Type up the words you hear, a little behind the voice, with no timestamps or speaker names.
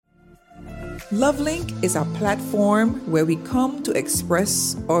LoveLink is a platform where we come to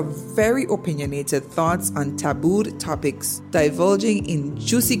express our very opinionated thoughts on tabooed topics, divulging in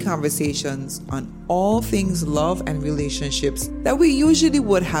juicy conversations on all things love and relationships that we usually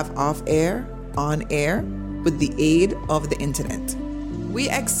would have off air, on air, with the aid of the internet. We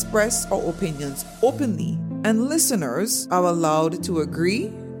express our opinions openly, and listeners are allowed to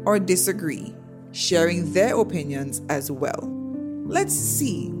agree or disagree, sharing their opinions as well. Let's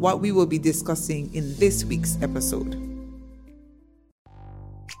see what we will be discussing in this week's episode.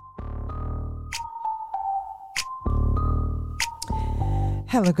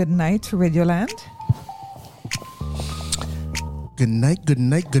 Hello, good night, Radioland. Good night, good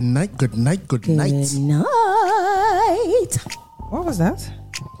night, good night, good night, good night. Good night. What was that?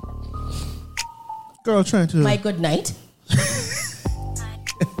 Girl trying to... My good night.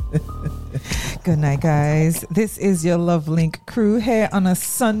 Good night, guys. This is your LoveLink crew here on a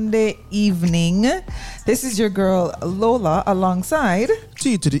Sunday evening. This is your girl LoLa alongside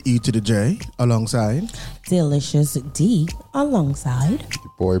T to the E to the J alongside Delicious D alongside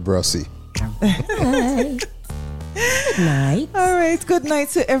Boy Brassy. Hi. Good night. All right, good night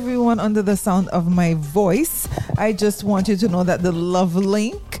to everyone under the sound of my voice. I just want you to know that the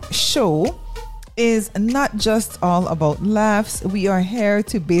LoveLink show is not just all about laughs. We are here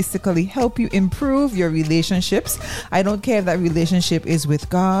to basically help you improve your relationships. I don't care if that relationship is with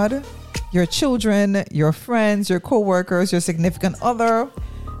God, your children, your friends, your co-workers, your significant other,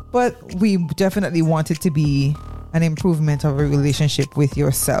 but we definitely want it to be an improvement of a relationship with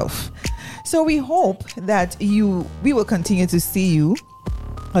yourself. So we hope that we will continue to see you,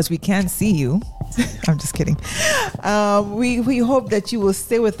 as we can see you. I'm just kidding. We hope that you will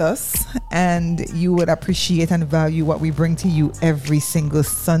stay with us and you would appreciate and value what we bring to you every single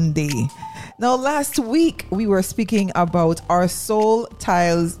Sunday. Now, last week we were speaking about our soul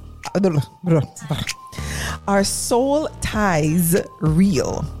ties. Our soul ties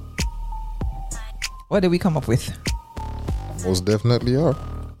real. What did we come up with? Most definitely are.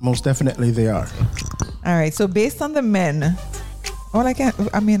 Most definitely they are. All right. So based on the men, well,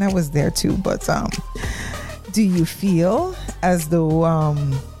 I was there too, but do you feel as though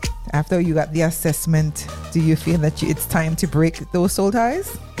after you got the assessment, do you feel that it's time to break those soul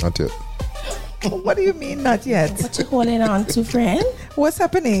ties? Not yet. What do you mean not yet? What you holding on to, friend? What's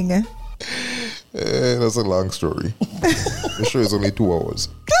happening? That's a long story. The show is only 2 hours.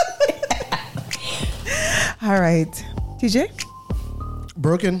 All right. TJ?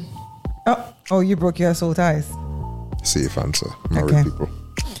 Broken. Oh, you broke your soul ties. Safe answer. Married Okay. people.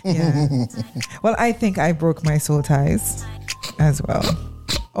 Yeah. Well, I think I broke my soul ties as well.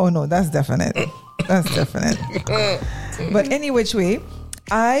 Oh no, that's definite. That's definite. But any which way,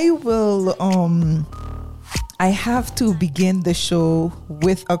 I will I have to begin the show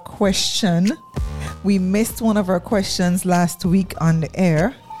with a question. We missed one of our questions last week on the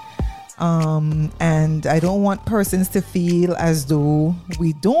air. And I don't want persons to feel as though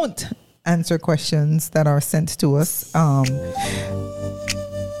we don't answer questions that are sent to us.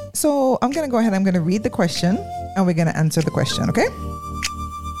 So I'm going to go ahead. I'm going to read the question and we're going to answer the question. Okay.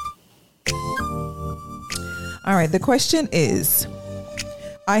 All right. The question is,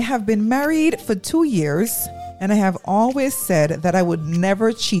 I have been married for 2 years and I have always said that I would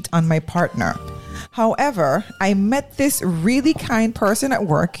never cheat on my partner. However, I met this really kind person at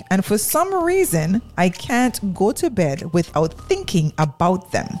work and for some reason, I can't go to bed without thinking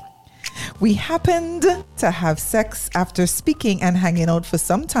about them. We happened to have sex after speaking and hanging out for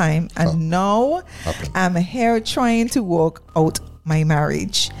some time, and now I'm here trying to work out my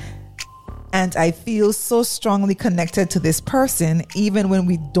marriage. And I feel so strongly connected to this person even when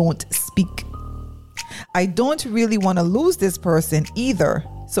we don't speak. I don't really want to lose this person either,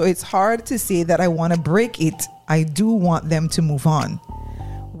 so it's hard to say that I want to break it. I do want them to move on.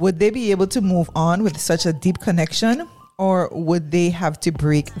 Would they be able to move on with such a deep connection? Or would they have to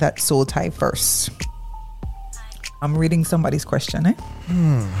break that soul tie first? I'm reading somebody's question, eh?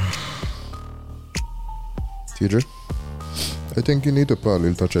 TJ, I think you need to put a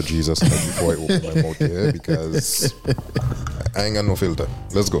little touch of Jesus before I open my mouth here because I ain't got no filter.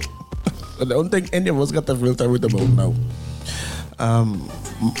 Let's go. I don't think any of us got the filter with the mouth now.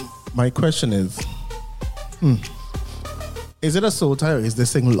 My question is, is it a soul tie or is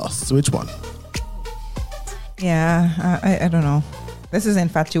this thing lost? Which one? Yeah, I don't know. This is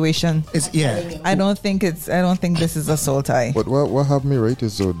infatuation. Yeah. I don't think this is a soul tie. But what have me right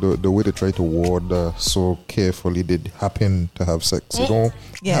is the way they try to word so carefully. They happen to have sex. You don't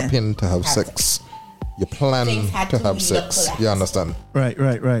happen to have sex. You plan to have sex. You understand?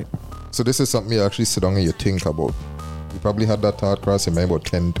 Right. So this is something you actually sit down and you think about. You probably had that thought cross your mind about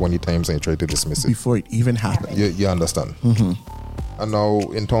 10, 20 times and you tried to dismiss it. Before it even happened. You understand. And now,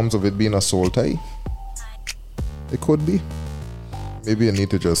 in terms of it being a soul tie, it could be. Maybe you need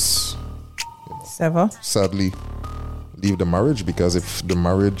to just Sever. sadly leave the marriage, because if the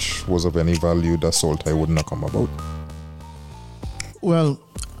marriage was of any value, that soul tie wouldn't have come about. Well,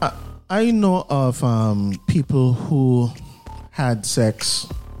 I know of people who had sex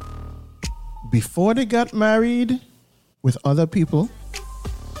before they got married with other people,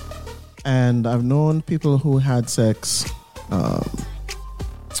 and I've known people who had sex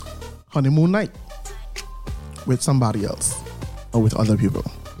honeymoon night with somebody else or with other people.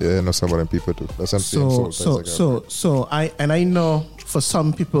 Yeah, I know some of them people too. That's what I'm saying. I know for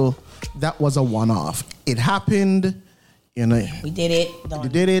some people that was a one-off. It happened, you know. We did it. You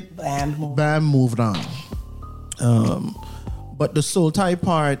did it. Bam, moved on. But the soul tie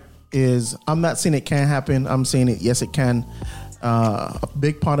part is, I'm not saying it can't happen. I'm saying it, yes, it can. A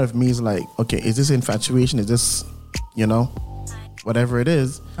big part of me is like, okay, is this infatuation? Is this, you know, whatever it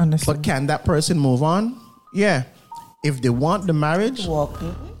is? Understood. But can that person move on? Yeah. If they want the marriage,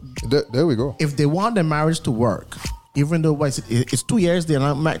 There we go. if they want the marriage to work, even though it's 2 years, they're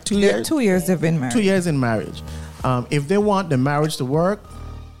not married. 2 years. 2 years they've been married. 2 years in marriage. If they want the marriage to work,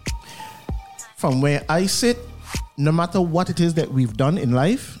 from where I sit, no matter what it is that we've done in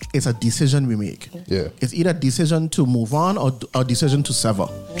life, it's a decision we make. Yeah. It's either a decision to move on or a decision to sever.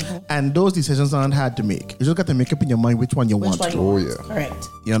 And those decisions aren't hard to make. You just got to make up in your mind which one you want. Oh, yeah. Correct.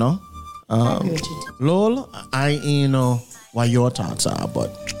 You know? I agree with you. Lol, I ain't know what your thoughts are,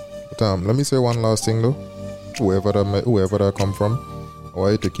 but Let me say one last thing though. Whoever that come from, I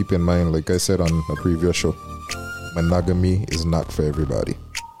want you to keep in mind, like I said on a previous show, monogamy is not for everybody.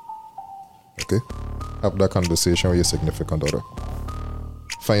 Okay? Have that conversation with your significant other.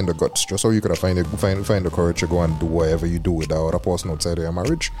 Find the guts, just so you could find the courage to go and do whatever you do with that other person outside of your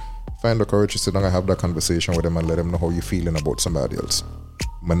marriage. Find the courage to sit down and have that conversation with them and let them know how you're feeling about somebody else.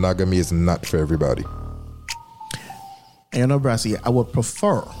 Monogamy is not for everybody. and you know, Brassy, I would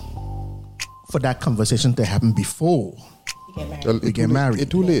prefer for that conversation to happen before we get married.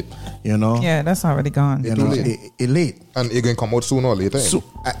 It's too late. You know? Yeah, that's already gone. You know, late. It late. And it can come out sooner or later. So,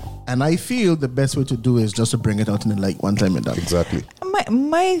 and I feel the best way to do is just to bring it out in the light one time and done. Exactly.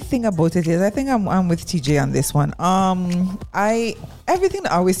 My thing about it is, I think I'm with TJ on this one. Everything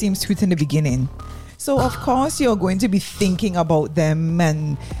always seems sweet in the beginning, so of course you're going to be thinking about them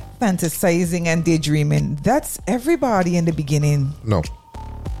and fantasizing and daydreaming. That's everybody in the beginning. No.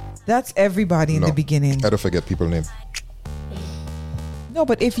 That's everybody in the beginning. I don't forget people's name. No,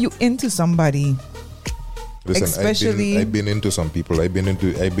 but if you into somebody, Listen, especially I've been into some people. I've been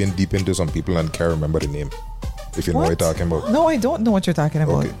deep into some people and can't remember the name. If you know what I'm talking about. No, I don't know what you're talking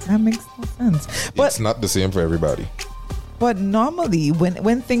about. Okay. That makes no sense. But it's not the same for everybody. But normally,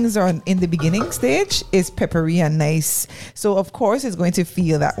 when things are in the beginning stage, it's peppery and nice. So of course, it's going to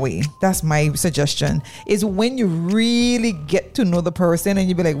feel that way. That's my suggestion. Is when you really get to know the person and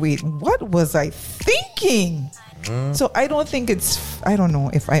you be like, wait, what was I thinking? So I don't think I don't know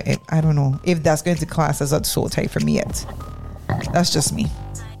if that's going to class as a soul tie for me yet. That's just me.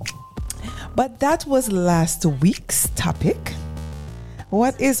 But that was last week's topic.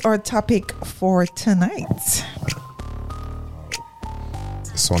 What is our topic for tonight?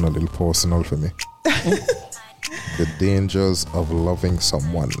 It sounds a little personal for me. The dangers of loving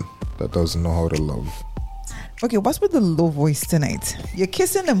someone that doesn't know how to love. Okay, what's with the low voice tonight? You're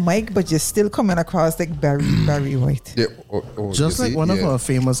kissing the mic, but you're still coming across like Barry White. Yeah, Just like one of our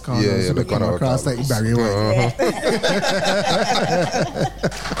famous connors who come across like Barry White.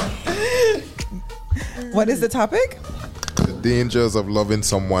 What is the topic? The dangers of loving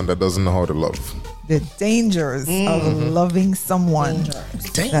someone that doesn't know how to love. The dangers of loving someone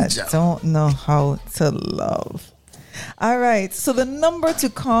that don't know how to love. All right. So the number to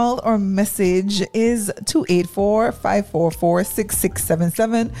call or message is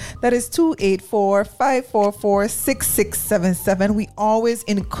 284-544-6677. That is 284-544-6677. We always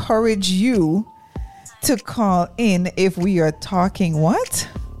encourage you to call in if we are talking what?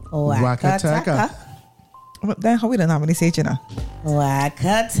 Wakataka. Then how we don't normally say it, you know?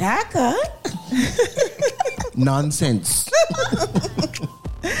 Wakataka. Nonsense.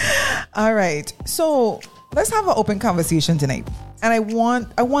 All right. So let's have an open conversation tonight. And I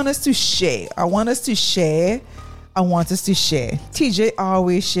want us to share. I want us to share. TJ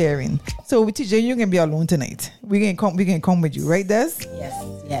always sharing. So with TJ, you can be alone tonight. We can come with you, right, Des?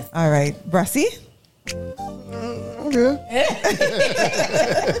 Yes. All right. Brassy? Okay.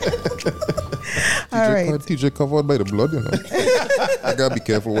 All right. TJ covered by the blood, you know. I gotta be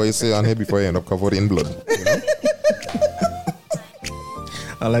careful what you say on here before I end up covered in blood. You know?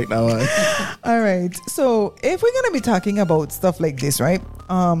 I like that one. All right. So if we're gonna be talking about stuff like this, right?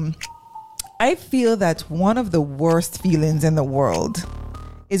 I feel that one of the worst feelings in the world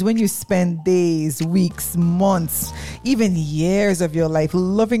is when you spend days, weeks, months, even years of your life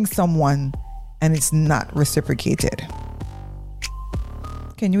loving someone and it's not reciprocated.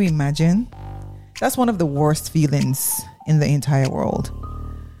 Can you imagine? That's one of the worst feelings in the entire world.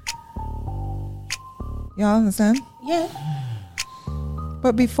 Y'all understand? Yeah.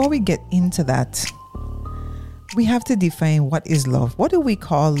 But before we get into that, we have to define what is love. What do we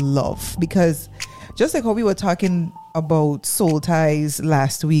call love? Because just like how we were talking about soul ties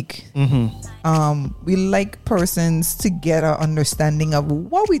last week, we like persons to get our understanding of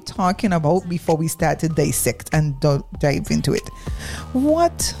what we're talking about before we start to dissect and dive into it.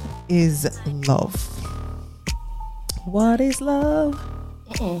 What is love? What is love?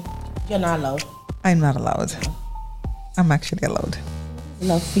 You're not allowed. I'm not allowed. I'm actually allowed.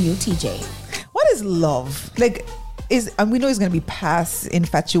 Love for you, TJ. What is love? Like, and we know it's going to be past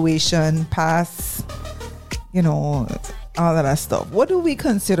infatuation, past, all of that stuff. What do we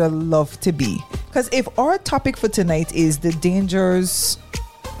consider love to be? Because if our topic for tonight is the dangers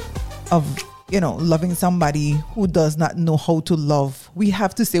of, loving somebody who does not know how to love, we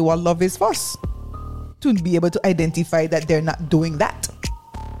have to say what love is first to be able to identify that they're not doing that.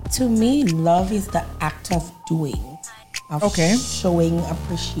 To me, love is the act of doing, of showing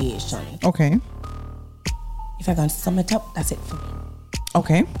appreciation. Okay. If I can sum it up, that's it for me.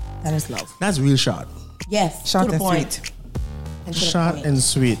 Okay. That is love. That's real short. Yes. Short to the and point. sweet. And to the Short point. and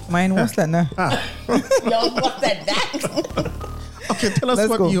sweet. Mine was that now. Yo, what said that? Okay, tell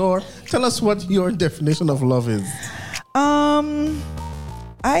us what your definition of love is. When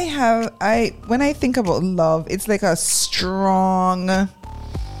I think about love, it's like a strong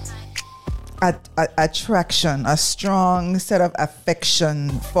attraction, a strong set of affection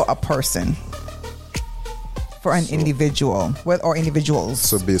for a person, for an individual, or individuals.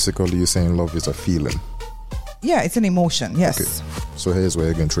 So basically, you're saying love is a feeling. Yeah, it's an emotion. Yes. Okay. So here's where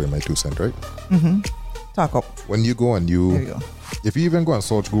you're going to throw in my 2 cents, right? Talk up. When you go and There you go. if you even go and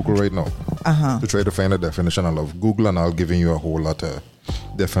search Google right now to try to find a definition of love, Google and I'll giving you a whole lot of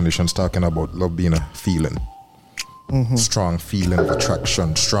definitions talking about love being a feeling. Strong feeling of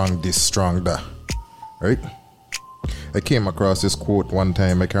attraction, strong this, strong that, right? I came across this quote one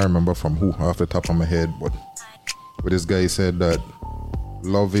time, I can't remember from who off the top of my head, but this guy said that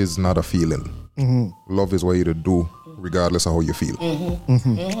love is not a feeling. Love is what you do regardless of how you feel.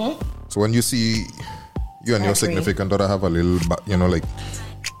 So when you see you and your significant other have a little, like,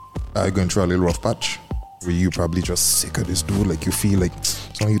 are you going through a little rough patch where you probably just sick of this dude, like you feel like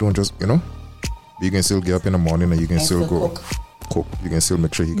so you don't just, you can still get up in the morning and you can still go cook. You can still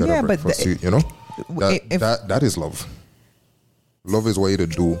make sure he got a breakfast. That is love. Love is what you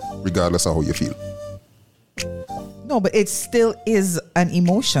do regardless of how you feel. No, but it still is an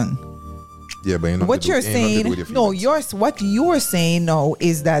emotion. Yeah, but what you're saying, what you're saying now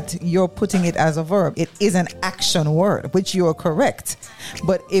is that you're putting it as a verb. It is an action word, which you're correct.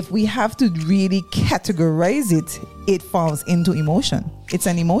 But if we have to really categorize it, it falls into emotion. It's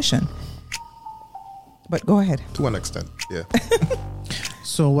an emotion. But go ahead. To an extent, yeah.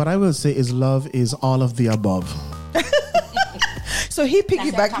 So what I will say is love is all of the above. So he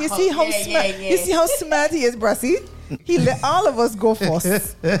piggybacked. You see how smart. You see how smart he is, Brassy. He let all of us go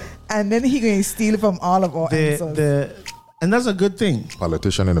first, and then he going to steal from all of our answers. And that's a good thing.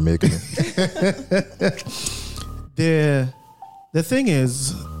 Politician in the making. The thing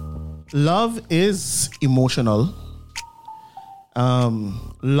is, love is emotional.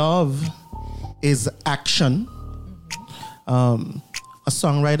 Love is action. A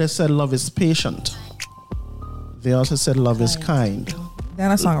songwriter said love is patient. They also said love is kind. They're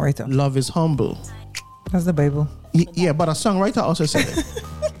not a songwriter. Love is humble. That's the Bible. Yeah, but a songwriter also said it.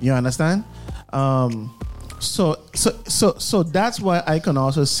 You understand? So that's why I can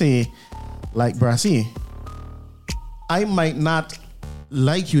also say, like Brassy, I might not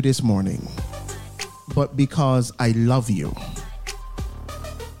like you this morning, but because I love you,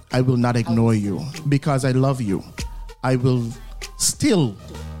 I will not ignore you. Because I love you, I will still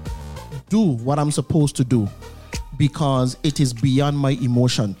do what I'm supposed to do because it is beyond my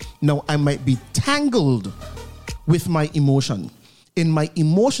emotion. Now, I might be tangled with my emotion. In my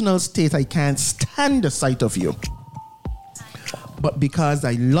emotional state, I can't stand the sight of you. But because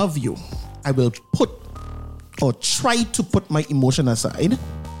I love you, I will put or try to put my emotion aside.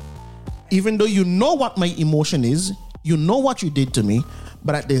 Even though you know what my emotion is, you know what you did to me,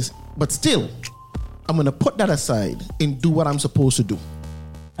 but still, I'm going to put that aside and do what I'm supposed to do.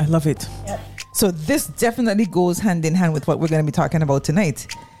 I love it. Yep. So this definitely goes hand in hand with what we're going to be talking about tonight.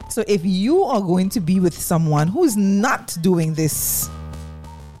 So if you are going to be with someone who's not doing this,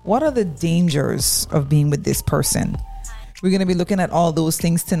 what are the dangers of being with this person? We're going to be looking at all those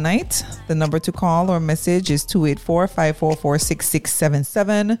things tonight. The number to call or message is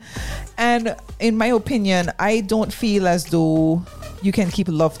 284-544-6677. And in my opinion, I don't feel as though you can keep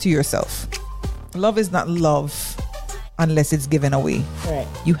love to yourself. Love is not love unless it's given away. Right.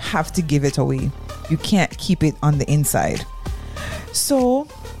 You have to give it away. You can't keep it on the inside. So,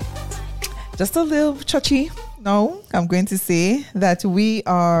 just a little touchy. No, I'm going to say that we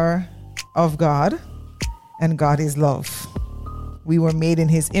are of God and God is love. We were made in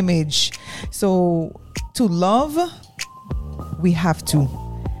his image. So, to love, we have to,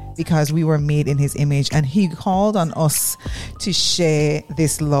 because we were made in his image and he called on us to share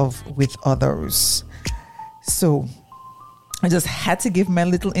this love with others. So, I just had to give my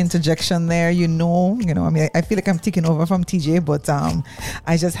little interjection there, I mean, I feel like I'm taking over from TJ, but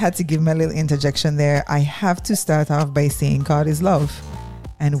I just had to give my little interjection there. I have to start off by saying God is love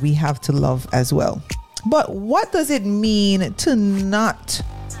and we have to love as well. But what does it mean to not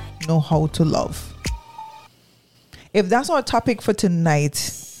know how to love? If that's our topic for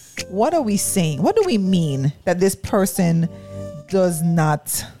tonight, what are we saying? What do we mean that this person does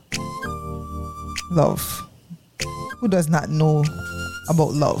not love? Who does not know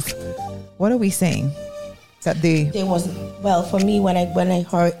about love? What are we saying? That they wasn't. Well, for me, when I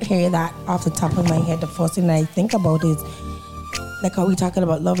hear that off the top of my head, the first thing I think about is like how we talking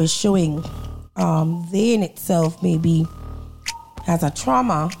about love is showing. They in itself maybe has a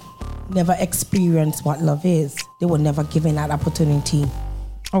trauma, never experienced what love is. They were never given that opportunity.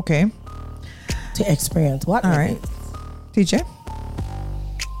 Okay. To experience what all love right. is. TJ?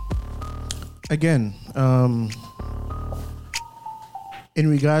 Again, in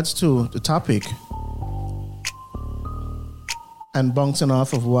regards to the topic and bouncing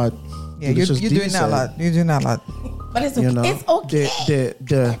off of what you're doing that a lot. You're doing that a lot. But it's okay. It's okay.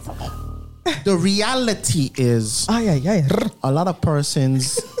 The reality is a lot of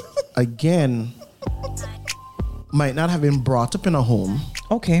persons, again, might not have been brought up in a home.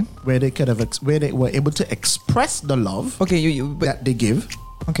 Okay. Where they could have, where they were able to express the love. Okay, that they give.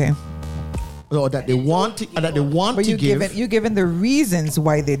 Okay. Or that they want to, give. You're given the reasons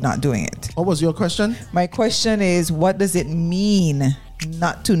why they're not doing it. What was your question? My question is, what does it mean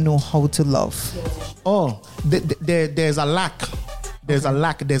not to know how to love? Oh, there's a lack. There's a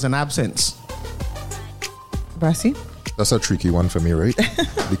lack. There's an absence. Brassy? That's a tricky one for me, right?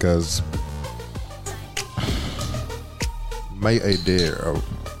 Because my idea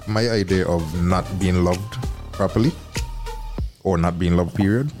of not being loved properly or not being loved,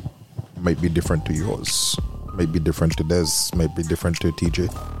 period, might be different to yours, might be different to Des, might be different to TJ.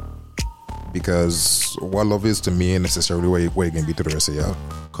 Because what love is to me ain't necessarily what it can be to the rest of y'all.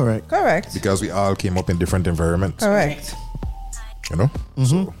 Correct. Because we all came up in different environments. Correct. Mm-hmm.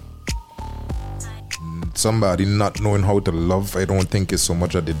 So somebody not knowing how to love, I don't think it's so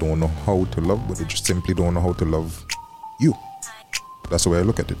much that they don't know how to love, but they just simply don't know how to love you. That's the way I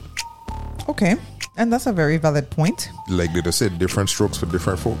look at it. Okay. And that's a very valid point. Like they just said, different strokes for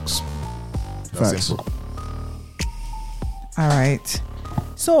different folks. That's simple. All right.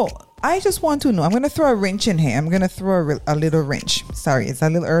 So I just want to know, I'm going to throw a wrench in here. I'm going to throw a little wrench. Sorry, it's a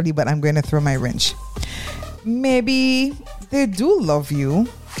little early, but I'm going to throw my wrench. Maybe they do love you,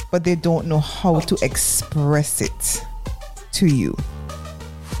 but they don't know how to express it to you.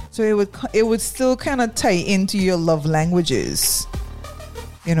 So it would still kind of tie into your love languages,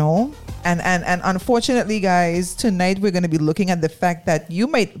 And unfortunately, guys, tonight we're going to be looking at the fact that you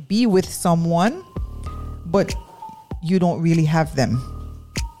might be with someone, but you don't really have them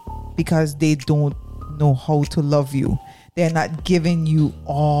because they don't know how to love you. They're not giving you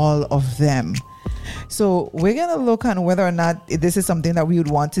all of them. So we're going to look on whether or not this is something that we would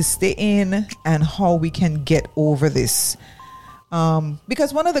want to stay in and how we can get over this.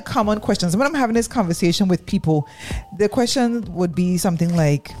 Because one of the common questions, when I'm having this conversation with people, the question would be something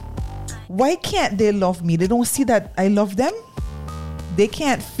like, why can't they love me? They don't see that I love them. They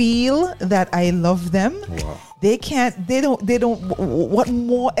can't feel that I love them. Wow. They don't, what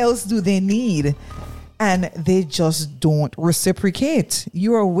more else do they need? And they just don't reciprocate.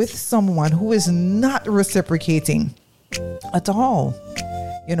 You are with someone who is not reciprocating at all,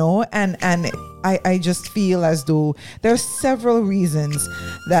 and I just feel as though there are several reasons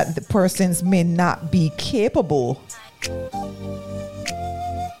that the persons may not be capable.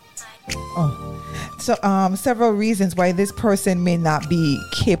 Several reasons why this person may not be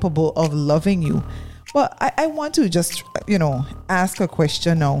capable of loving you. But I want to just, ask a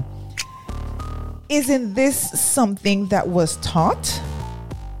question now. isn't this something that was taught?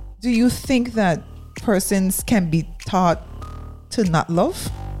 Do you think that persons can be taught to not love?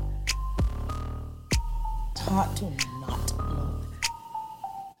 Taught to not love.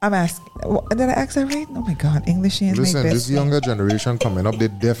 I'm asking. Did I ask that right? Oh my God, English ain't my Listen, best this younger generation coming up, they're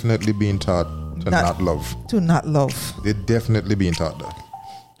definitely being taught to not love. To not love. They're definitely being taught that.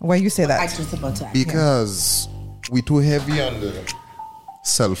 Why you say I that? just about to ask. Because we too heavy on the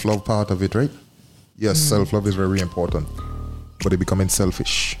self-love part of it, right? Yes, self-love is very important. But they're becoming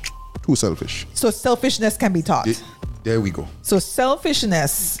selfish. Too selfish. So selfishness can be taught. There we go. So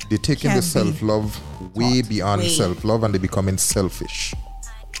selfishness. They're taking can the be self-love way beyond Way. self-love and they're becoming selfish.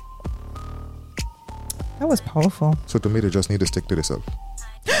 That was powerful. So to me, they just need to stick to themselves.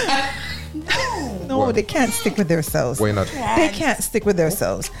 No, Why? they can't stick with themselves. Why not? They can't stick with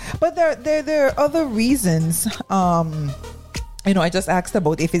themselves. But there are other reasons. I just asked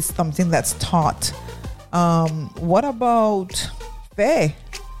about if it's something that's taught. What about fair?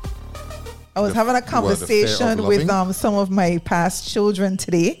 I was having a the fear of conversation with loving? some of my past children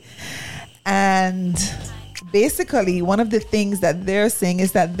today, and basically one of the things that they're saying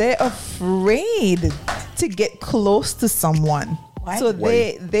is that they're afraid to get close to someone. Why? So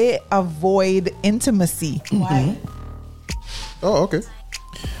Why? they avoid intimacy. Why? Oh, okay.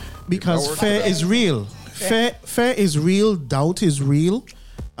 Because fear is real. Fear is real. Doubt is real.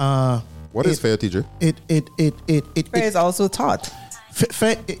 What is fair, TJ? Fair is also taught.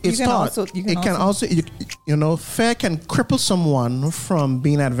 Fair, it's can taught. also- you can It can also, fear can cripple someone from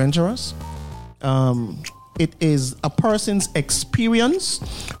being adventurous. It is a person's experience,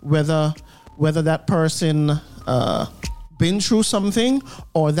 whether that person been through something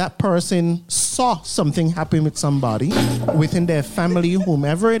or that person saw something happen with somebody within their family,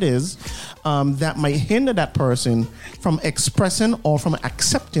 whomever it is, that might hinder that person from expressing or from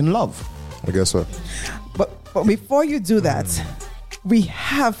accepting love. I guess so. But before you do that, we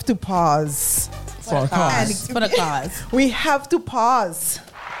have to pause. For the cause. For the cause. We have to pause.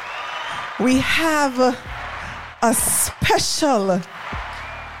 We have a special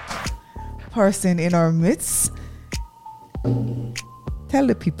person in our midst. Tell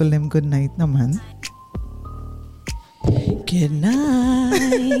the people them good night, no man. Good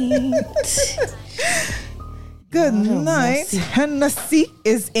night. Good night. Hennessy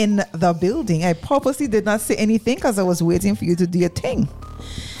is in the building. I purposely did not say anything because I was waiting for you to do your thing.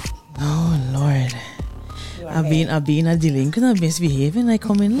 Oh Lord. I've been a delinquent. I've misbehaving. I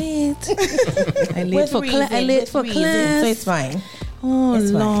come in late. I late for class. So it's fine. Oh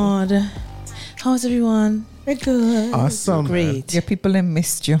It's fine. Lord. How's everyone? We're good. Awesome. Great. Your people them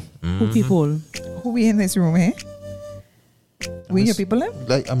missed you. Who people? Who we in this room, eh? We your people them?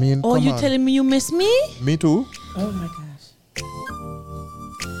 Like, I mean, Oh, come you on. telling me you miss me? Me too. Oh my gosh.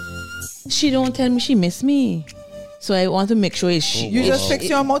 She don't tell me she miss me. So I want to make sure it's she. You just fix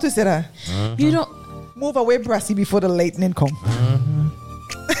your mouth to say that. You don't. Move away, Brassy, before the lightning come.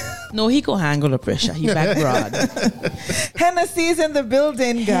 No, he go handle the pressure. He back broad. Hennessy's in the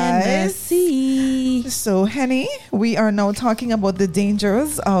building, guys. Hennessy. So, Henny, we are now talking about the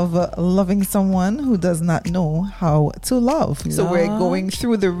dangers of loving someone who does not know how to love. So, we're Lord. going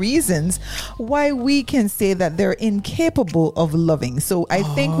through the reasons why we can say that they're incapable of loving. So, I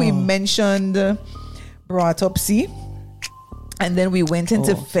think we mentioned brought up C, and then we went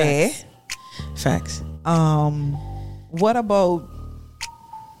into fair. Facts. What about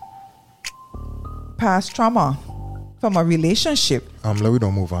past trauma from a relationship? Let we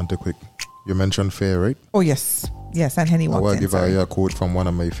don't move on too quick. You mentioned fair, right? Oh, yes. Yes, and Henny I walked will in. give Sorry. a quote from one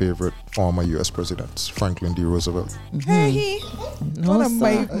of my favorite former U.S. presidents, Franklin D. Roosevelt. Hey, No, one of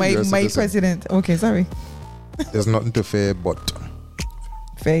sir. my Yes, my listen. president. Okay, sorry. There's nothing to fear but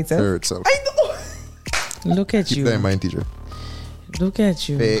Fair itself. fear itself. I know. Look at Keep you. that in mind, teacher. Look at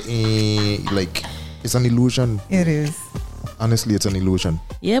you. Fear, like, it's an illusion. It is. Honestly, it's an illusion.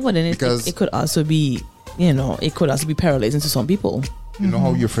 Yeah, but then Because- it could also be, it could also be paralyzing to some people. You know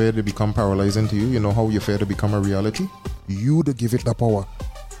how you're afraid to become paralyzing to you? You know how you're afraid to become a reality? You to give it the power.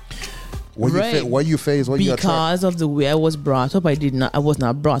 What Right. you fear is what you attract. Because of the way I was brought up, I was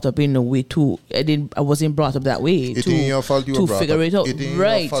not brought up in a way I wasn't brought up that way It ain't your fault you were to brought figure up. it out. It ain't your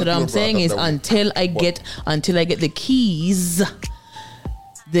Right. So fault what you I'm were saying brought is up that way. until I get the keys,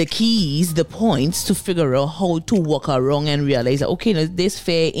 the points to figure out how to walk around and realize that, okay, now this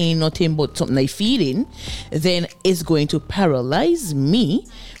fear ain't nothing but something I feeling, then it's going to paralyze me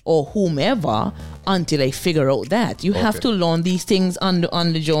or whomever until I figure out that. You have Okay. to learn these things on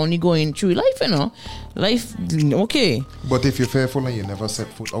the journey going through life, Life, okay. But if you're fearful and you never set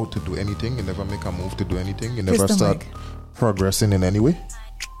foot out to do anything, you never make a move to do anything, you never Kiss the start mic. progressing in any way,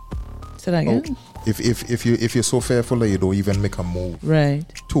 Say that again. if you're so fearful that you don't even make a move Right.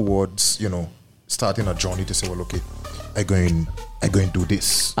 towards, starting a journey to say, well, okay, I going to do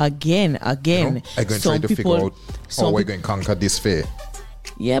this. Again. I going to try Some to figure people- out some how I peop- going to conquer this fear.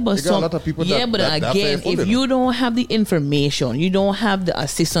 Yeah, but You got a lot of people that- but that again, fearful, if you know. you don't have the information, you don't have the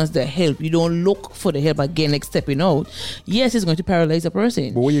assistance, the help, you don't look for the help again, like stepping out. Yes, it's going to paralyze a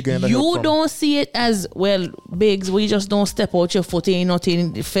person. But where you getting the help You from? don't see it as well, Biggs. We just don't step out your foot. Ain't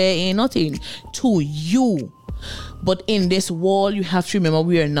nothing. Fair ain't nothing to you. But in this world, you have to remember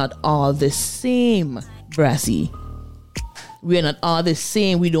we are not all the same, Brassy. We are not all the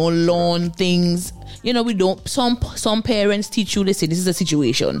same. We don't learn things. We don't. Some parents teach you, listen, this is a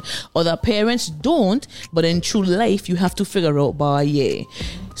situation. Other parents don't. But in true life, you have to figure out,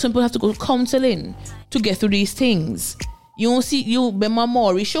 some people have to go to counseling to get through these things. You don't see, you remember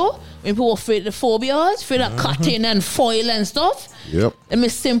Maury show? When people were afraid of the phobias, afraid of cutting and foil and stuff. Yep. I mean,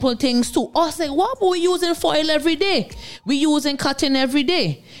 simple things too. Us like, what? But we using foil every day. We using cutting every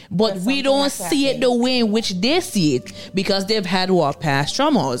day. But we don't see it the way in which they see it because they've had past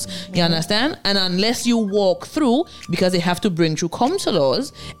traumas. You understand? And unless you walk through, because they have to bring through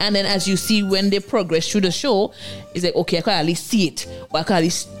counselors, and then as you see when they progress through the show, it's like, okay, I can at least see it, or I can at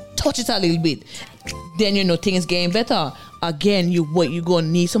least touch it a little bit. Then things getting better. Again, you're gonna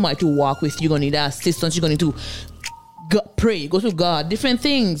need somebody to walk with. You're gonna need assistance. You're gonna need to pray, go to God, different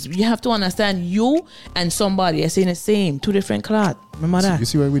things. You have to understand you and somebody are saying the same, two different cloth. Remember that? You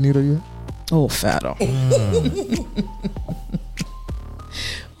see why we need you? Oh, father.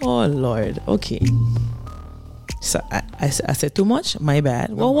 Oh, Lord. Okay. So I said too much. My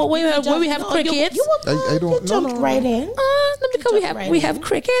bad. Well, what we have crickets? I don't Jump right in. No, because we have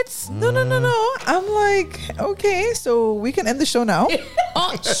crickets. No. I'm like, okay, so we can end the show now.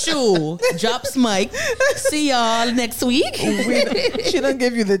 Oh, shoo. Drops mic. See y'all next week. She don't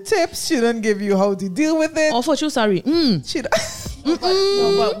give you the tips. She don't give you how to deal with it. Oh, for you, sorry. She don't.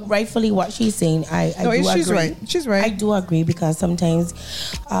 No, but rightfully what she's saying, I do she's agree. right. She's right. I do agree because sometimes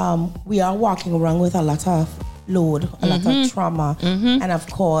we are walking around with a lot of load, a lot of trauma, and of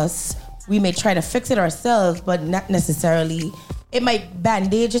course we may try to fix it ourselves, but not necessarily. It might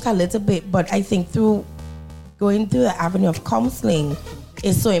bandage it a little bit, but I think going through the avenue of counseling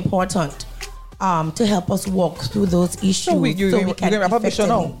is so important to help us walk through those issues. So you're going to wrap up the show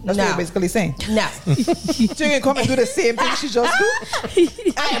now? That's what you're basically saying. No. So you're going to come and do the same thing she just do?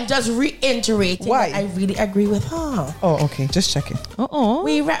 I am just reiterating Why? that I really agree with her. Oh, okay. Just checking.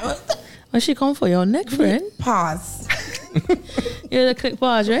 When she come for your neck, friend. Pause. You're the click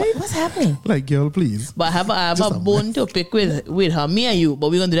pause, right? What's happening? Like, girl, please. But I have a bone to pick with her, me and you. But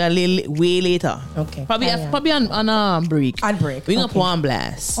we're gonna do that way later. Okay. Probably on break. On break. We're gonna Okay. pour on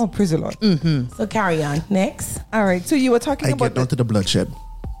blast. Oh, praise the Lord. So carry on. Next. All right. So you were talking I about get down to the bloodshed.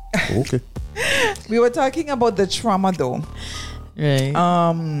 Okay. we were talking about the trauma though. Right.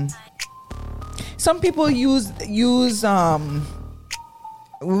 Some people use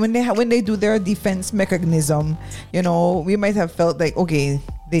when they do their defense mechanism, we might have felt like, okay,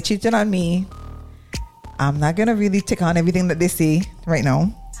 they cheated on me. I'm not gonna really take on everything that they say right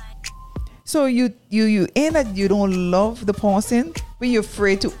now. So you ain't that you don't love the person, but you're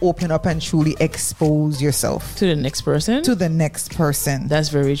afraid to open up and truly expose yourself to the next person. to the next person. That's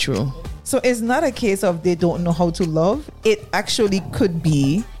very true. So it's not a case of they don't know how to love. It actually could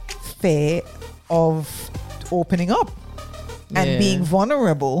be fear of opening up and being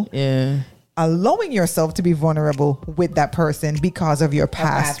vulnerable. Yeah. Allowing yourself to be vulnerable with that person because of your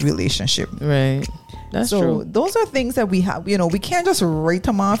past relationship. Right. That's So true. those are things that we have, we can't just write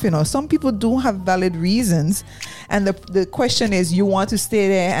them off. Some people do have valid reasons. And the question is, you want to stay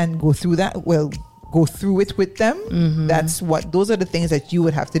there and go through that? Well, go through it with them. Those are the things that you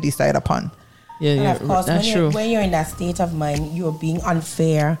would have to decide upon. Yeah, And of course, that's true. when you're in that state of mind, you're being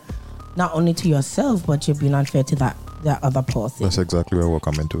unfair, not only to yourself, but you're being unfair to that other person. That's exactly where we're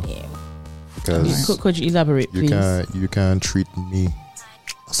coming to. Yeah. Because Could you elaborate, you please? you can't treat me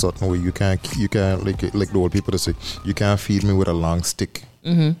a certain way. You can't like the old people to say, you can't feed me with a long stick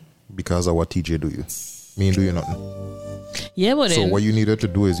because of what TJ do you. Me ain't do you nothing. Yeah, but So then, what you needed to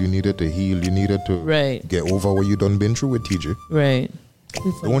do is you needed to heal. You needed to get over what you done been through with TJ. right.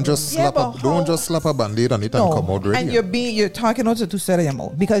 Don't just Yeah, slap but don't just slap a band-aid on it and come out ready. And you're talking out of two sides of your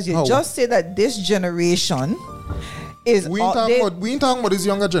mouth because you How? just say that this generation is we ain't talking about this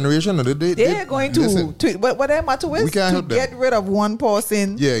younger generation. they're going listen, to whatever matter We is can't to help them. get rid of one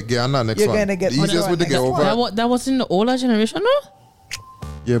person. yeah, get on that next You're one. gonna get the easiest way to get next over one. it. That was in the older generation, no?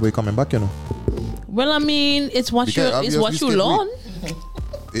 Yeah, but coming back, Well, I mean, it's what You can't you obviously learn. skip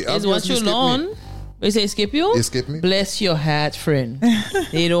It's what you obviously learn. skip me. We say escape you? Escape me? Bless your heart, friend.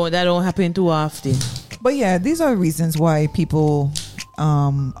 That don't happen too often. But yeah, these are reasons why people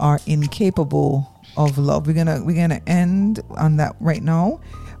are incapable of love. We're gonna end on that right now.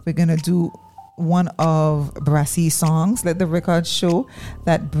 We're gonna do one of Brassy's songs. Let the record show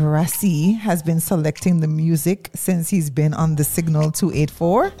that Brassy has been selecting the music since he's been on the Signal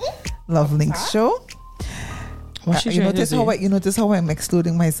 284 LoveLink show. You notice how I'm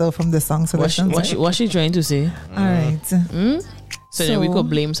excluding myself from the song selection? What's she trying to say? All right. So then we could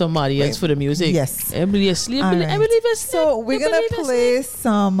blame somebody else for the music. Yes. Everybody asleep. All right. Everybody asleep. So we're going to play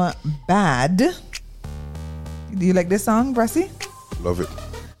some Bad. Do you like this song, Brassy? Love it.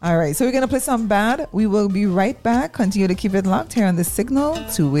 All right. So we're going to play some Bad. We will be right back. Continue to keep it locked here on the Signal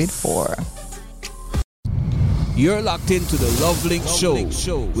 284. You're locked into the LoveLink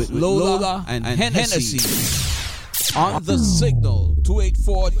show with LoLa and Hennessy on the Signal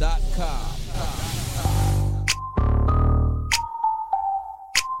 284.com.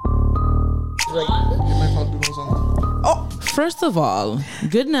 First of all,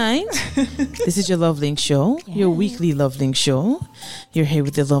 good night. This is your LoveLink show, your weekly LoveLink show. You're here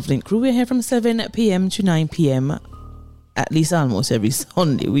with the LoveLink crew. We're here from 7 p.m. to 9 p.m. At least almost every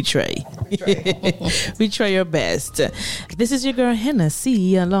Sunday. We try. We try our best. This is your girl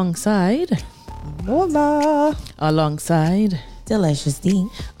Hennessy alongside LoLa. Alongside Delicious D.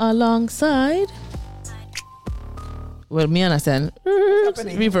 Alongside. Well, me understand.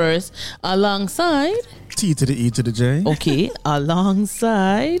 Reverse. Alongside. T to the E to the J. Okay.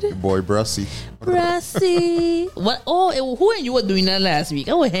 Alongside. Boy Brassy. Brassy. What? Oh, who and you were doing that last week?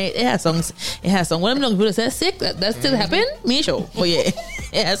 Oh, it has songs. It has songs. When I'm young people say sick, that still happen? Me show. Oh yeah,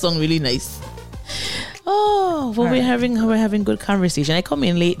 it has song really nice. Oh, well, we're having good conversation. I come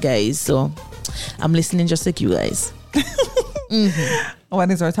in late, guys, so I'm listening just like you guys.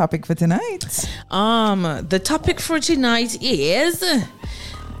 What is our topic for tonight? The topic for tonight is,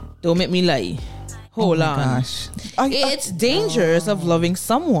 don't make me lie. Hold on. Gosh. It's dangers of loving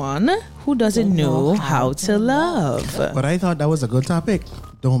someone who doesn't know how to love. But I thought that was a good topic.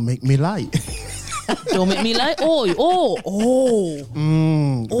 Don't make me lie. Don't make me lie. We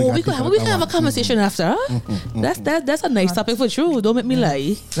can have a conversation after. That's a nice topic for true. Don't make me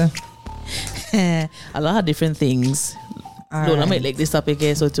lie. A lot of different things. Don't might like this topic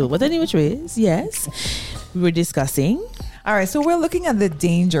here so too. But anyway, yes, we were discussing. All right, so we're looking at the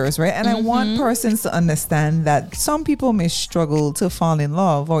dangers, right? And I want persons to understand that some people may struggle to fall in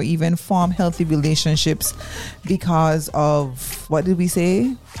love or even form healthy relationships because of, what did we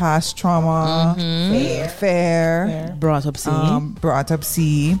say? Past trauma, fear, brought up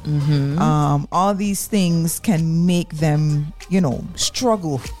C. All these things can make them,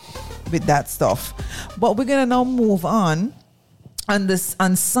 struggle with that stuff. But we're going to now move on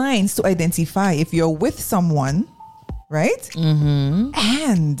signs to identify if you're with someone, right?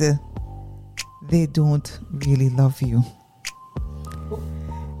 And they don't really love you.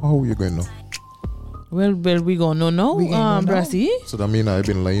 How are you going to know? Well, we gonna know, Brassy. So that mean I've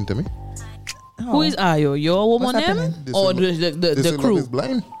been lying to me? Who is Ayo? Your woman name? Or the crew? Love is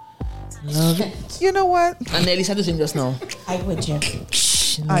blind. Love it. You know what? And Nelly said to sing just now. I would you.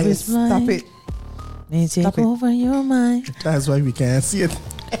 Stop it. May take over your mind. That's why we can't see it.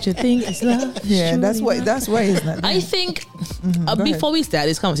 You think it's love? Yeah, that's why it's not. I think before we start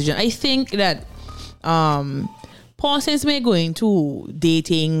this conversation, I think that persons may go into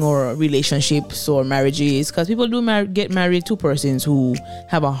dating or relationships or marriages because people do get married to persons who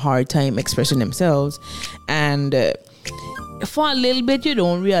have a hard time expressing themselves, and for a little bit you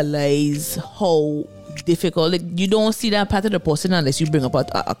don't realize how difficult. Like, you don't see that part of the person unless you bring up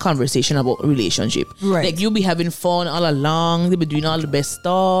a conversation about relationship. Right. Like, you'll be having fun all along, they'll be doing all the best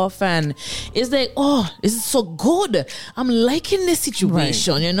stuff, and it's like, oh, this is so good, I'm liking this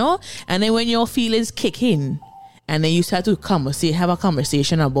situation, right. And then when your feelings kick in, and then you start to have a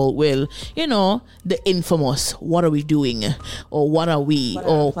conversation about, well, the infamous, what are we doing? Or what are we?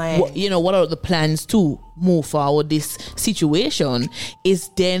 What are the plans to move forward this situation? Is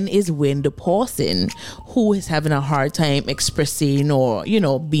when the person who is having a hard time expressing or,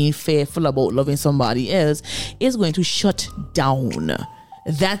 being fearful about loving somebody else is going to shut down.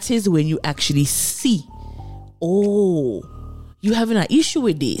 That is when you actually see, oh, you having an issue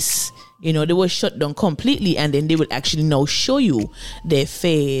with this. They will shut down completely, and then they will actually now show you their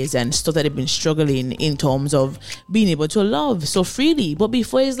fears and stuff that they've been struggling in terms of being able to love so freely. But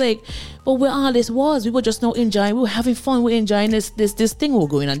before, it's like, but where all this was, we were just now enjoying, we were having fun, we were enjoying this thing, we were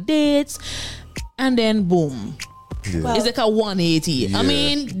going on dates, and then boom, Yeah. It's like a 180. Yeah. I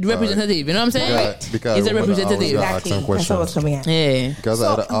mean, representative. You know what I'm saying? Because It's a women always representative. gotta ask them Exactly. That's what I was questions. coming at. Yeah. Because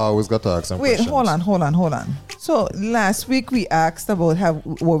I always got to ask them Wait, questions. hold on. So last week we asked about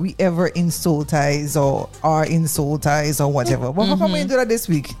were we ever insultized or are insultized or whatever. Well, how come we didn't do that this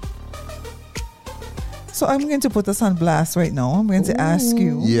week? So I'm going to put us on blast right now. I'm going to ask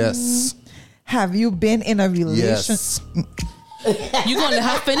you. Yes. Have you been in a relation? Yes. You gonna let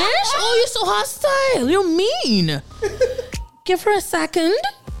her finish? Oh, you're so hostile. You're mean. Give her a second.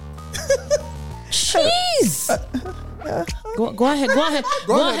 Jeez. Go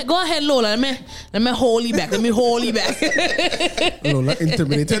ahead, Lola. Let me hold you back. Lola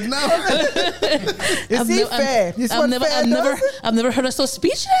intimidated now. Is he fair? This one fair, I've never heard her so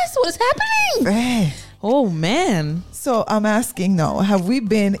speechless. What is happening? Hey. Oh man. So I'm asking now, have we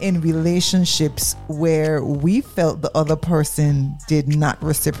been in relationships where we felt the other person did not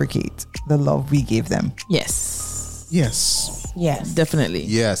reciprocate the love we gave them? Yes. Yes. Yes. Definitely.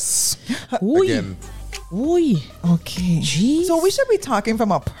 Yes. Ooh. Again. Ooh. Okay. Jeez. So we should be talking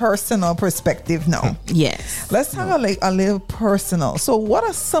from a personal perspective now. Yes. Let's talk a little personal. So what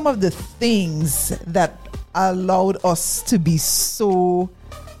are some of the things that allowed us to be so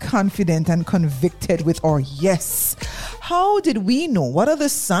confident and convicted with our yes? How did we know? What are the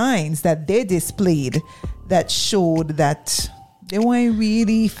signs that they displayed that showed that they weren't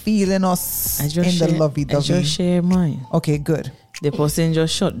really feeling us in the lovey-dovey? I just share mine. Okay, good. The person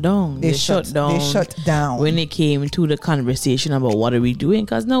just shut down. They shut down. They shut down when it came to the conversation about what are we doing.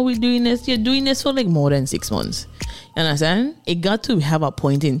 Because now we're doing this. You're doing this for like more than 6 months. You understand? It got to have a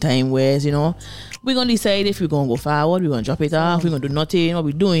point in time where, you know, we're going to decide if we're going to go forward, we're going to drop it off, we're going to do nothing, what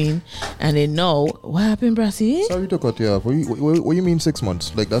we're doing. And then now, what happened, Brassy? Sorry to cut you off. What you mean 6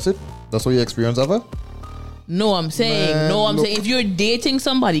 months? Like, that's it? That's what your experience ever? No, I'm saying, if you're dating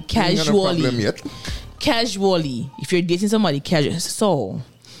somebody You ain't got no problem casually, yet. if you're dating somebody casually, so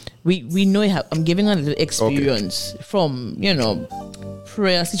we know you have, I'm giving a little experience from, you know,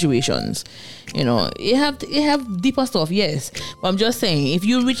 prayer situations. You know, you have deeper stuff, yes. But I'm just saying, if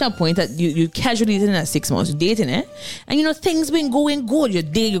you reach a point that you casually dating at 6 months, dating, and you know things been going good,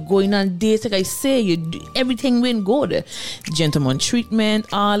 you're going on dates, like I say, everything been good. Gentleman treatment,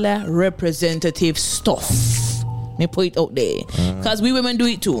 all that representative stuff. Me put it out there, because we women do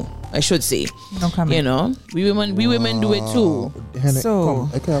it too. I should say, no comment. You know, we women do it too. So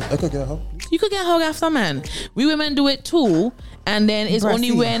I can get help. You could get hug after, man. We women do it too, and then it's Brassy.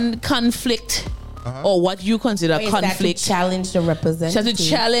 only when conflict or what you consider Is that to conflict. challenge the representative. To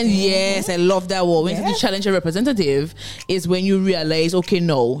challenge, yes, I love that word. When you challenge a representative, is when you realize, okay,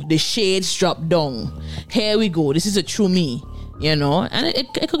 no, the shades drop down. Here we go. This is a true me, you know, and it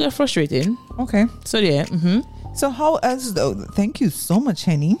could get frustrating. okay. So yeah, So how else though? Thank you so much,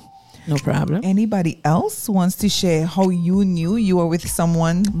 Henny. no problem. Anybody else wants to share how you knew you were with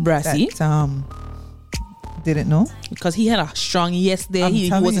someone Brassy? that didn't know? Because he had a strong yes there. I'm He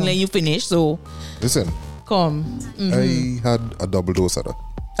telling wasn't you. letting you finish. So Listen, come. I had a double dose of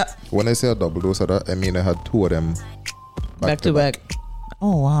that. When I say a double dose of that, I mean I had two of them Back to back.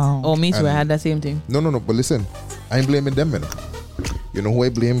 Oh wow. Oh, me too. I And- had that same thing. No, but listen, I ain't blaming them, man. You know who I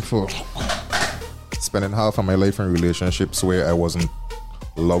blame for spending half of my life in relationships where I wasn't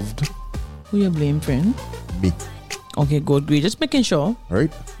loved? Who you blame, friend? Me, Okay, good. We're just making sure.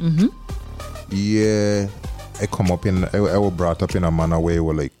 right? Yeah, I was brought up in a manner where it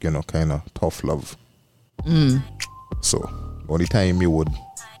was like, you know, kind of tough love. So, only time you would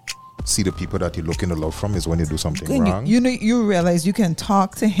see the people that you're looking to love from is when you do something wrong. You know, you realize you can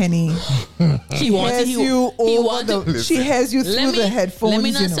talk to Henny. He Has you over the, she has you through the headphones. Let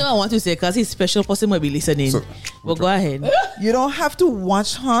me not you say know. what I want to say because his special person might be listening. So- But go ahead. You don't have to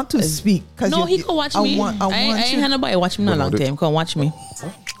watch her to speak. No, he can watch me. I ain't had nobody watch me in a long time. Come watch me.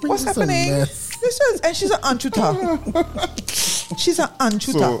 What's This is a happening? mess. And she's an untutor. She's an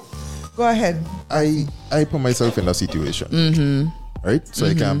untutor. So- Go ahead. I put myself in that situation. Right? So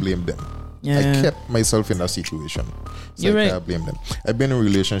I can't blame them. Yeah. I kept myself in that situation. So You're I right. can't blame them. I've been in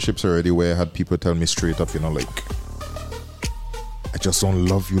relationships already where I had people tell me straight up, you know, like, I just don't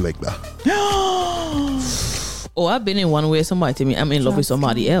love you like that. Oh, I've been in one where somebody tell me I'm in love with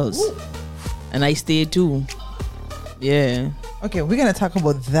somebody else. And I stayed too. Yeah. Okay, we're gonna talk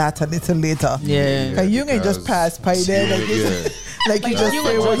about that a little later. Yeah. Cause you can just pass by there like this. Like you just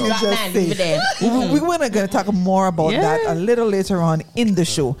say what you just say. We're gonna talk more about Yeah. that a little later on in the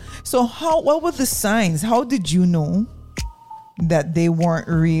show. So what were the signs? How did you know that they weren't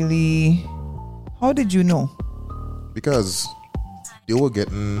really? How did you know? Because they were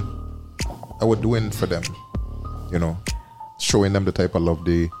getting, I was doing for them, you know, showing them the type of love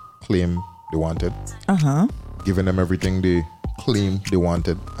they claim they wanted. giving them everything they claim they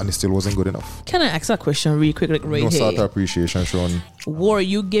wanted, and it still wasn't good enough. Can I ask a question really quick, like right No here? sort of appreciation shown. Were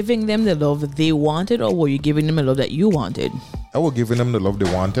you giving them the love they wanted, or were you giving them the love that you wanted? I was giving them the love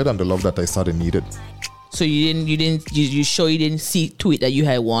they wanted and the love that I started needed. So you didn't see to it that you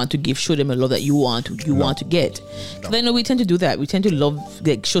had show them a love that you want to get. Because I know we tend to do that. We tend to love,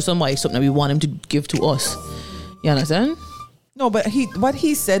 like, show somebody something that we want them to give to us. You understand? No, but what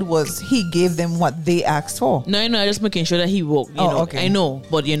he said was he gave them what they asked for. No, I'm just making sure that he woke. Okay. I know,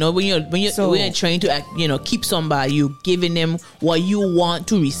 but when you're trying to act, keep somebody, you giving them what you want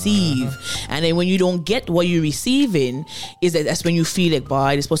to receive, and then when you don't get what you're receiving, that's when you feel like,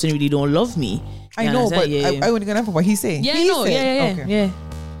 boy, this person really don't love me. I know, but I wouldn't gonna for what he's saying. Yeah, I know. Yeah.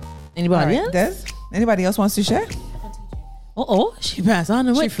 Anybody else? Des? Anybody else wants to share? She passed on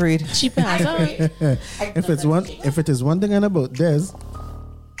the way. She freed. She passed on. If it is one thing about Des,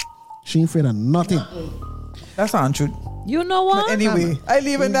 she ain't afraid of nothing. That's not true. You know what? But anyway, I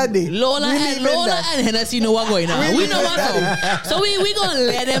leave in that day. LoLa and Hennessy know what going on. We know what's up. So we gonna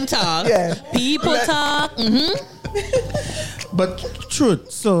let them talk. Yeah. People talk. But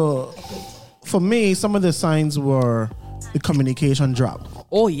truth. So for me, some of the signs were the communication drop.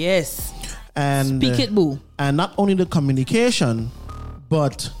 Oh yes. And Speak it, boo. And not only the communication,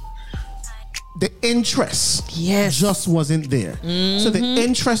 but the interest just wasn't there. So the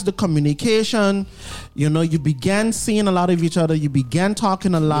interest, the communication, you began seeing a lot of each other. You began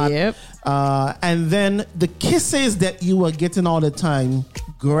talking a lot. Yep. And then the kisses that you were getting all the time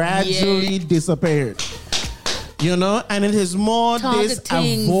gradually disappeared. And it is more this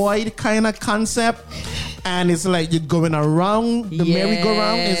avoid kind of concept. And it's like you're going around the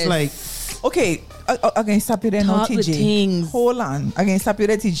merry-go-round. It's like, okay, again, stop you there now, TJ. Hold on. Again, stop you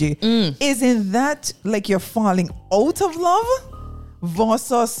there, TJ. Isn't that like you're falling out of love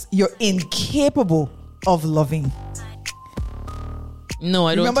versus you're incapable of loving? No,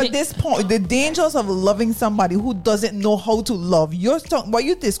 I don't. Remember this point, the dangers of loving somebody who doesn't know how to love. What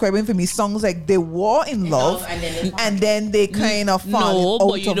you're describing for me sounds like they were in love and then they kind of fall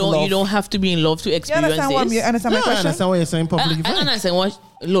out of love. You don't have to be in love to experience this. You understand my question? I understand what you're saying publicly. I understand what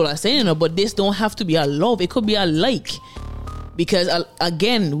Lola's saying, but this don't have to be a love. It could be a like. Because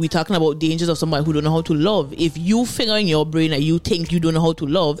again, we're talking about dangers of somebody who don't know how to love. If you figure in your brain that you think you don't know how to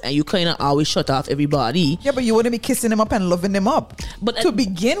love and you kind of always shut off everybody. Yeah, but you wouldn't be kissing them up and loving them up to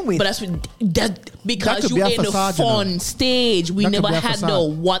begin with. But because you're in the fun stage. We never had the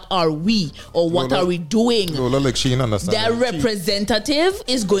what are we or what are we doing. Lola, like she didn't understand. That representative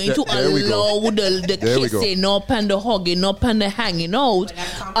is going to allow the kissing up and the hugging up and the hanging out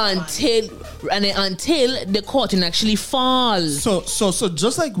until the curtain actually falls. So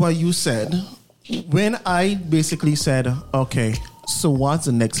just like what you said, when I basically said, okay, so what's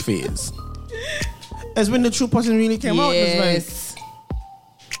the next phase? As when the true person really came out, it's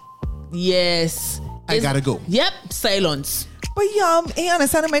like, I gotta go. Yep, silence. But you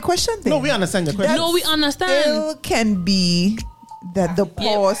understand my question then? No, we understand your question. No, we understand. Still can be that the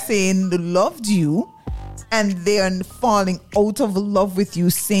person loved you and they are falling out of love with you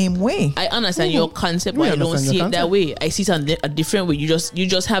same way. I understand your concept, but I don't see it that way. I see it a different way. You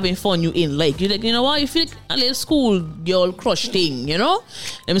just having fun. You in like, you're like, you know what? You feel like a little school girl crush thing,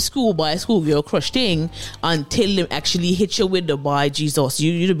 them school girl crush thing until them actually hit you with the boy Jesus.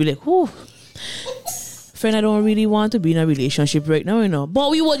 You'd be like, whoo. Friend, I don't really want to be in a relationship right now,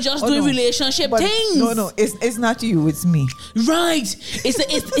 but we were just doing relationship things. No, it's not you, it's me. Right?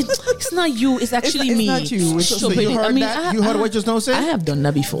 It's not you. It's actually me. It's not you. So you heard that? You heard what just now said? I have done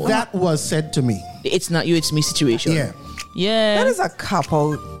that before. That was said to me. It's not you. It's me situation. Yeah. That is a cop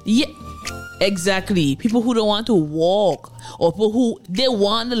out. Yeah. Exactly. People who don't want to walk, or people who they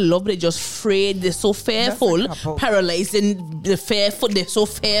want the love, they're just afraid. They're so fearful, paralyzing. They're fearful. They're so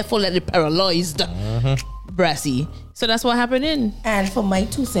fearful that they're paralyzed. Brassy. So that's what happened. And for my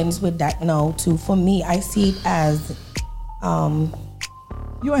 2 cents with that now too, for me, I see it as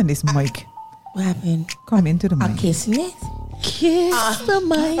you and this mic. What happened? Come into the mic. I'm kissing it. Kiss the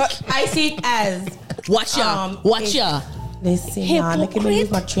mic. I see it as watch ya. Listen, let me use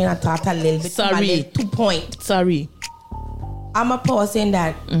my train of thought a little bit. Sorry. 2 points. Sorry. I'm a person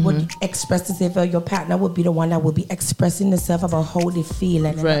that would express itself, or your partner would be the one that would be expressing themselves about how they feel,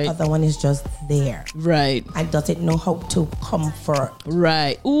 and then the other one is just there. Right. And doesn't know how to comfort.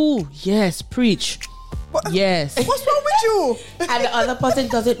 Right. Ooh, yes, preach. Yes. What's wrong with you? And the other person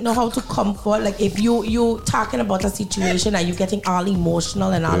doesn't know how to comfort. Like if you talking about a situation and you getting all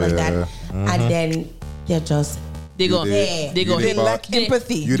emotional and all of that, and then they're just They go there. they go They hit lack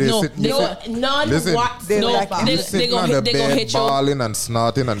empathy. You they No, sit, they you go- sit, None listen, They lack whatsoever. They- you they sitting go on hit- the they go bed hit you. balling and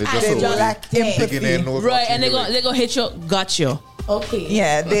snorting and they just They so just lack digging empathy. their nose right, watching and they you go like- they go hit you, got you. Okay.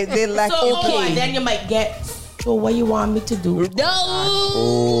 Yeah, they lack So empathy. and then you might get. So what you want me to do?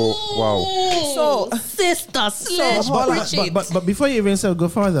 No. Oh, So- sister, sledge, hold on, preach it. But before you even go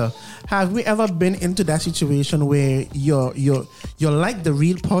further, have we ever been into that situation where you're like the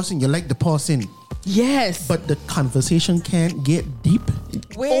real person, you like the person, Yes. but the conversation can't get deep?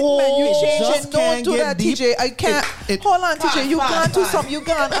 Wait, man, you just changing. Don't can't do get that, deep. TJ. I can't. Hold on, TJ. You can't do something. You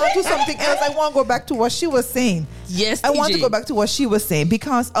can't do something else. I want to go back to what she was saying. Yes, I want to TJ. go back to what she was saying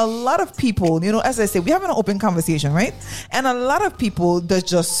because a lot of people, you know, as I said, we have an open conversation, right? And a lot of people that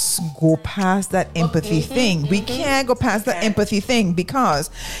just go past that empathy thing. We can't go past that empathy thing because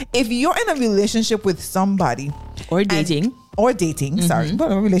if you're in a relationship with somebody Or dating. or dating, sorry,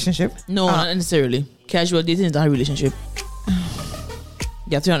 but a relationship. No, not necessarily. Casual dating is not a relationship.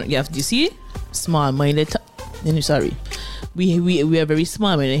 You have to see small minded. Sorry, we are very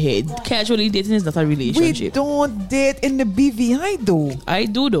small minded here. Casually dating is not a We relationship. don't date in the BVI though. I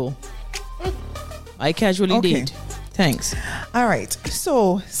do though. I casually Okay. date. Thanks. All right.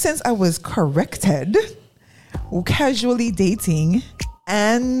 So since I was corrected, casually dating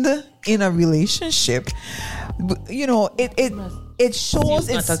and in a relationship, you know, it shows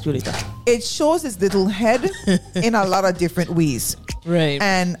I'll talk to you later. it shows its little head in a lot of different ways. Right.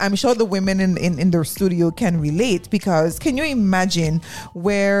 And I'm sure the women in the studio can relate because can you imagine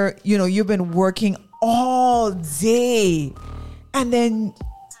where, you know, you've been working all day and then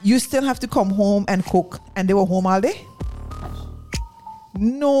you still have to come home and cook and they were home all day?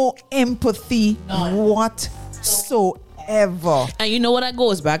 No empathy whatsoever. And you know what that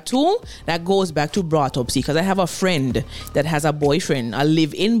goes back to? That goes back to brought up. See, because I have a friend that has a boyfriend, a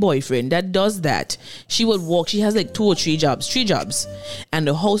live-in boyfriend that does that. She would walk. She has like 2 or 3 jobs, and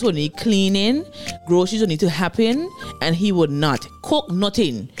the house would need cleaning, groceries would need to happen, and he would not cook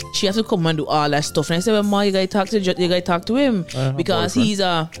nothing. She has to come and do all that stuff. And I said, "Well, Ma, you gotta talk to him because he's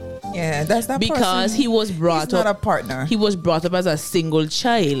a." Yeah, that's that Because person. he was brought He's up not a partner. He was brought up as a single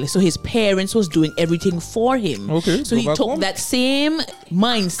child, so his parents was doing everything for him. Okay, so go he back took home. that same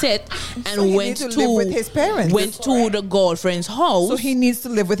mindset and So he went need to live with his parents. Went to the girlfriend's house. So he needs to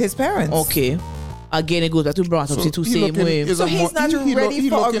live with his parents. Okay. Again, it goes back to brought up to he same looking- way. is So a he's not he ready he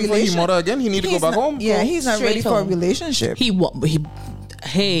for a looking his relationship. mother again. He need to go He's back not- home. Yeah, he's not Straight ready for a home. relationship.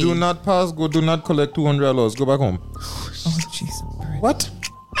 Hey. Do not pass. Go. Do not collect $200. Go back home. Oh, Jesus. What?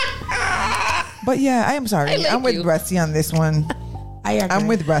 But yeah, I am sorry. like I'm with you. Rusty on this one. I agree. I'm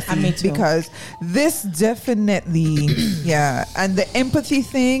with Me Rusty too. because this definitely, yeah, and the empathy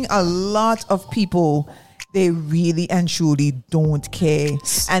thing. A lot of people, they really and truly don't care,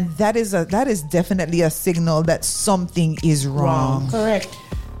 and that is definitely a signal that something is wrong. Correct.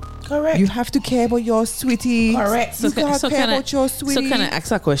 You have to care about your sweetie. Correct. You gotta care about your So sweetie. can I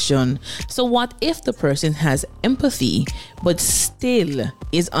ask a question? So what if the person has empathy but still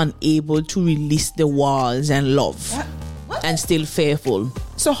is unable to release the walls and love and still fearful?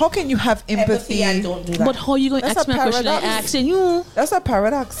 So how can you have empathy? and don't do that. But how you going to That's ask a me a question I paradox. asking you? That's a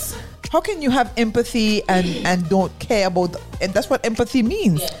paradox. How can you have empathy and don't care about? And that's what empathy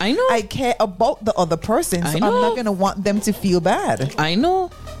means. I know. I care about the other person, so I I'm know. not gonna want them to feel bad. I know.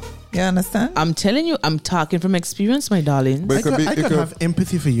 You understand? I'm telling you, I'm talking from experience, my darling. But I could have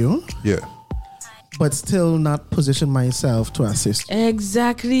empathy for you, Yeah. but still not position myself to assist you.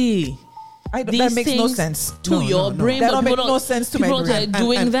 Exactly. That These makes no things sense. to No, your no. brain. That but don't make people no sense to my people brain. are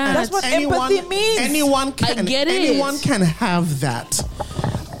doing that. That's what empathy means. Anyone can. I get it. Anyone can have that.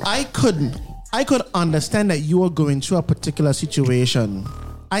 I could understand that you are going through a particular situation.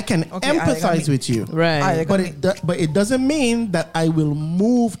 I can Okay, empathize with you. Right. But it doesn't mean that I will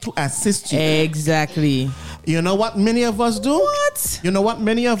move to assist you. Exactly. You know what many of us do? What? You know what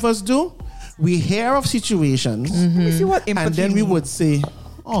many of us do? We hear of situations Let me see what empathy and then we means. would say,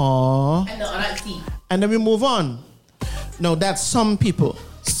 "Aw," and then we move on. No, that's some people.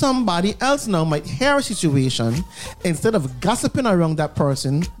 Somebody else now might hear a situation, instead of gossiping around that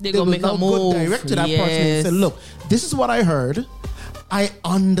person, They they gonna will make a now go move. direct to that person and say, Yes. "Look, this is what I heard. I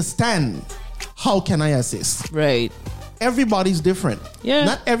understand. How can I assist?" Right. Everybody's different. Yeah.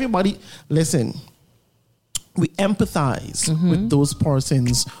 Not everybody. Listen, we empathize with those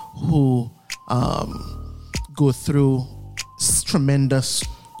persons who go through tremendous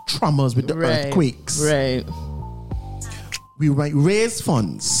traumas with the Right. earthquakes. Right. We might raise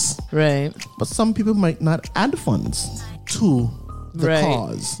funds, Right. but some people might not add funds to the Right.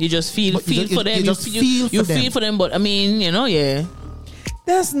 cause. You just feel But you just- for them. you just feel for them. feel for them, but I mean, yeah.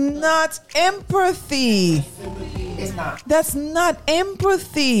 That's not empathy. It's not. That's not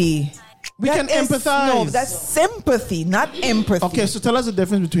empathy. We can empathize. No, that's sympathy, not empathy. Okay, so tell us the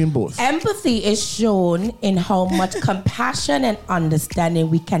difference between both. Empathy is shown in how much compassion and understanding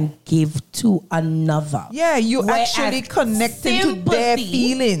we can give to another. Yeah, you Whereas actually connecting to their sympathy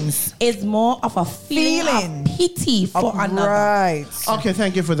feelings. is more of a feeling of pity for another. Right. Okay,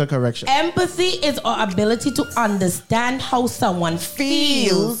 thank you for the correction. Empathy is our ability to understand how someone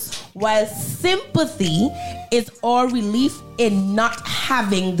feels, while sympathy is our relief in not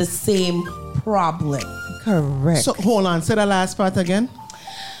having the same problem. Correct. So hold on, say the last part again.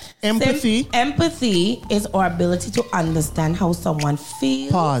 Empathy. Empathy is our ability to understand how someone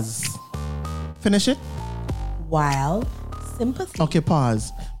feels. Pause. Finish it. While sympathy. Okay,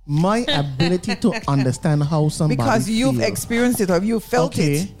 pause. My ability to understand how somebody because you've feels. experienced it or you felt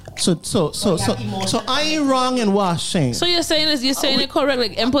it. So I ain't wrong in what I'm saying. So you're saying it correct,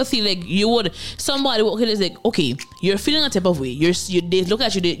 like empathy, like you would somebody is like, okay, you're feeling a type of way. They look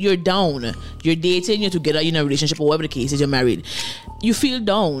at you, you're down. You're dating, you're together, you're in a relationship, or whatever the case is, you're married. You feel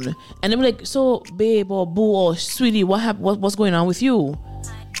down, and they're like, so babe or boo or sweetie, what's going on with you?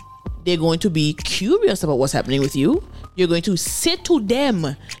 They're going to be curious about what's happening with you. You're going to say to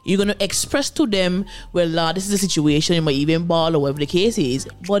them, you're going to express to them, well, this is the situation, you might even bawl or whatever the case is.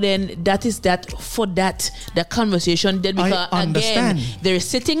 But then that conversation, then because again, they're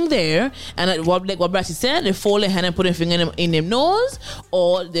sitting there and what Brassy said, they fold their hand and put their finger in their nose,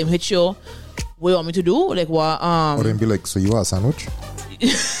 or they hit you, what you want me to do? Like what? Or then be like, so you are a sandwich?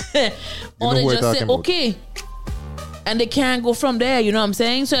 Or they just say, okay. And they can't go from there, you know what I'm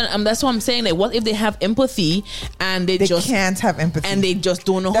saying? So that's what I'm saying. Like, what if they have empathy and they just can't have empathy and they just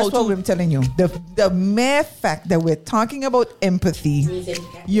don't know how to? That's what I'm telling you. The mere fact that we're talking about empathy,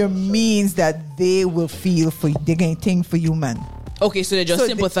 means that they will feel for you. They can think for you, man. Okay, so they're just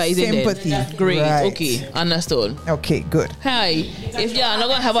sympathizing. Sympathy. Great. Right. Okay, understood. Okay, good. Hi. If you're not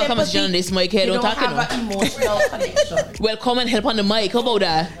gonna have a conversation on this mic here, don't talk have an emotional connection. Well, come and help on the mic. How about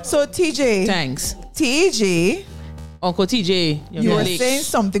that? So TJ. Thanks. TJ. Uncle TJ, you were saying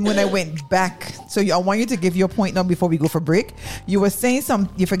something when I went back. So I want you to give your point now before we go for break. You were saying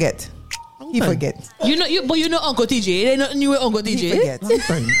something. You forget. He forget. But you know Uncle TJ. They not knew Uncle TJ. He forget.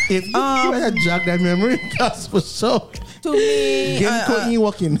 If you had jacked that memory, that's for sure. To me,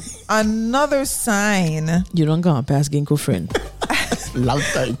 walking. Another sign. You don't go past Ginkgo friend. Long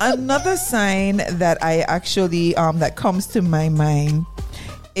time. Another sign that I actually that comes to my mind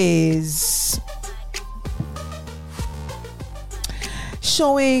is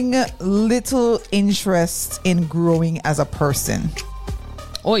showing little interest in growing as a person.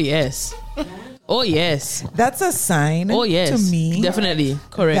 Oh yes. Oh yes. That's a sign. Oh yes. To me, definitely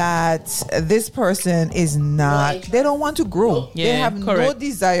correct. That this person is not. They don't want to grow. Yeah, they have no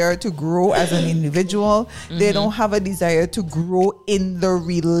desire to grow as an individual. Mm-hmm. They don't have a desire to grow in the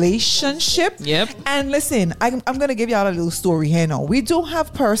relationship. Yep. And listen, I'm gonna give y'all a little story here now. We do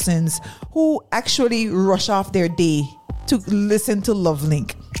have persons who actually rush off their day to listen to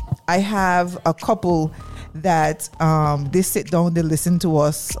LoveLink. I have a couple that they sit down, they listen to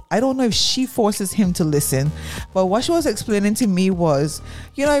us. I don't know if she forces him to listen, but what she was explaining to me was,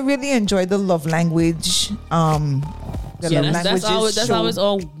 I really enjoyed the love language. That's always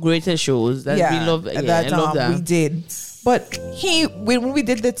all greatest shows that we love. I love that. We did. But when we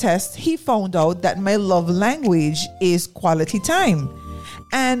did the test, he found out that my love language is quality time.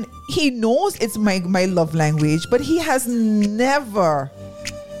 And he knows it's my love language, but he has never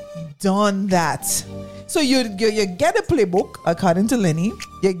done that. So you get a playbook, according to Lenny,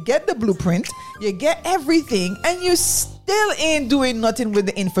 you get the blueprint, you get everything, and you still ain't doing nothing with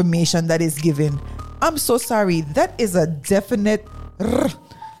the information that is given. I'm so sorry. That is a definite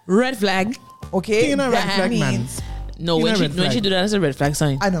red flag. Okay? Red flag, man. No, when she do that, that's a red flag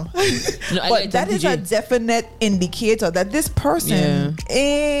sign. I know. But that is a definite indicator that this person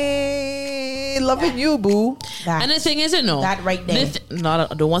ain't loving you, boo. And the thing is, that right there. I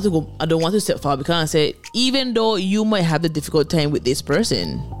don't want to step far because I say, even though you might have the difficult time with this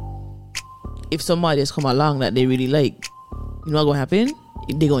person, if somebody has come along that they really like, you know what's going to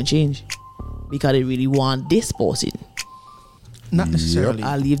happen? They're going to change because they really want this person. Not necessarily.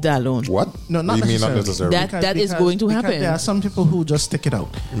 I'll leave that alone. What? No, not necessarily. That is going to happen. There are some people who just stick it out.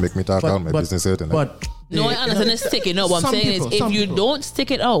 You make me talk out my business here tonight. But no, I understand stick it out. What I'm saying is, if you don't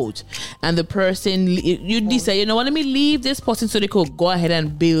stick it out and the person, you decide, let me leave this person so they could go ahead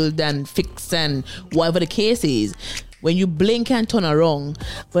and build and fix and whatever the case is. When you blink and turn around,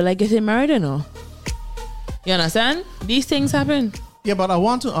 but like getting married, You understand? These things happen. Yeah, but I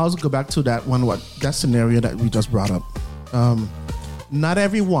want to also go back to that scenario that we just brought up. Not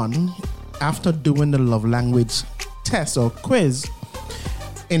everyone, after doing the love language test or quiz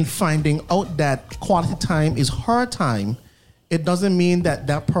in finding out that quality time is her time, it doesn't mean that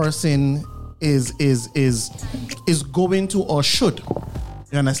that person is going to or should.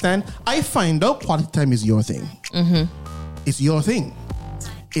 You understand? I find out quality time is your thing. It's your thing.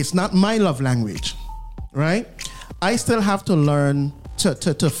 It's not my love language, right? I still have to learn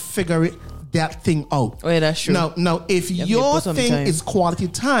to figure that thing out. Oh, yeah, that's true. Now, if your thing is quality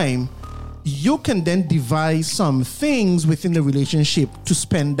time, you can then devise some things within the relationship to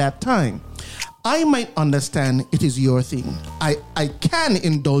spend that time. I might understand it is your thing. I can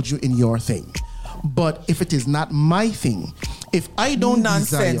indulge you in your thing. But if it is not my thing, if I don't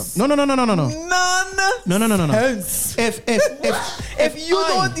Nonsense. desire... No. None. No. If you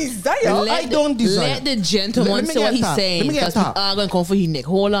don't desire... I don't desire. Let the gentleman say what he's saying. Because we are going to come for his neck.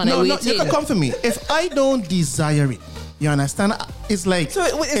 Hold on. No, you can come for me. If I don't desire it, you understand? It's like... So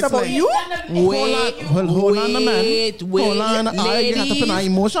it's about like, you? Hold on, man. Hold on. I have to put my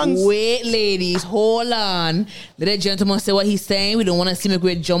emotions. Wait, ladies. Hold on. Let the gentleman say what he's saying. We don't want to see a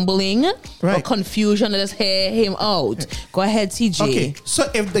great jumbling or confusion. Let us hear him out. Go ahead, TJ. Okay, so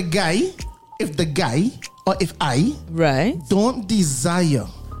if the guy, or if I don't desire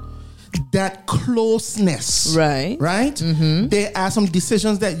that closeness, right? Mm-hmm. There are some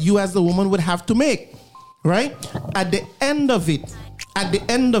decisions that you as the woman would have to make. Right? At the end of it,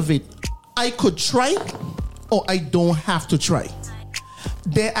 I could try or I don't have to try.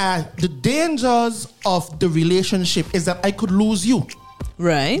 There are the dangers of the relationship is that I could lose you.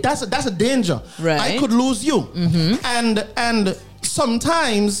 Right. That's a danger. Right. I could lose you. Mm-hmm. And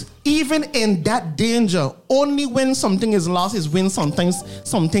sometimes even in that danger, only when something is lost is when sometimes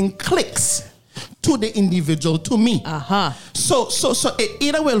something clicks to the individual, to me. So it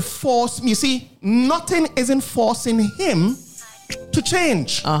either will force me. See, nothing isn't forcing him to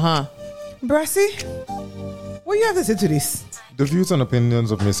change. Brassy, what do you have to say to this? The views and opinions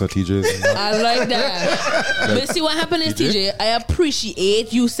of Mr. TJ. I like that. But see what happened is, TJ, I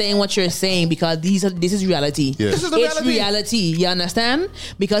appreciate you saying what you're saying because this is reality. Yes. This is the it's reality. You understand?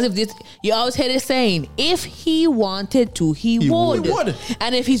 Because if this, you always hear this saying, if he wanted to, he would.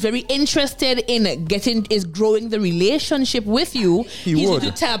 And if he's very interested in growing the relationship with you, he's going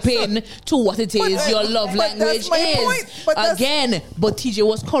to tap in to what it is your love language is. But TJ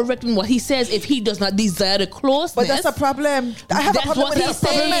was correct in what he says. If he does not desire the closeness, but that's a problem. I have a problem with that.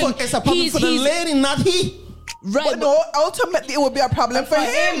 It's a problem for the lady, not he. Right. But no, ultimately it will be a problem for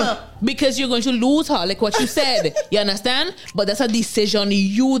him. Because you're going to lose her, like what you said. You understand? But that's a decision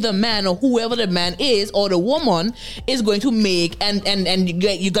you, the man, or whoever the man is, or the woman, is going to make, and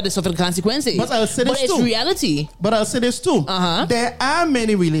you got to suffer the consequences. But I'll say this too. But it's reality. But I'll say this too. There are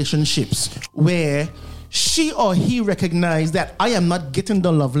many relationships where she or he recognized that I am not getting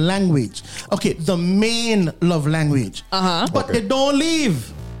the love language. Okay, the main love language. But they don't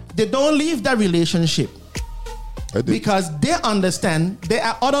leave. They don't leave that relationship. Because they understand there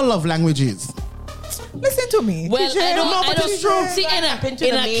are other love languages. Listen to me. Well, I don't see in a case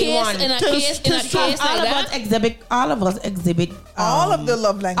like that. All of us exhibit all of the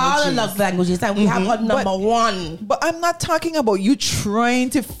love languages. All the love languages, and we have a number one. But I'm not talking about you trying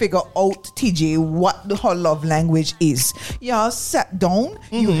to figure out, TJ, what her love language is. Y'all sat down,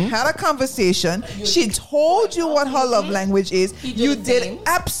 you had a conversation, she told you what her love language is. You did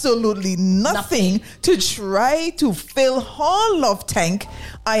absolutely nothing to try to fill her love tank.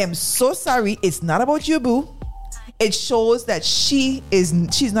 I am so sorry. It's not about you, boo. It shows that she's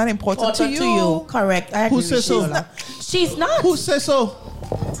not important to you. Correct. I agree. Who says so? She's not. Who says so?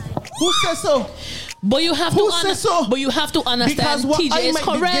 Who says so? But you have But you have to understand. Because what TJ I is might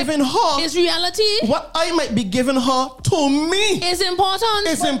correct. be giving her is reality. What I might be giving her to me is important.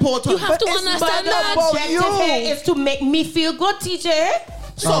 It's important. You have to understand that. The objective here is to make me feel good, TJ.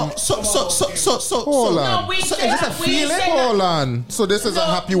 Hold on. No, is this a feeling? Hold on. So this is a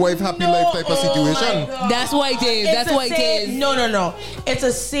happy wife, happy life type of situation. That's why it is. That's why it is. No. It's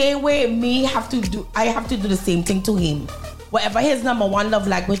the same way I have to do the same thing to him. Whatever his number one love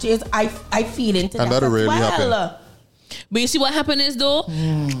language is, I feel into that. And that'll really happen. But you see what happened is though,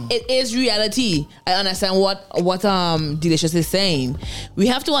 it is reality. I understand what Delicious is saying. We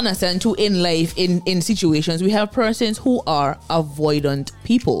have to understand too in life, in situations, we have persons who are avoidant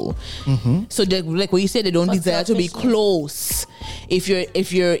people. So like what you said, they don't desire to be close. If you're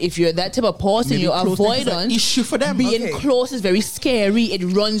that type of person, you're avoidant. Issue for them. Being close is very scary. It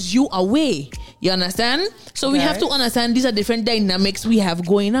runs you away. You understand? So we have to understand these are different dynamics we have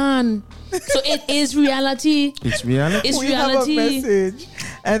going on. So it is reality. It's reality. It's we reality. have a message,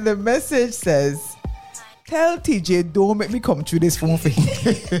 and the message says, Tell TJ, don't make me come through this phone for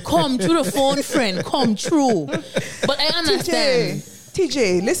you. Come through the phone, friend. Come through. But I understand.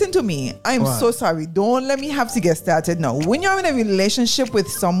 TJ, listen to me. I'm What? so sorry. Don't let me have to get started now. When you're in a relationship with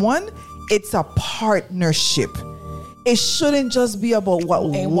someone, it's a partnership. It shouldn't just be about what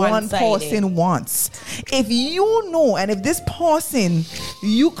one one-sided. person wants. If you know, and if this person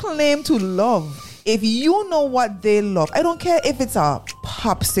you claim to love, if you know what they love, I don't care if it's a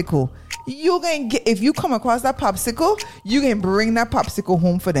popsicle. You can get, if you come across that popsicle, you can bring that popsicle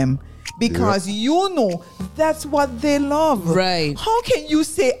home for them. Because you know that's what they love. Right. How can you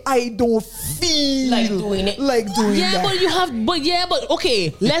say I don't feel Like doing it? Like doing Yeah, that? but you have, but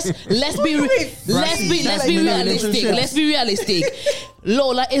okay. Let's be Wait, let's be like realistic. relationships. Let's be realistic.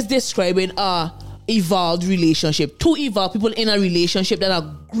 LoLa is describing a evolved relationship. Two evolved people in a relationship that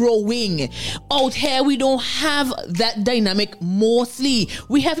are growing. Out here, we don't have that dynamic mostly.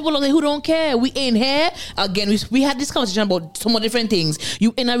 We have people out there who don't care. We ain't here. Again, we had this conversation about so many different things.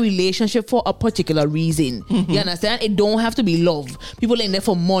 You in a relationship for a particular reason. You understand? It don't have to be love. People in there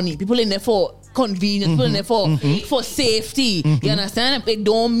for money. People in there for convenience, people in there for safety. You understand? It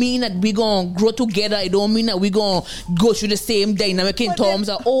don't mean that we gonna grow together. It don't mean that we gonna go through the same dynamic in But terms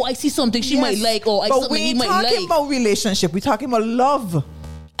then- of, oh, I see something she might Yes, like, or I see but something we he ain't might talking like. about relationship. We're talking about love.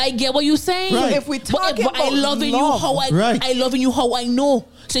 I get what you're saying. Right. So if we talking but I about loving you love, how Right. I loving you how I know.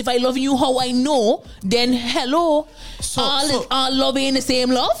 So if I loving you how I know, then hello, So- all love ain't the same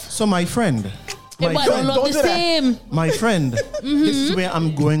love. So my friend, Everybody don't love don't the do that. same. my friend, this is where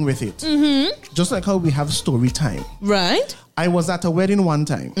I'm going with it. Just like how we have story time. Right? I was at a wedding one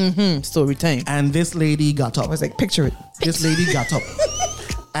time, Story time. and this lady got I up. was like, picture it. This lady got up,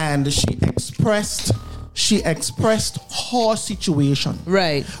 and she expressed her situation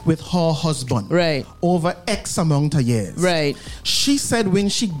Right. with her husband Right. over X amount of years. Right. She said when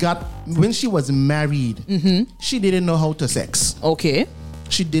she was married, she didn't know how to sex. Okay.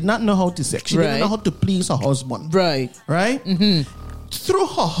 She did not know how to sex. She didn't Right. know how to please her husband. Right. Right? Through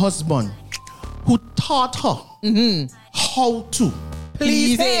her husband, who taught her how to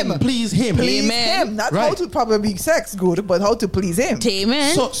Please him. Please him. Please Amen. him. Not how Right. to probably sex good, but how to please him.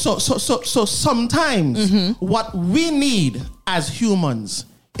 Amen. So sometimes what we need as humans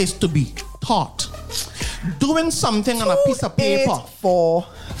is to be taught. Doing something on a piece of paper 8, 4,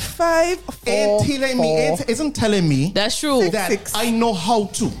 5, 4, isn't telling me That's true. that 6. I know how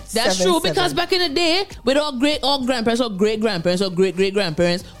to. That's 7, true, because 7. back in the day, with our grandparents or great grandparents or great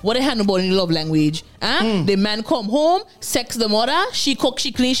grandparents, what they had about in love language? The man come home, sex the mother, she cook,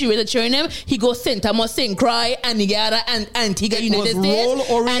 she clean, she raise the children, he go sing, must sing, cry, and he got and Antigua, It United was States,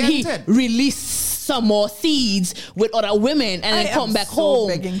 and he role-oriented. release some more seeds with other women, and I then come am back so home.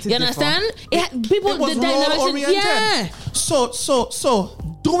 begging to You differ. understand? People, It was the dynamics, role-oriented. yeah. So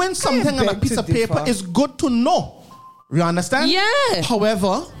doing something on a beg piece to of paper differ. is good to know. You understand? Yeah.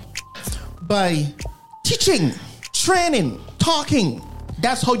 However, by teaching, training, talking,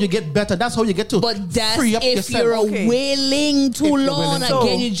 that's how you get better. That's how you get to But that's free up if yourself. you're Okay. willing to you're learn. willing to.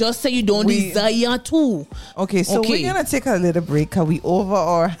 Again, you just say you don't desire to. Okay, so Okay. we're gonna take a little break. Cause we over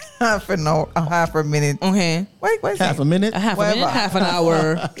our half a minute. Okay. Wait, Half a minute. A half a Whatever. minute, half an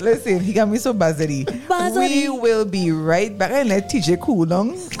hour. Listen, he got me so buzzedy. We will be right back and let TJ cool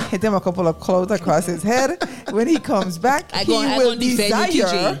down. Hit him a couple of clouds across his head. When he comes back, I he gonna will defend you,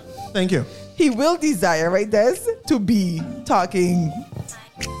 desire. TJ. Thank you. He will desire, right, Des, to be talking.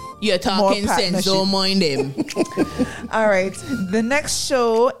 You're talking More sense, don't mind him. All right. The next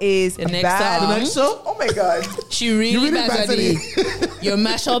show is The next bad. song. The next show? Oh my God. She really, really bad at bad it. You're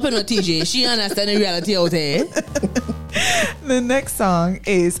mash up in her TJ. She understand the reality out there. The next song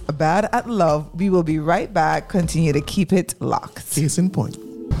is Bad at Love. We will be right back. Continue to keep it locked. Case in point.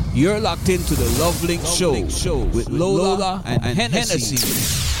 You're locked into the LoveLink show with LoLa and Hennessy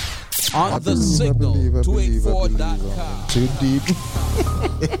on the signal 284.com. Too deep.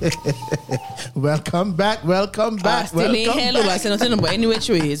 Welcome back. Still ain't hello. I said nothing about any which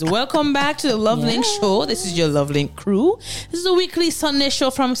ways. Welcome back to the LoveLink show. This is your LoveLink crew. This is a weekly Sunday show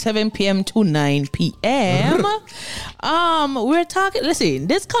from 7 p.m. to 9 p.m. We're talking. Listen,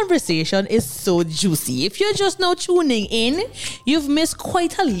 this conversation is so juicy. If you're just now tuning in, you've missed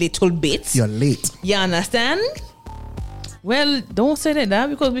quite a little bit. You're late. You understand? Well, don't say that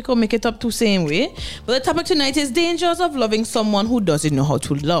because we can make it up to same way. But the topic tonight is dangers of loving someone who doesn't know how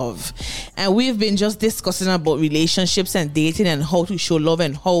to love. And we've been just discussing about relationships and dating and how to show love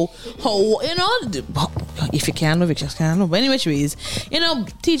and how you know, if you can love, you just can't love. But anyway, you know,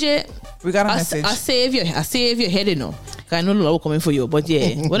 TJ, We got a message. I save your head, you know. I know LoLa coming for you, but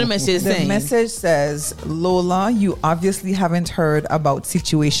yeah, what the message The saying? message says, Lola, you obviously haven't heard about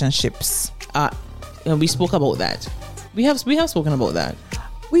situationships. we spoke about that. We have spoken about that.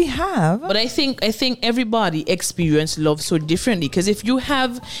 We have. But I think everybody experience love so differently, because if you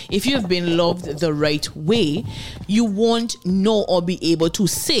have been loved the right way, you won't know or be able to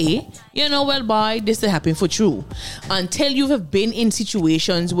say, well, boy, this is happening for true, until you have been in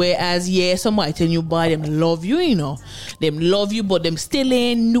situations whereas somebody telling you, boy, them love you, them love you, but them still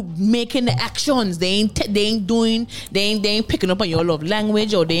ain't making the actions. They ain't picking up on your love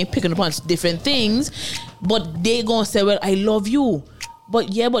language, or they ain't picking up on different things, but they gonna say, well, I love you. But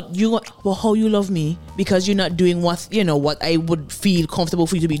how you love me? Because you're not doing what I would feel comfortable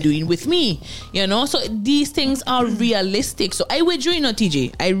for you to be doing with me. So these things are realistic. So I with you,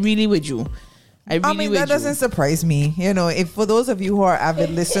 TJ. I really with you. That doesn't surprise me. If for those of you who are avid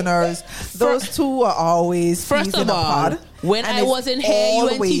listeners, those two are always first of all. When I wasn't here, you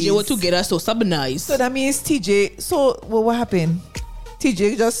and TJ were together, so nice. So that means TJ. So what happened?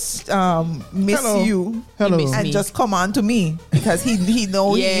 TJ just miss you. Hello. And just come on to me because he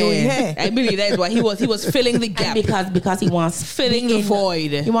know you in here. I believe that's why he was filling the gap. And because he wants filling the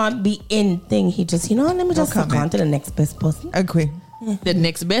void. He want to be in thing. He just let me just suck on to the next best person. Okay. The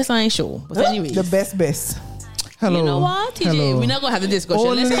next best I ain't sure. But anyways. The best. Hello. You know what, TJ? Hello. We're not gonna have the discussion.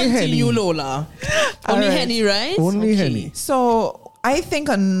 Only Let's continue, Henny. Lola. Only right. Henny, right? Only Henny. So I think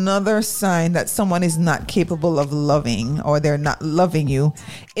another sign that someone is not capable of loving, or they're not loving you,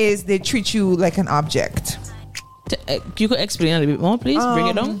 is they treat you like an object. You could explain a little bit more, please. Bring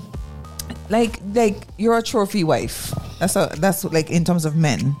it on. Like you're a trophy wife. That's like in terms of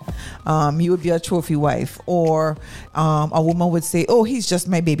men. You would be a trophy wife, or a woman would say, "Oh, he's just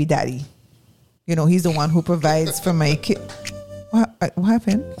my baby daddy. He's the one who provides for my kid." What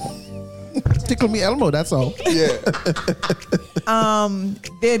happened? Tickle me Elmo, that's all. Yeah.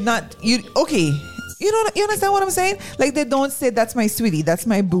 They're not you. Okay, you understand what I'm saying? Like, they don't say that's my sweetie, that's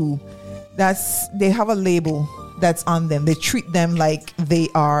my boo. They have a label that's on them. They treat them like they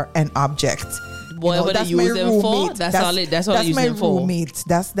are an object. Whatever they use them for, that's all they use them for. That's my roommate.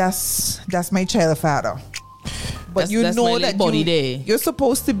 That's my child father. But that's that you're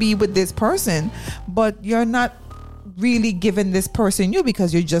supposed to be with this person, but you're not really giving this person you,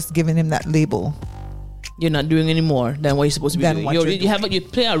 because you're just giving him that label. You're not doing any more than what you're supposed to be doing. You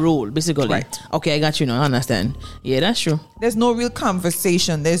play a role, basically. Right. Okay, I got you now. I understand. Yeah, that's true. There's no real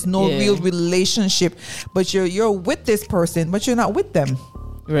conversation. There's no real relationship. But you're with this person, but you're not with them.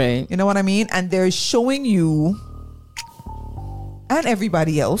 Right. You know what I mean? And they're showing you and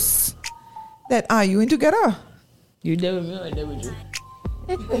everybody else that, are you in together? You there with me or I there with you?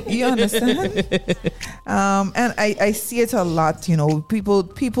 You understand? And I see it a lot.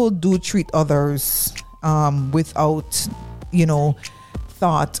 People do treat others without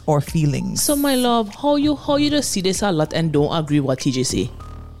thought or feelings. So my love, how you just see this a lot and don't agree what TJ say?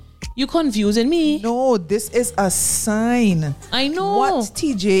 You confusing me. No, this is a sign. I know what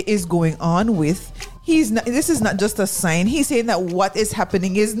TJ is going on with. This is not just a sign. He's saying that what is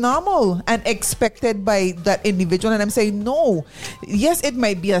happening is normal and expected by that individual. And I'm saying, no. Yes, it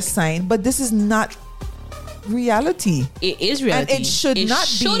might be a sign, but this is not reality. It is reality. And it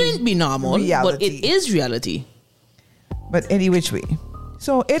shouldn't be normal, reality. But it is reality. But any which way.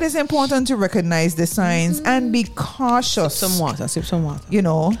 So it is important to recognize the signs and be cautious. Sip some water.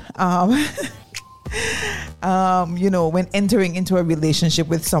 When entering into a relationship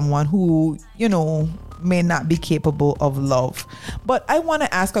with someone who, may not be capable of love. But I want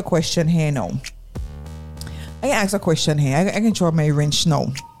to ask a question here now. I can throw my wrench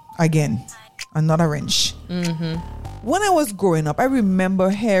now. Again, another wrench. Mm-hmm. When I was growing up, I remember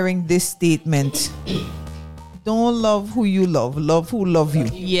hearing this statement: don't love who you love who love you.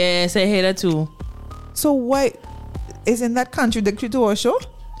 Yes, I hear that too. So why isn't that contradictory to our show?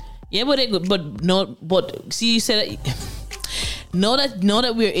 Yeah, but see, you said that. Now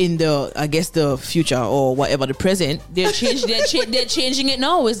that we're in the future or whatever, the present, they're changing it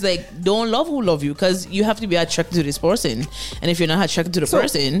now. It's like, don't love who love you, because you have to be attracted to this person, and if you're not attracted to the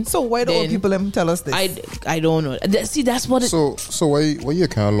person, so why do old people tell us this? I don't know. See, that's what. So why you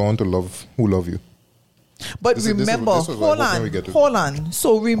can't learn to love who love you? But remember, hold on.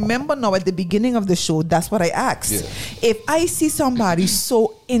 So remember now, at the beginning of the show, that's what I asked. Yeah. If I see somebody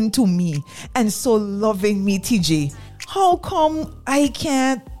so into me and so loving me, TJ, how come I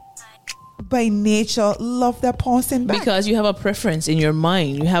can't, by nature, love that person back? Because you have a preference in your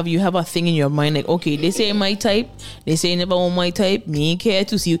mind. You have a thing in your mind, like, okay, they say my type, they say never want my type, me care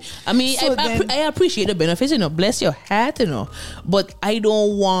to see you. I mean, so I appreciate the benefits, bless your heart, but I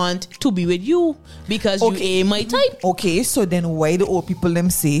don't want to be with you because you ain't my type. Okay, so then why do old people them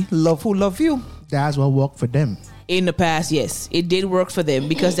say love who love you? That's what work for them. In the past, yes, it did work for them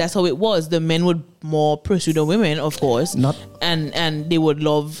because that's how it was. The men would more pursue the women, of course, and they would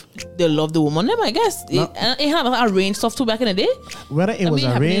love the woman. Them, I guess. It had arranged stuff too back in the day. Whether it was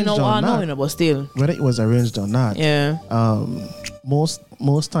arranged or not, but still, whether it was arranged or not, yeah.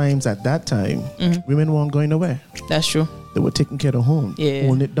 Most times at that time, women weren't going nowhere. That's true. They were taking care of the home,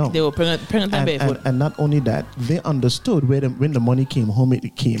 holding it down. They were pregnant and barefoot. And not only that, they understood when the money came home,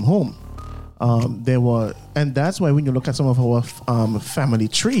 it came home. And that's why when you look at some of our family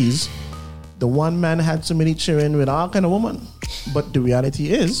trees, the one man had so many children with all kind of women. But the reality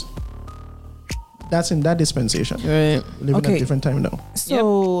is, that's in that dispensation. Right. We live in a different time now.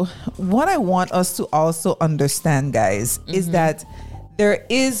 So what I want us to also understand, guys, is that there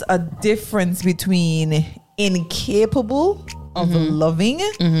is a difference between incapable of loving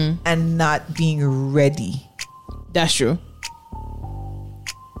and not being ready. That's true.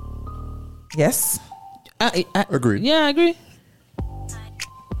 Yes? I Agreed. Yeah, I agree.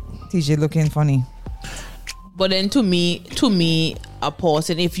 TJ looking funny. But then to me, a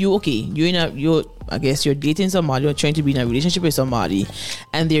person, if I guess you're dating somebody, you're trying to be in a relationship with somebody,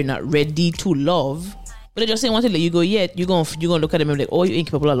 and they're not ready to love, but they just ain't want to let you go yet, you're gonna look at them and be like, oh, you're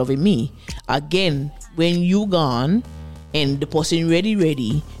incapable of loving me. Again, when you gone and the person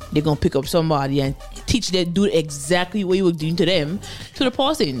ready, they're gonna pick up somebody and teach them, do exactly what you were doing to them, to the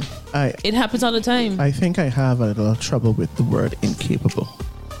person. It happens all the time. I think I have a little trouble with the word incapable,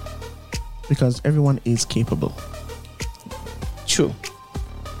 because everyone is capable. True.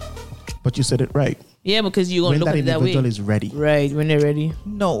 But you said it right. Yeah, because you're gonna look at it that way. When that individual is ready. Right, when they're ready.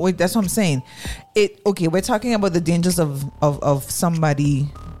 No, wait, that's what I'm saying. We're talking about the dangers of somebody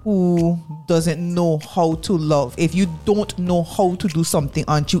who doesn't know how to love. If you don't know how to do something,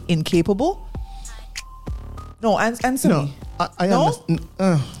 aren't you incapable? No, answer me. I understand.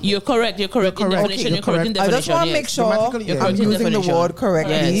 You're correct. You're correct. In definition. You're correct in definition. I just want to make sure I'm using the word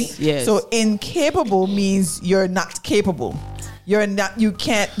correctly. Yes. So incapable means you're not capable. You're not. You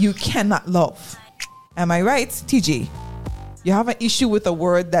cannot love. Am I right, TJ? You have an issue with a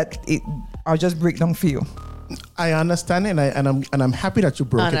word that I'll just break down for you. I understand it, and I'm happy that you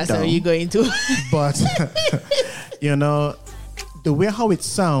broke it down. Where you going to? But the way how it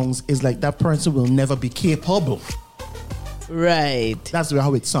sounds is like that person will never be capable. Right. That's the way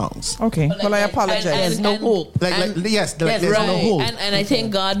how it sounds. Okay. Well, I apologize. There's no hope. There's right. no hope. And I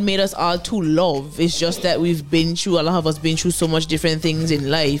think God made us all to love. It's just that a lot of us been through so much different things in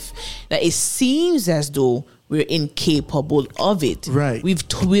life that it seems as though we're incapable of it. Right. We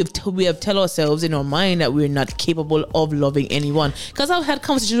have tell ourselves in our mind that we're not capable of loving anyone. Because I've had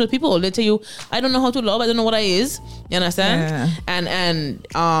conversations with people. They tell you, I don't know how to love. I don't know what I is. You understand?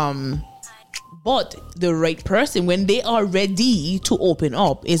 Yeah. But the right person, when they are ready to open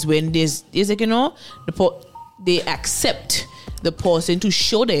up, is when they accept the person to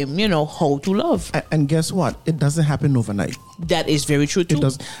show them, how to love. And guess what? It doesn't happen overnight. That is very true too. It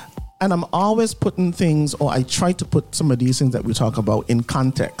does. And I'm always putting things, or I try to put some of these things that we talk about in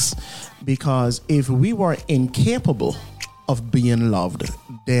context. Because if we were incapable of being loved,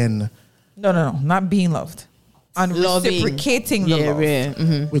 then... No, not being loved. And reciprocating the love. Yeah.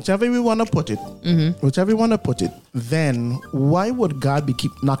 Mm-hmm. Whichever we want to put it, then why would God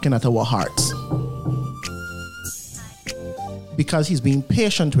keep knocking at our hearts? Because he's being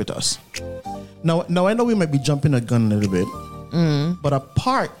patient with us. Now I know we might be jumping a gun a little bit, but a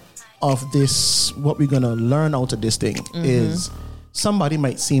part of this, what we're going to learn out of this thing is somebody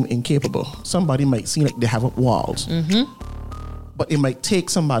might seem incapable. Somebody might seem like they have walls. But it might take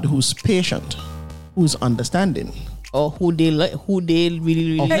somebody who's patient, who's understanding, or who they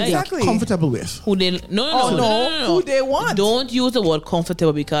really like, exactly, comfortable with, who they no, who they want. Don't use the word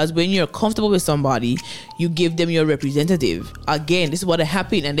comfortable, because when you're comfortable with somebody, you give them your representative. Again, this is what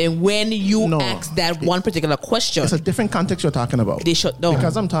happened, and then when you ask that one particular question, it's a different context you're talking about. They shut down,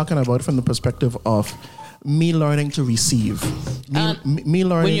 because I'm talking about it from the perspective of me learning to receive, me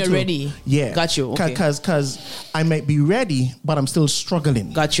learning when you're ready. Yeah, got you. Okay. Because I might be ready, but I'm still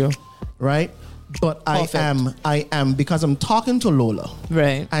struggling. Got you. Right. But perfect. I am because I'm talking to Lola,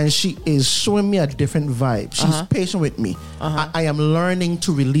 right? And she is showing me a different vibe. She's patient with me. I am learning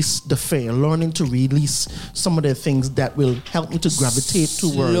to release the fear, learning to release some of the things that will help me to gravitate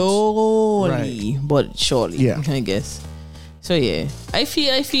towards slowly, but surely. Yeah, I guess. So yeah, I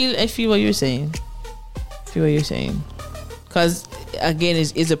feel what you're saying. Because again,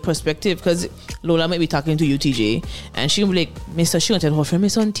 is a perspective. Because Lola might be talking to you, TJ, and she'll be like, she gonna tell her friend, my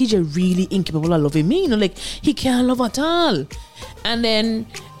son TJ really incapable of loving me. Like he can't love at all. And then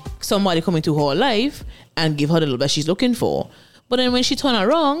somebody come into her life and give her the love that she's looking for. But then when she turn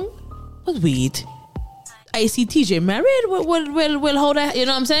around, but wait, I see TJ married. Well, how that? You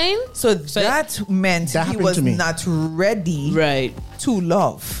know what I'm saying? So that meant that he happened was to me. not ready Right. to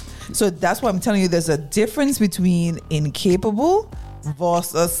love. So that's why I'm telling you there's a difference between incapable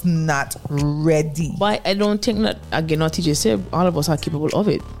versus not ready. But I don't think that, again, what TJ said, all of us are capable of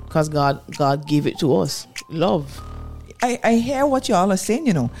it because God gave it to us. Love. I hear what y'all are saying,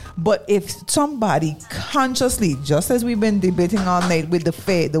 you know, but if somebody consciously, just as we've been debating all night with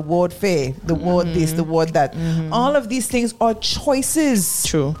the word fair, the word this, the word that, all of these things are choices.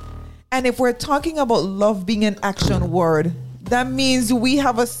 True. And if we're talking about love being an action word, that means we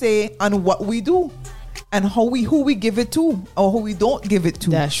have a say on what we do and who we give it to or who we don't give it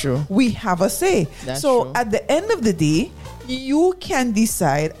to. That's true. We have a say. That's so true. at the end of the day, you can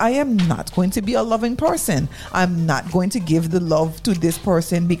decide, I am not going to be a loving person. I'm not going to give the love to this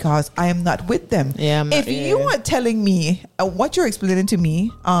person because I am not with them. Yeah, if you are telling me what you're explaining to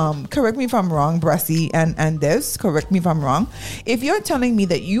me, correct me if I'm wrong, Brassy and Des, correct me if I'm wrong. If you're telling me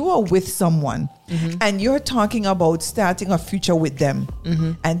that you are with someone and you're talking about starting a future with them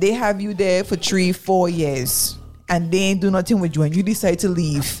and they have you there for 3-4 years and they ain't do nothing with you and you decide to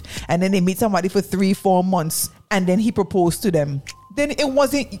leave and then they meet somebody for 3-4 months and then he proposed to them, then it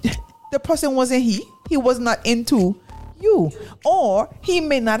wasn't, the person wasn't he was not into you, or he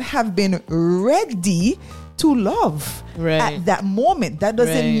may not have been ready to love at that moment. That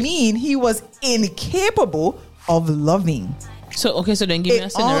doesn't mean he was incapable of loving. So then give me a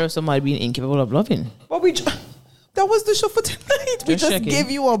scenario of somebody being incapable of loving. But that was the show for tonight. We just checking.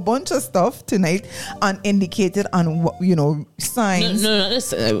 gave you a bunch of stuff tonight unindicated on what, signs. No.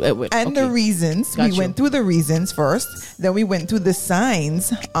 And the reasons. Got we you. went through the reasons first. Then we went through the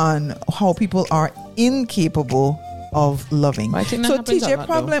signs on how people are incapable of loving. I think that So happens a TJ lot,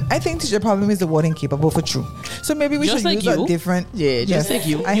 problem, I think TJ problem is the word incapable for true. So maybe we Just should like use you. a different. Yeah, just like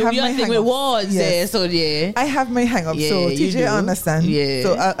you. I have you my thing with hang-up. words Yes. there, so yeah. I have my hang up, so Yeah, you TJ do. understand. Yeah.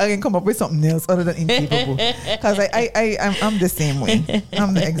 So I can come up with something else other than incapable, because I'm the same way.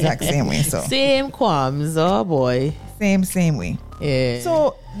 I'm the exact same way. So Same qualms, oh boy. same way. Yeah.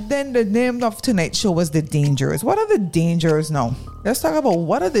 So then the name of tonight's show was The Dangers. What are the dangers now? Let's talk about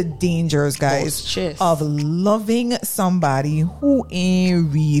what are the dangers, guys, Chess. of loving somebody who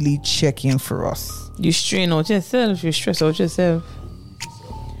ain't really checking for us. You strain out yourself, you stress out yourself.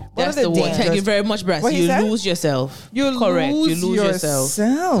 What That's are the the word. dangers? Thank you very much, Brass. What he You said? lose yourself. You Correct. lose You lose yourself.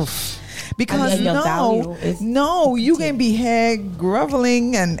 yourself. Because And then your value is you can be here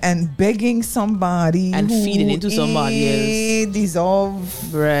groveling and begging somebody And who feeding into somebody else.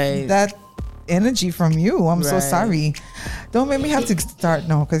 deserve Right. that energy from you. I'm so Right. sorry. Don't make me have to start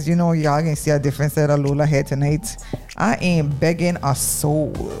now, because y'all can see a different side of LoLa here tonight. I ain't begging a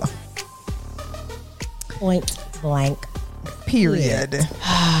soul. Point blank. Period.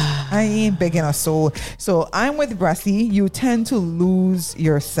 I ain't begging a soul. So I'm with Brassy. You tend to lose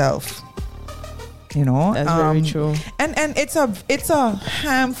yourself. That's very true. And it's a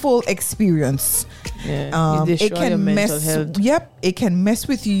harmful experience. Yeah. You destroy your mental health. Yep, it can mess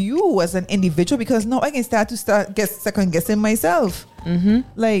with you as an individual, because now I can start second guessing myself.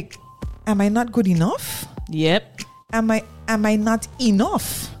 Like, am I not good enough? Yep. Am I not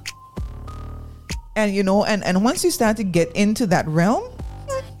enough? And and once you start to get into that realm,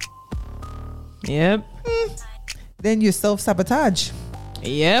 Yep. then you self-sabotage.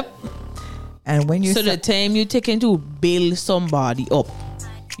 Yep. And when you So the time you taking to build somebody up,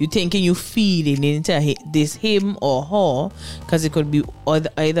 you thinking you feeding into him or her, because it could be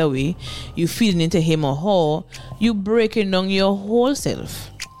either way. You feeding into him or her, you breaking down your whole self.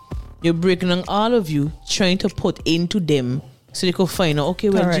 You're breaking down all of you, trying to put into them so they could find out, okay,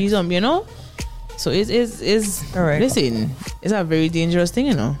 well, Correct. Jesus, So it's Correct. listen, it's a very dangerous thing,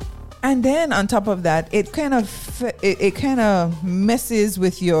 And then on top of that, it kind of messes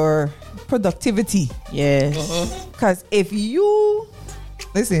with your productivity. Yes. Because if you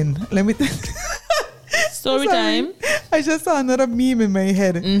listen, let me. Story Sorry. time. I just saw another meme in my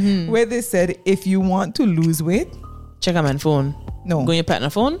head where they said, if you want to lose weight, Check a man's phone. No. Go on your partner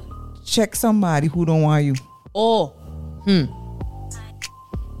phone. check somebody who don't want you. Oh.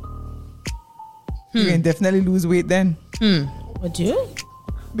 You can definitely lose weight then. Would you?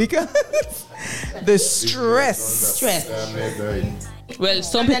 Because the stress. Well,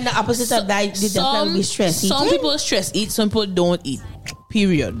 some And then the opposite of that, you definitely be stress Some eating. people stress eat, some people don't eat.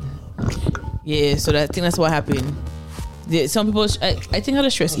 Period. Yeah, so I think that's what happened. Some people, I think how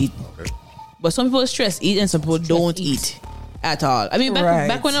to stress eat. But some people stress eat and some people don't eat at all. I mean,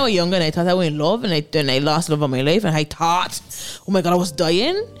 back when I was younger and I thought I was in love and I lost love of my life and I thought, oh my God, I was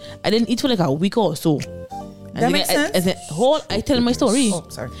dying. I didn't eat for like a week or so. That makes sense. I tell my story. Oh,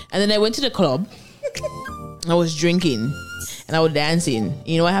 sorry. And then I went to the club I was drinking and I was dancing.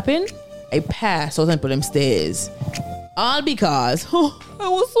 You know what happened? I passed out and put them stairs. All because I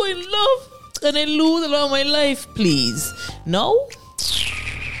was so in love and I lose a lot of my life. Please. No?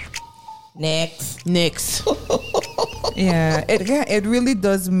 Next. Yeah, it really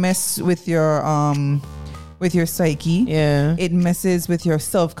does mess with your psyche. Yeah. It messes with your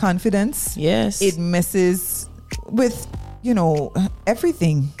self-confidence. Yes. It messes with,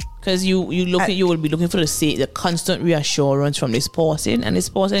 everything. Because you will be looking for the constant reassurance from this person, and this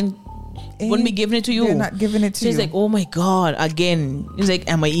person wouldn't be giving it to you. They're not giving it to so you. It's like, oh my God, again. It's like,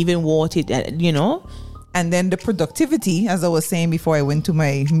 am I even worth it? And then the productivity, as I was saying before I went to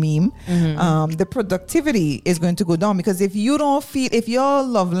my meme, the productivity is going to go down, because if you don't feel, if your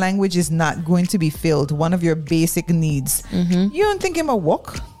love language is not going to be filled, one of your basic needs, you don't think about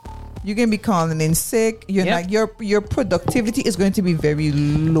work. You're going to be calling in sick. You're not, your productivity is going to be very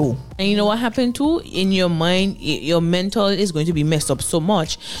low. And you know what happened too? In your mind, your mental is going to be messed up so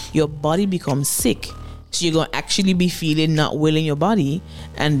much, your body becomes sick. So you're going to actually be feeling not well in your body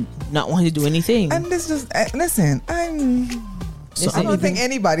and not wanting to do anything. And this is, listen, I don't think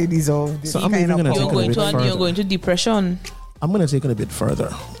anybody deserves this kind of You're going to depression. I'm going to take it a bit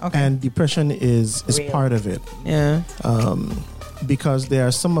further. Okay. And depression is part of it. Yeah. Because there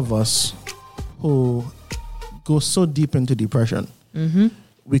are some of us who go so deep into depression,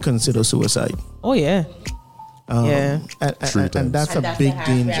 we consider suicide. Oh, yeah. And that's a big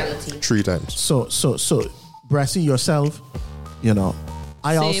danger. 3 times. So, Brassy, yourself,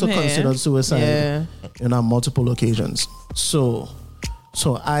 I also considered suicide on multiple occasions. So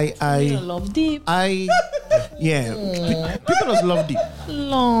I love deep. People just love deep.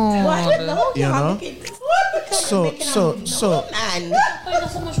 Lord. So sorry,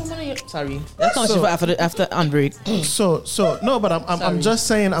 that's how much after unbreak. So no, but I'm just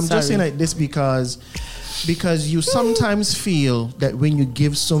saying like this because you sometimes feel that when you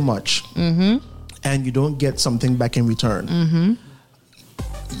give so much and you don't get something back in return,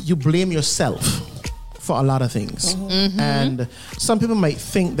 you blame yourself for a lot of things. And some people might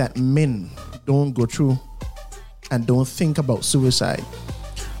think that men don't go through and don't think about suicide,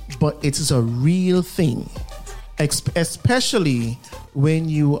 but it is a real thing, especially when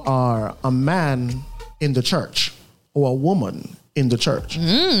you are a man in the church or a woman in the church.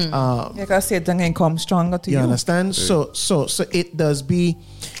 Because Satan can come stronger to you. You understand? So it does be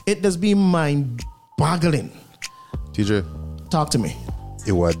mind boggling. TJ, talk to me.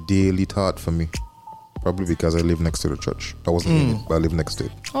 It was a daily thought for me. Probably because I live next to the church. I wasn't in it, but I live next to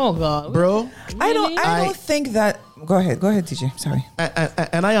it. Oh God, bro! Really? I don't think that. Go ahead, TJ. Sorry.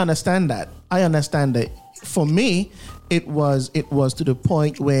 And I understand that. For me, it was to the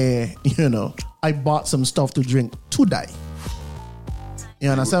point where I bought some stuff to drink to die.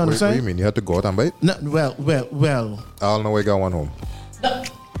 You understand what I'm saying? What do you mean? You had to go out and buy it? No, well. I don't know. I got one home.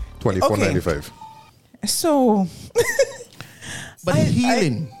 $24.95. So. But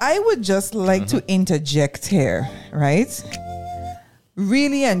healing. I would just like to interject here, right?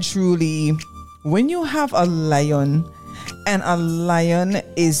 Really and truly, when you have a lion and a lion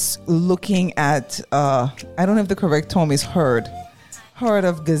is looking at, I don't know if the correct term is herd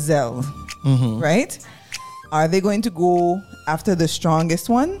of gazelle, right? Are they going to go after the strongest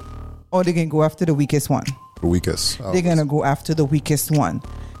one, or they can go after the weakest one? The weakest. They're going to go after the weakest one.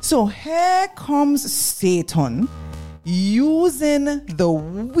 So here comes Satan, using the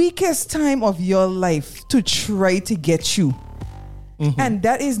weakest time of your life to try to get you. And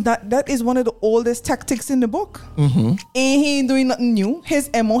that is one of the oldest tactics in the book. And he ain't doing nothing new. His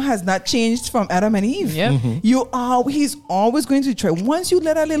MO has not changed from Adam and Eve. He's always going to try. Once you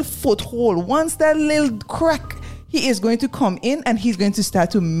let a little foothold, once that little crack, he is going to come in and he's going to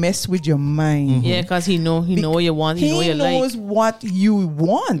start to mess with your mind. Yeah, because he know what you want. He know what you like. He knows what you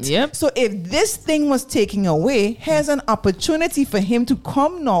want. Yep. So if this thing was taken away, here's an opportunity for him to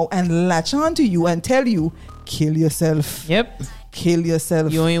come now and latch on to you and tell you, kill yourself. Yep. Kill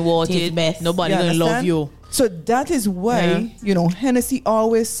yourself. You ain't want it. Nobody gonna love you. So that is why, Hennessy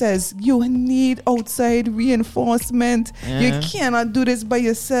always says you need outside reinforcement. You cannot do this by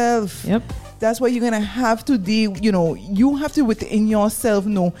yourself. Yep. That's why you're going to have to deal, you have to within yourself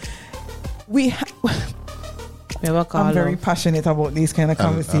know. I'm very passionate about these kind of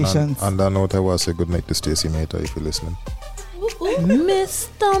conversations. And that note, I will say good night to Stacey Meta if you're listening.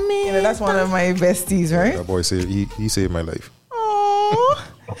 Mr. Meta. That's one of my besties, right? That boy said he saved my life. Oh,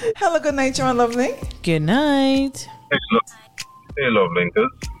 hello, good night, you're on LoveLink. Good night. Hey, LoveLinkers.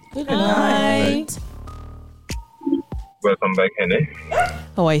 Good night. Welcome back, Henny.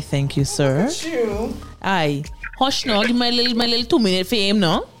 Oh, I thank you, sir. You. Aye. Hush now, give my little 2-minute fame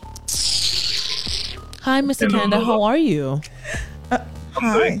now. Hi, Mr. Hello, Canada. Lola. How are you? I'm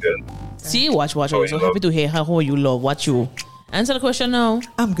Hi. doing good. See, watch. How I'm are so you, happy to hear how are you, love. Watch you. Answer the question now.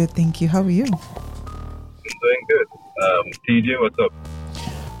 I'm good, thank you. How are you? I'm doing good. TJ, what's up?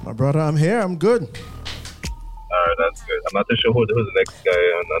 My brother, I'm here. I'm good. Alright, that's good. I'm not too sure who's the next guy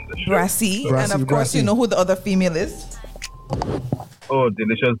on the show. Brassy. And Brassy, of course, Brassy. you know who the other female is. Oh,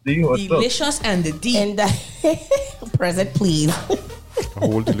 Delicious D, what's up? Delicious and the D. And present, please. A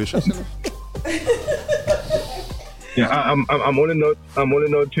whole delicious. You know? Yeah, I'm only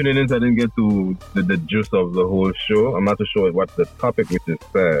not tuning in, so I didn't get to the gist of the whole show. I'm not too sure what the topic which is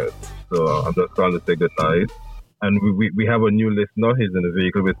said, so I'm just calling to say good night. And we have a new listener. He's in the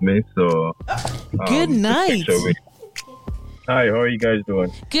vehicle with me, so Good night. Hi, how are you guys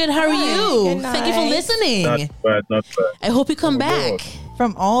doing? Good. How are you? Good Thank you for night. listening. Not bad, not bad. I hope you come Oh, back.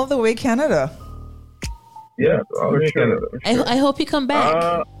 From all the way Canada. Yeah, for sure. I hope you come back.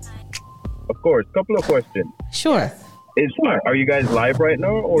 Of course. Couple of questions. Sure. Are you guys live right now,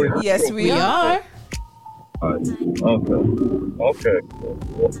 or Yes, we are. Okay.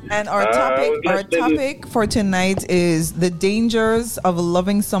 And our topic for tonight is the dangers of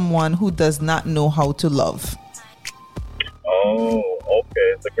loving someone who does not know how to love. Oh, okay.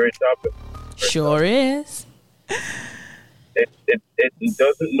 It's a great topic. Sure is. It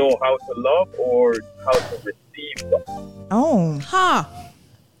doesn't know how to love or how to receive love. Oh, Ha.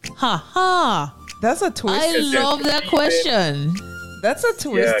 Ha ha. that's a twist. I love that question. That's a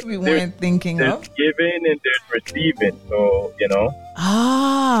twist Yeah, we there's- weren't thinking There's of. giving and there's receiving. So,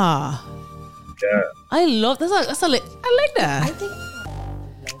 Ah. yeah. I love that's I like that. I think.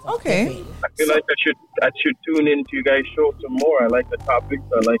 Okay. I feel like I should tune into you guys' show some more. I like the topics.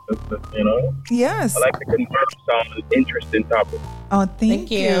 I like the Yes. I like to converse on interesting topics. Oh, thank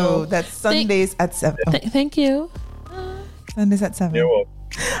Thank you. you. That's Sundays at 7. Oh, Thank you. Sundays at 7. You're welcome.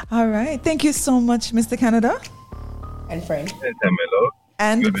 All right. Thank you so much, Mr. Canada. And friend. Hey, hello.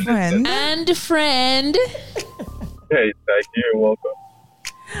 And Good friend. And friend. Hey, thank you. You're welcome.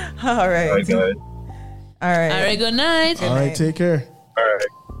 All right. All right, guys. All right. All right, good night. All right, take care. All right.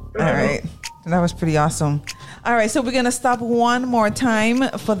 All right. That was pretty awesome. All right. So we're going to stop one more time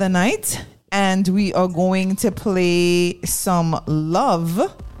for the night. And we are going to play some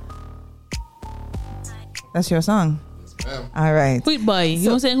Love. That's your song. All right. Who it boy? You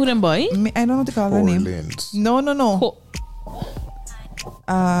want saying who them boy? I don't know what to call her Four name. lanes. No. Who-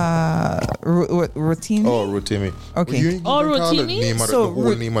 Rotini. Oh, Rotimi. Okay. You can Oh, call the Rotimi? name of So the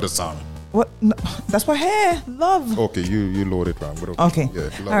whole name of the song. What? No, that's what hair. Love. Okay, you loaded wrong. But Okay. Yeah,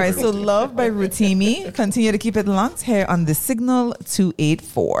 All right. by So Rotimi. Love by Rutimi. Continue to keep it locked here on the Signal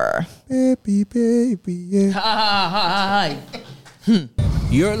 284. Baby, yeah. Hi.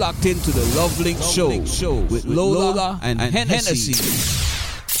 You're locked into the LoveLink show with LoLa and Hennessy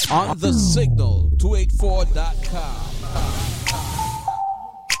on the Signal 284.com.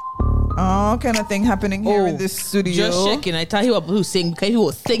 All kind of thing happening here in this studio. Just checking. I thought he was singing because he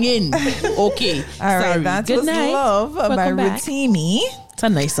was singing. Okay. All right. Sorry. That Good was night. Love by Welcome back. Rutimi. It's a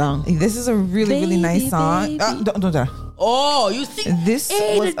nice song. This is a really, really nice Baby, song. baby. Don't. Oh, you see? This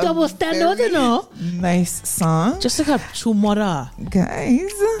Hey, was the double a standard, very you know. nice song. Just like a true mother.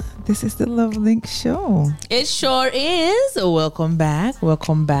 Guys, this is the LoveLink show. It sure is. Welcome back.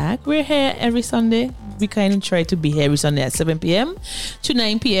 Welcome back. We're here every Sunday. We kind of try to be here every Sunday at 7 p.m. to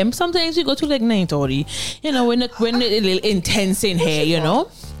 9 p.m. Sometimes we go to like 9:30. You know, when it's a little intense in here, you know.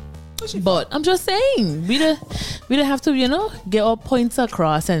 But I'm just saying, we don't have to, you know, get our points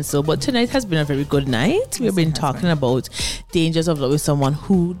across and so. But tonight has been a very good night. We've been talking about dangers of loving someone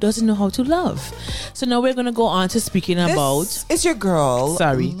who doesn't know how to love. So now we're gonna go on to speaking about. This is your girl,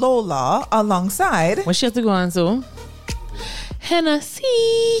 Sorry. Lola, alongside. What she has to go on so?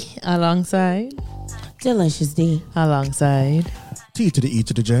 Hennessy alongside. Delicious D. Alongside. T to the E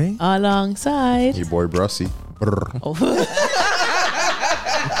to the J. Alongside. Your boy Brassy. Brr. Oh.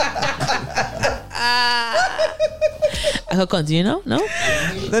 I can continue now? No?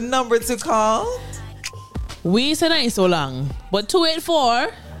 The number to call. We said that ain't so long. But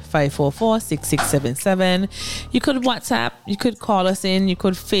 284-544-6677. You could WhatsApp. You could call us in. You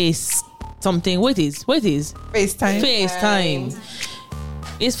could face something. What is? FaceTime. FaceTime.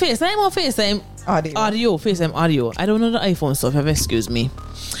 Is FaceTime or FaceTime? Audio. FaceTime audio. I don't know the iPhone stuff. Excuse me.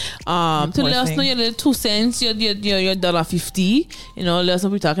 To let us know your little 2 cents, your $1.50. You know, let us know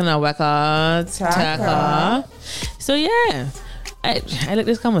we're talking about Waka Taka. So yeah, I like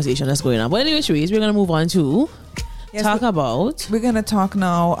this conversation that's going on. But anyway, we're gonna move on to Yes, talk about We're gonna talk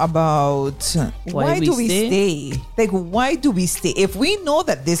now about why we do we stay? stay? Like, why do we stay? If we know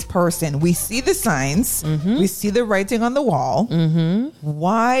that this person, we see the signs, we see the writing on the wall,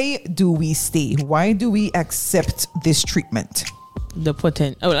 why do we stay? Why do we accept this treatment? the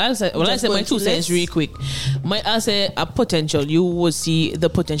potential. Well, I said my 2 cents really quick. I say a potential. You will see the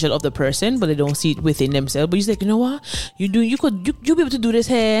potential of the person, but they don't see it within themselves. But you say, you know what? You'll be able to do this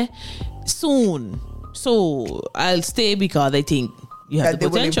here soon. So I'll stay because I think you have That the they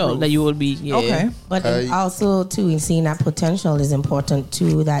will potential improve. that you will be. Yeah. Okay. But then also, too, in seeing that potential is important,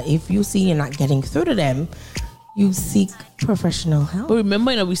 too, that if you see you're not getting through to them, you seek professional help. But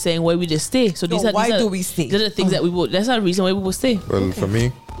remember, we're saying why we just stay. So these are why these are, do we stay? These are the things that we would. That's our reason why we will stay. Well, for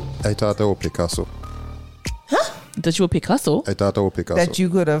me, I thought I was Picasso. That you were Picasso. I thought I was Picasso. That you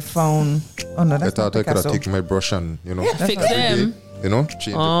could have found. Oh no, I that's thought not I could have Picasso. taken my brush and, Fix every them. day, change the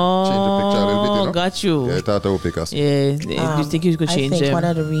picture a little bit, Got you. Yeah, I thought I was Picasso. Yeah, you think you could change I think them? one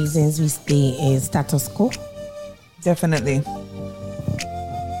of the reasons we stay is status quo. Definitely.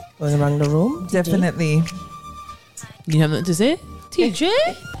 Going around the room. Definitely. You have nothing to say, TJ?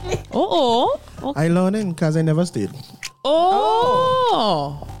 Okay. I learned because I never stayed. I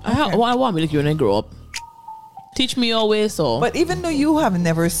want me to when I grow up. Teach me your way, so. But even though you have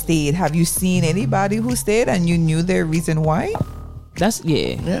never stayed, have you seen anybody who stayed and you knew their reason why? That's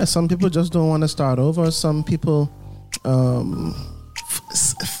Yeah, some people just don't want to start over. Some people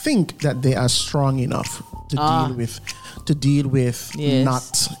think that they are strong enough to deal with Yes.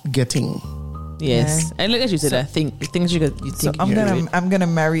 not getting. Yes, and look at you said that. Things you think. So I'm gonna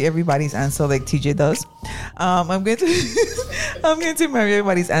marry everybody's answer like TJ does. I'm going to marry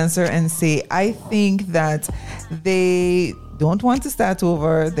everybody's answer and say I think that they don't want to start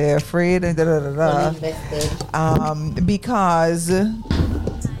over. They're afraid and because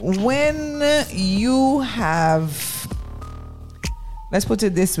when you have, let's put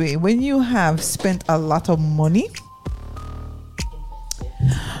it this way, when you have spent a lot of money.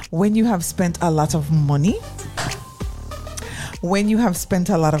 When you have spent a lot of money.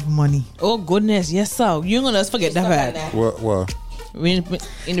 Oh goodness, yes sir. You're gonna forget that part. What? In the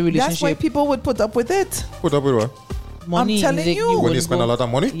relationship, That's why people would put up with it. Put up with what? money. I'm telling you. When you wouldn't spend go- a lot of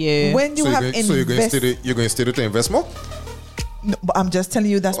money? Yeah. When you have so you're going to invest, you're going to stay there to invest more? no, but I'm just telling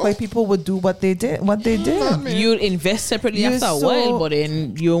you that's why people would do what they did. You'll invest separately You after a so- while, but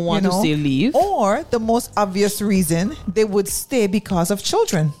then you don't want to still leave. Or the most obvious reason, they would stay because of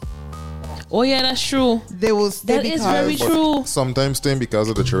children. Oh yeah, that's true. They will stay That is because very true. Sometimes staying because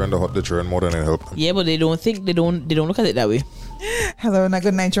of the children, they hurt the children more than it help them. Yeah, but they don't look at it that way. Hello and a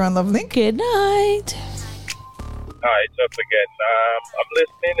good night. You're on LoveLink. Good night. Hi, it's up again. I'm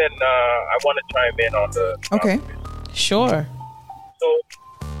listening and I want to chime in on the Okay. Sure. So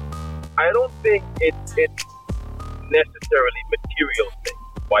I don't think it's necessarily material thing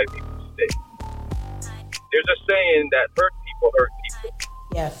why people stay. There's a saying that hurt people hurt people.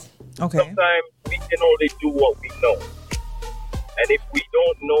 Yes. Okay. Sometimes we can only do what we know. And if we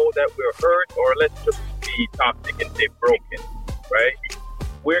don't know that we're hurt, or let's just be toxic and say broken, right?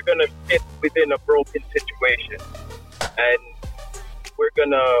 We're going to sit within a broken situation and we're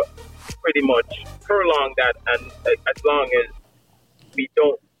going to pretty much prolong that. And as long as we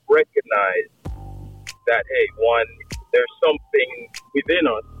don't recognize that, hey, one, there's something within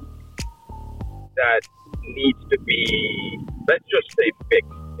us that needs to be, let's just say,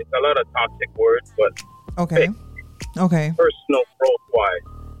 fixed. It's a lot of toxic words, but Okay. fixed. Okay. Personal growth-wise,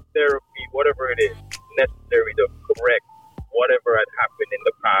 therapy, whatever it is, necessary to correct whatever had happened in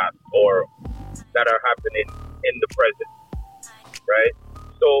the past or that are happening in the present, right?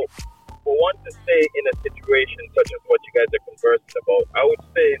 So, for one to stay in a situation such as what you guys are conversing about, I would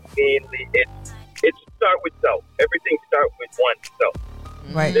say mainly it's start with self. Everything starts with oneself.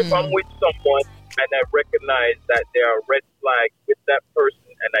 Right. If I'm with someone and I recognize that there are red flags with that person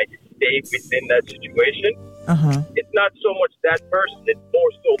and I stay within that situation, it's not so much that person, it's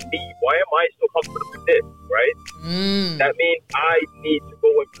more so me. Why am I so comfortable with this, right? That means I need to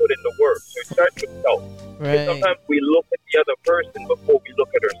go and put in the work. So it starts with self. Right. Sometimes we look at the other person before we look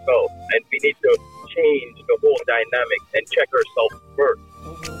at ourselves, and we need to change the whole dynamic and check ourselves first,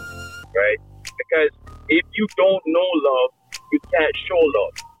 right? Because if you don't know love, you can't show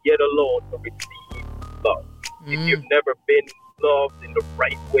love, yet alone to receive love. If you've never been loved in the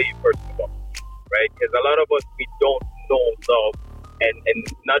right way, first of all, right? Because a lot of us, we don't know love, and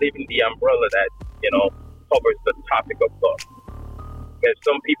not even the umbrella that, covers the topic of love. Because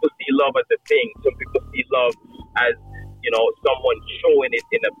some people see love as a thing, some people see love as, someone showing it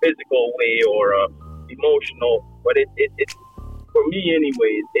in a physical way or emotional, but it's for me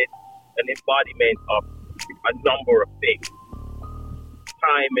anyways, it's an embodiment of a number of things.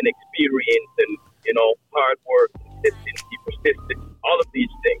 Time and experience and, hard work, consistency, persistence, all of these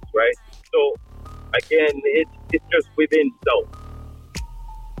things, right? So, again, it's just within self.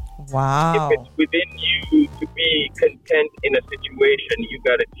 Wow. If it's within you to be content in a situation, you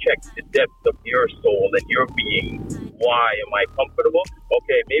got to check the depth of your soul and your being. Why am I comfortable?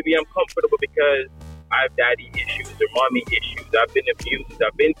 Okay, maybe I'm comfortable because I have daddy issues or mommy issues. I've been abused.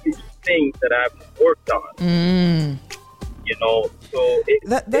 I've been through things that I've worked on. So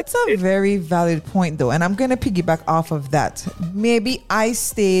that's a very valid point, though, and I'm going to piggyback off of that. Maybe I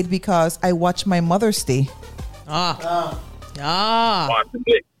stayed because I watched my mother stay. Possibly.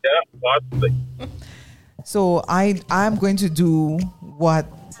 Yeah, possibly. So I'm going to do what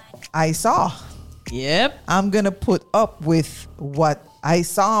I saw. Yep. I'm going to put up with what I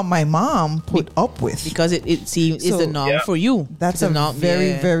saw my mom put up with. Because it seems it's the norm for you. That's a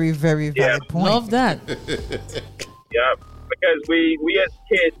very, very, very valid point. Love that. Yeah, because we as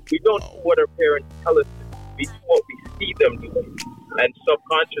kids, we don't do what our parents tell us to do. We do what we see them doing. And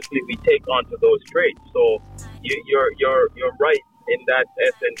subconsciously we take on to those traits. So you're right in that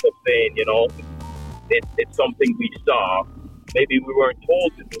essence of saying, it's something we saw. Maybe we weren't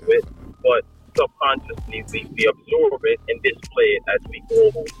told to do it, but subconsciously we absorb it and display it as we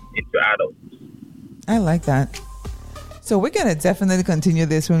go into adults. I like that. So we're going to definitely continue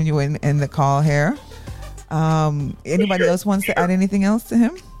this when you in the call here. Anybody else wants to add anything else to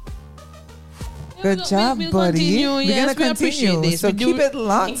him? Good job, buddy. We're going to continue. This. So keep it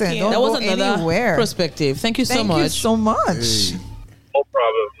locked and don't go anywhere. Perspective. Thank you so much. Thank you so much. Hey. No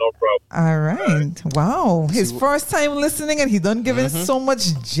problem. All right. Wow. His first time listening and he done giving so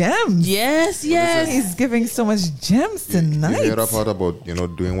much gems. Yes. He's giving so much gems tonight. You hear that part about,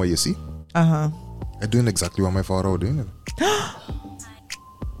 doing what you see? Uh-huh. I'm doing exactly what my father was doing.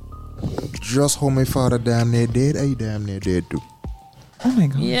 Just how my father damn near dead, I damn near dead too. Oh my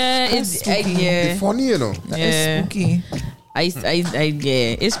God. Yeah, it's funny, That is spooky.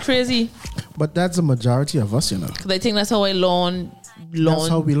 It's crazy. But that's the majority of us, Because I think that's how I learn. That's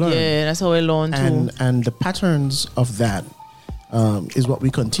how we learn. Yeah, that's how I learn too. And the patterns of that is what we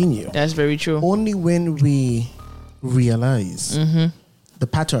continue. That's very true. Only when we realize the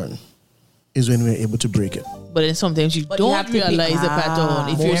pattern is when we're able to break it. But then sometimes you don't realize the pattern.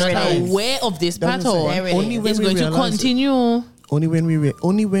 If you're not aware of this pattern, only when it's we going to continue. Only when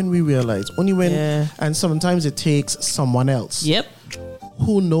we realize. Only when, and sometimes it takes someone else. Yep.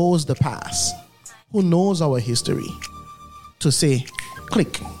 Who knows the past, who knows our history, to say,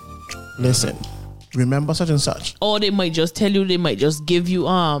 click, listen, remember such and such. Or they might just tell you, they might just give you,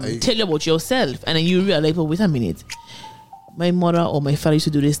 tell you about yourself, and then you realize, oh, wait a minute, my mother or my father used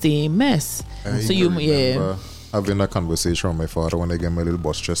to do this same mess. So you, having a conversation with my father when I get my little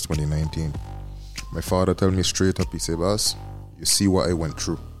bus chest 2019. My father tell me straight up, he said, boss, you see what I went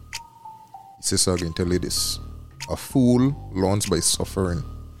through. He says, so I can tell you this. A fool learns by suffering.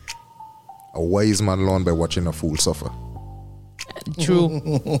 A wise man learns by watching a fool suffer. True.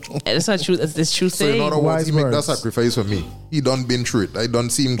 That's not true. That's true so saying. in other words, he make that sacrifice for me. He done been through it. I done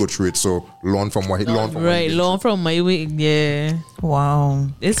see him go through it. So learn from what he learned from. Right, learn from my way. Yeah. Wow.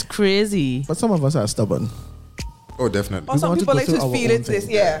 It's crazy. But some of us are stubborn. Oh, definitely. Or some people like to feel it.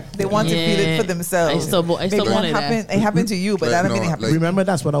 They want to feel it for themselves. I still want it happened to you, but that doesn't mean it happened. Like, remember,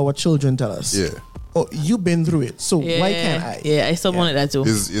 that's what our children tell us. Yeah. Oh, you've been through it, so why can't I? Yeah, I still wanted that too.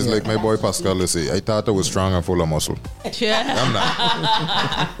 It's like my boy Pascal will say, I thought I was strong and full of muscle. Yeah. I'm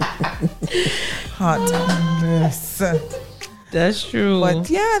not. Hotness. That's true. But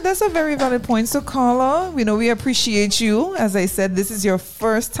yeah, that's a very valid point. So Carla, we appreciate you. As I said, this is your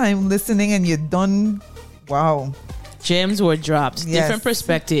first time listening and you're done. Wow. Gems were dropped. Yes. Different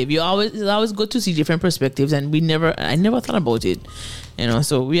perspective. It's always good to see different perspectives, and I never thought about it.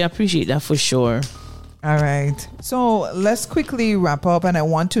 So we appreciate that for sure. All right. So let's quickly wrap up, and I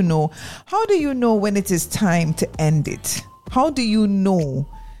want to know, how do you know when it is time to end it? How do you know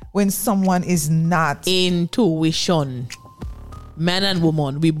when someone is not? Intuition. Man and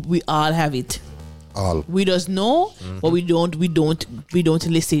woman, we all have it. All. We just know, but we don't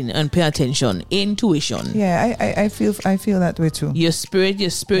listen and pay attention. Intuition. Yeah, I feel that way too. Your spirit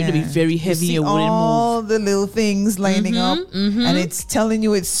will be very heavy. You see wouldn't all move. the little things lining up, and it's telling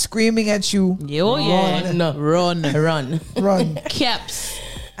you, it's screaming at you. Run. Caps.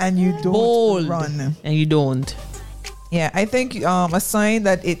 And you don't Bold. run. And you don't. Yeah, I think a sign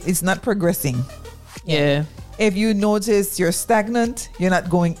that it's not progressing. Yeah. If you notice you're stagnant, you're not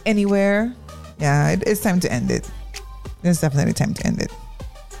going anywhere. Yeah, it's time to end it. It's definitely time to end it.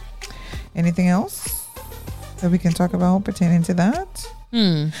 Anything else that we can talk about pertaining to that?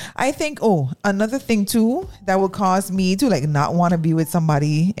 I think, another thing too that will cause me to like not want to be with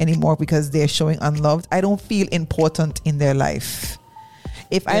somebody anymore because they're showing unloved. I don't feel important in their life.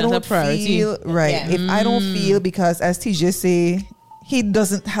 If I don't feel if I don't feel, because as TJ say, he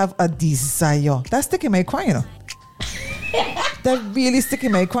doesn't have a desire. That's sticking my cry, you know. That really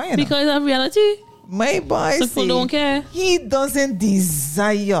sticking my cry, you know. Because of reality. My boy So say, people don't care. he doesn't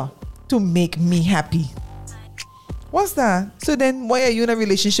desire to make me happy. What's that? So then why are you in a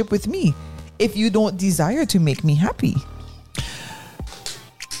relationship with me if you don't desire to make me happy?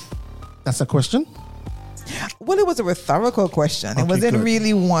 That's a question? Well, it was a rhetorical question. Okay, It wasn't good.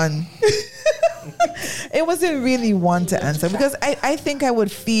 really one. It wasn't really one to answer because I think I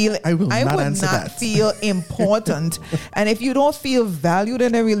would feel I will not would answer not that. feel important. And if you don't feel valued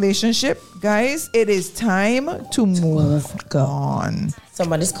in a relationship, guys, it is time to move on.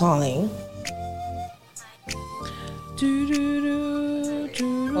 Somebody's calling.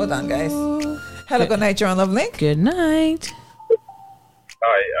 Hold on, guys. Hello, good night. You're on LoveLink. Good night.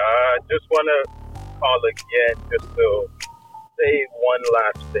 Hi, just want to call again just to say one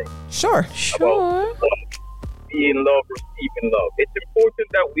last thing Sure. Sure. about being love, receiving love. It's important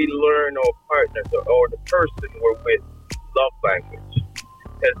that we learn our partners or the person we're with love language.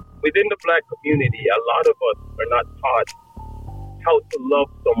 Because within the Black community, a lot of us are not taught how to love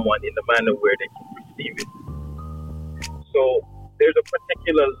someone in the manner where they can receive it. So there's a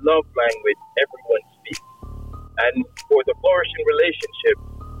particular love language everyone speaks. And for the flourishing relationship,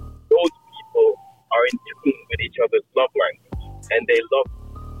 those people are in tune with each other's love language. And they love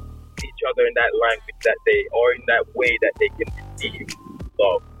each other in that language or in that way that they can receive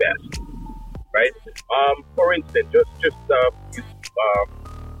love best. Right? For instance, just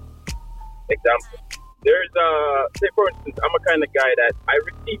example. There's say for instance, I'm a kind of guy that I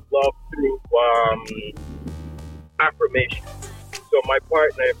receive love through affirmation. So my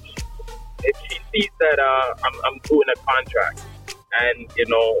partner, if she sees that I'm doing a contract and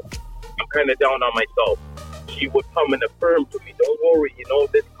I'm kind of down on myself, she would come and affirm to me, don't worry,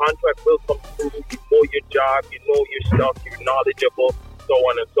 this contract will come through, you know your job, you know your stuff, you're knowledgeable, so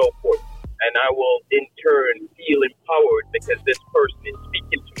on and so forth. And I will in turn feel empowered because this person is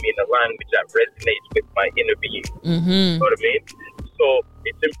speaking to me in a language that resonates with my inner being. You know what I mean? So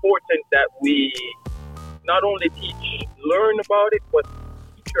it's important that we not only learn about it, but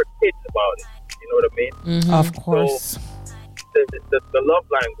teach our kids about it. You know what I mean? Of course. So the love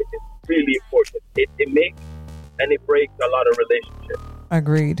language is really important. It makes and it breaks a lot of relationships.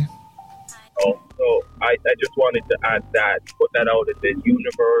 Agreed. So I just wanted to add that, put that out in the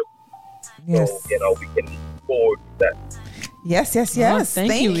universe. Yes. So, we can move forward with that. Yes. Oh,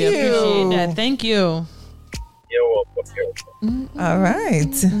 thank you. We appreciate that. Thank you. You're welcome. All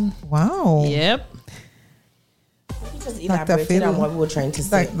right. Wow. Yep. Just elaborated on what we were trying to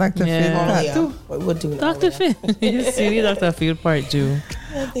say. Dr. Phil part two. What we're doing. Dr. Phil. Silly Dr. Phil part 2.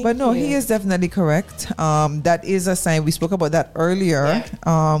 But no, he is definitely correct. That is a sign. We spoke about that earlier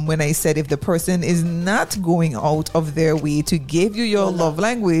when I said if the person is not going out of their way to give you your love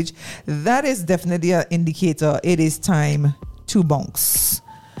language, that is definitely an indicator it is time to bounce.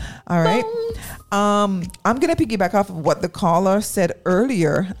 All right. I'm going to piggyback off of what the caller said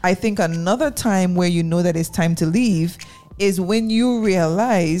earlier. I think another time where you know that it's time to leave is when you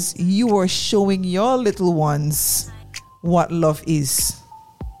realize you are showing your little ones what love is.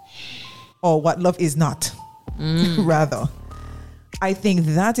 Or what love is not, rather. I think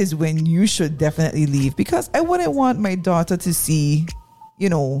that is when you should definitely leave, because I wouldn't want my daughter to see,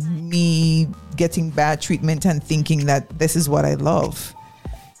 me getting bad treatment and thinking that this is what I love.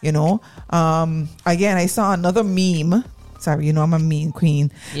 Again, I saw another meme. Sorry, I'm a meme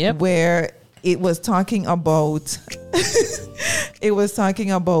queen. Yep. Where it was talking about,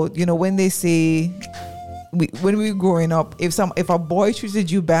 when they say, when we were growing up, if a boy treated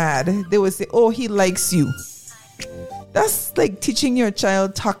you bad, they would say, "Oh, he likes you." That's like teaching your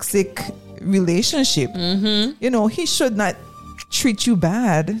child toxic relationship. He should not treat you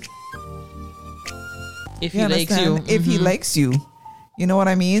bad if he likes you. If he likes you, you know what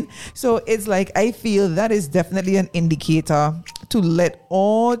I mean. So it's like, I feel that is definitely an indicator to let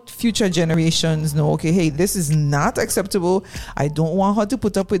all future generations know, okay, hey, this is not acceptable. I don't want her to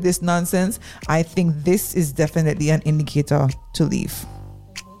put up with this nonsense. I think this is definitely an indicator to leave.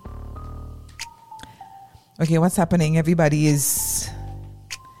 Okay, what's happening? Everybody is...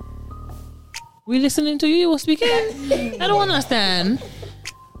 We listening to you. You were speaking. I don't understand.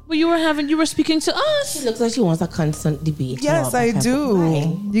 But you were speaking to us. She looks like she wants a constant debate. Yes, I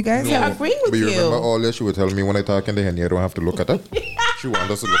do. You guys are agreeing with But you you. remember all this? She would tell me when I talk in the hen, I don't have to look at her. She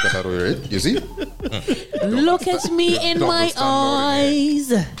wants us to look at that way, right? You see? Look at me in Double my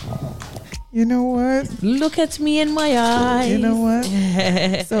standard eyes. You know what? Look at me in my eyes. You know what?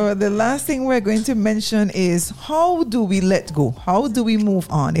 So the last thing we're going to mention is how do we let go? How do we move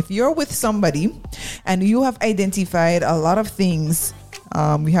on? If you're with somebody and you have identified a lot of things,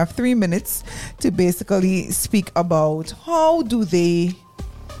 we have 3 minutes to basically speak about how do they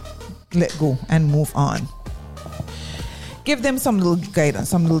let go and move on. Give them some little guidance,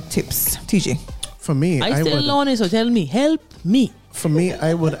 some little tips. TJ. For me, I still lonely, so tell me, help me. For me,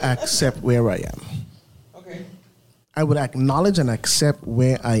 I would accept where I am. Okay. I would acknowledge and accept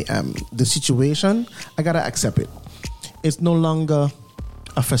where I am. The situation, I gotta accept it. It's no longer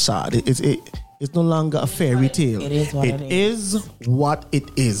a facade. It's no longer a fairy tale. It is what it is what it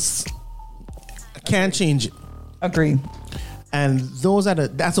is. I can't change it. Agree. And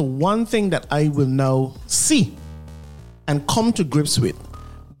that's the one thing that I will now see and come to grips with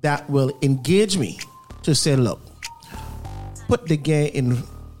that will engage me to say, look, put the gear in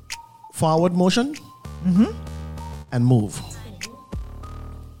forward motion and move.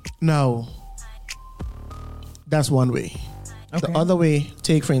 Now, that's one way. Okay. The other way,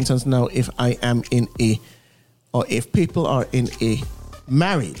 take for instance now, if I am if people are in a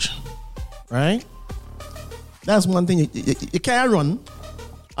marriage, right? That's one thing you can't run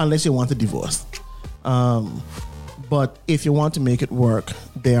unless you want a divorce. But if you want to make it work,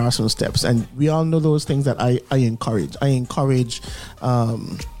 there are some steps. And we all know those things that I encourage. I encourage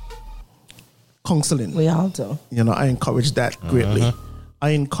counseling. We all do. I encourage that greatly.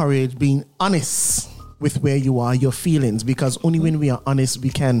 I encourage being honest with where you are, your feelings, because only when we are honest, we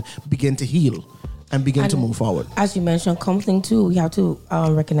can begin to heal and begin to move forward. As you mentioned, counseling too, we have to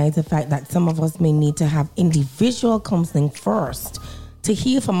recognize the fact that some of us may need to have individual counseling first to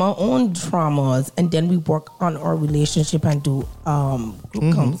heal from our own traumas, and then we work on our relationship and do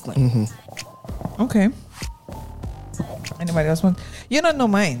group counseling. Okay. Anybody else want? You don't know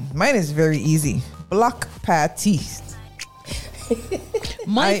mine. Mine is very easy. Block party.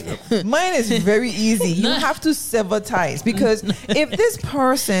 Mine is very easy. You have to sever ties, because if this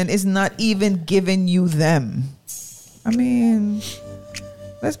person is not even giving you them, I mean,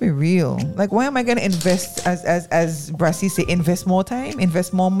 let's be real. Like, why am I going to invest, as Brassy say, invest more time,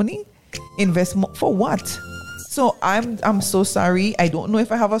 invest more money, invest more for what? So I'm so sorry. I don't know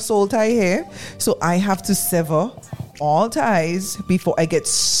if I have a soul tie here, so I have to sever all ties before I get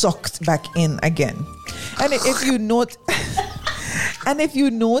sucked back in again. And if you note. And if you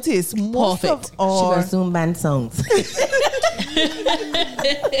notice, most of our Zoom band songs.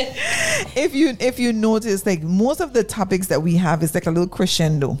 if you notice, like, most of the topics that we have is like a little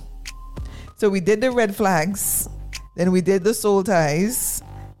crescendo. So we did the red flags, then we did the soul ties,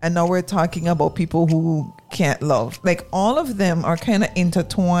 and now we're talking about people who can't love. Like, all of them are kind of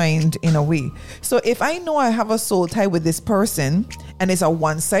intertwined in a way. So if I know I have a soul tie with this person and it's a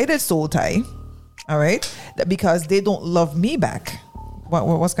one-sided soul tie, all right, that because they don't love me back,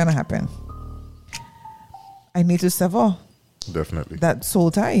 what's gonna happen? I need to sever Definitely that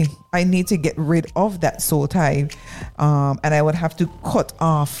soul tie. I need to get rid of that soul tie, and I would have to cut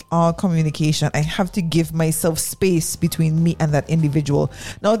off all communication. I have to give myself space between me and that individual.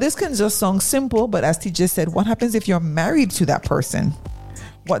 Now, this can just sound simple, but as T just said, what happens if you're married to that person?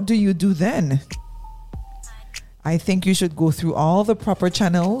 What do you do then? I think you should go through all the proper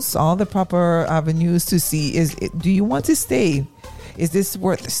channels, all the proper avenues to see, do you want to stay? Is this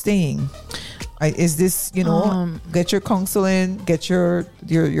worth staying? Is this, get your counseling, get your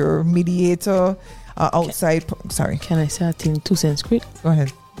mediator outside. Sorry. Can I say a thing 2 cents quick? Go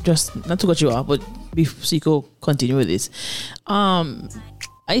ahead. Just not to cut you off, but so you can continue with this.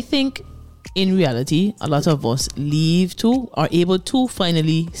 I think in reality, a lot of us are able to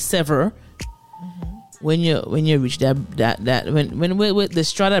finally sever when you reach that when with the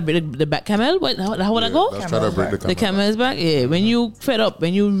straw that break the back camel, how would I go? The camel's back. Yeah, when you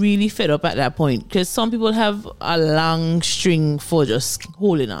really fed up at that point, because some people have a long string for just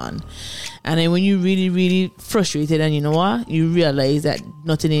holding on, and then when you really, really frustrated and you know what, you realize that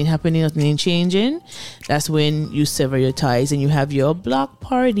nothing ain't happening, nothing ain't changing, that's when you sever your ties and you have your block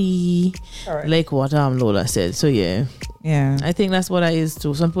party. Correct. Like what LoLa said. So yeah, I think that's what I is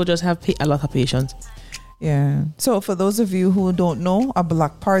too. Some people just have a lot of patience. Yeah. So for those of you who don't know, a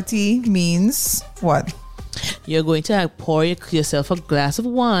block party means what? You're going to pour yourself a glass of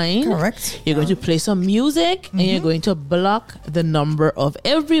wine. Correct. You're going to play some music, and you're going to block the number of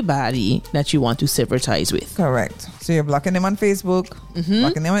everybody that you want to sever ties with. Correct. So you're blocking them on Facebook,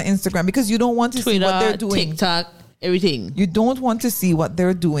 blocking them on Instagram, because you don't want to Twitter, see what they're doing. TikTok. Everything. You don't want to see what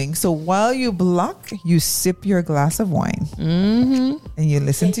they're doing. So while you block, you sip your glass of wine. And you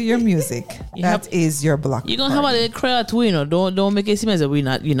listen to your music. That is your block. You're gonna have a little cry too, you know. Don't make it seem as if you're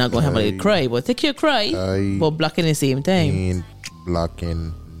not gonna have a little cry, but take your cry, but blocking at the same time. Ain't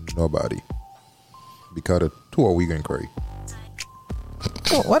blocking nobody. Because the two are we gonna cry.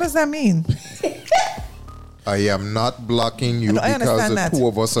 What does that mean? I am not blocking you I because the that. two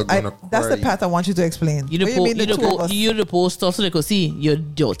of us are gonna cry. That's the part I want you to explain. You the post stuff so they could see you're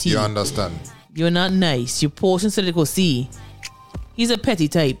dirty. You understand? You're not nice. You're posting so they could see. He's a petty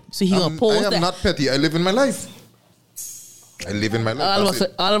type, so he gonna post. I am not petty. I live in my life.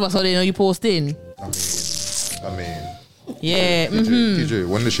 All of us already know you posting. I mean. Yeah. TJ,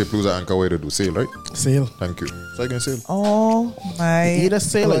 when the ship lose an anchor, way to do sail, right? Sail. Thank you. So I can sail. Oh my! Either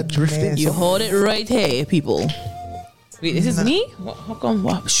sail or drifting. You hold it right here, people. Wait, this is me? How come?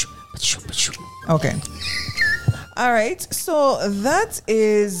 Okay. All right. So that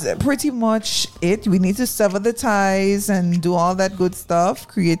is pretty much it. We need to sever the ties and do all that good stuff.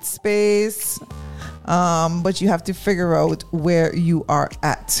 Create space. But you have to figure out where you are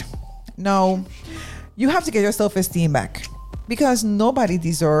at. Now, you have to get your self-esteem back because nobody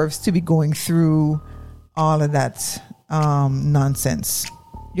deserves to be going through all of that nonsense.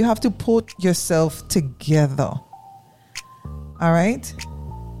 You have to put yourself together. All right?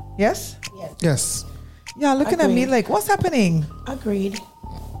 Yes? Yes. Yeah, looking at me like, what's happening? Agreed.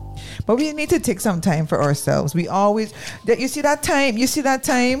 But we need to take some time for ourselves. We always, you see that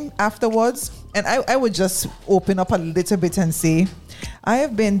time afterwards? And I would just open up a little bit and say, I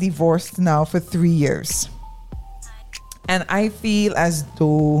have been divorced now for 3 years. And I feel as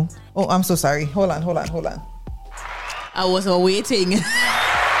though, oh, I'm so sorry. Hold on. I was waiting.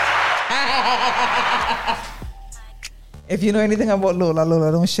 If you know anything about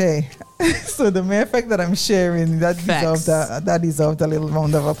Lola, don't share. So the mere fact that I'm sharing, that deserved a little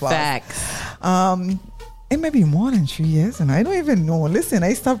round of applause. Facts. It may be more than 3 years, and I don't even know. Listen,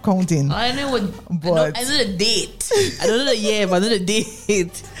 I stopped counting. I know the date. I don't know the year, but I know the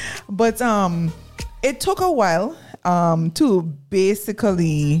date. But it took a while to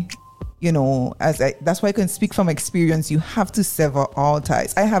basically, that's why I can speak from experience. You have to sever all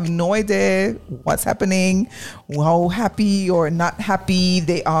ties. I have no idea what's happening, how happy or not happy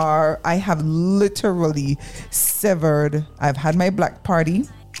they are. I have literally severed. I've had my black party.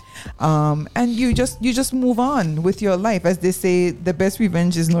 And you just move on with your life. As they say, the best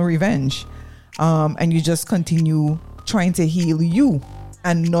revenge is no revenge. And you just continue trying to heal you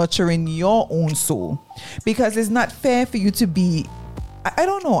and nurturing your own soul, because it's not fair for you to be, I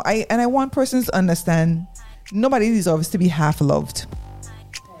don't know. I want persons to understand nobody deserves to be half loved.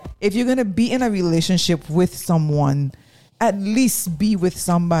 If you're going to be in a relationship with someone, at least be with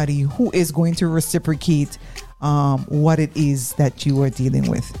somebody who is going to reciprocate what it is that you are dealing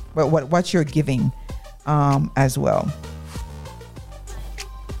with, but what you're giving as well.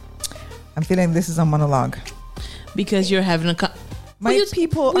 I'm feeling this is a monologue because you're having a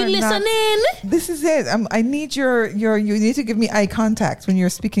people are listening. This is it. I need you need to give me eye contact when you're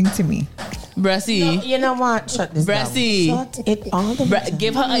speaking to me. Brassy. No, you know what? Shut this Brassy. down. Shut it all the way.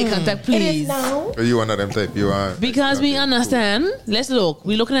 Give her eye contact, please. It is now. You one of them type. You are. Because we understand. Let's look.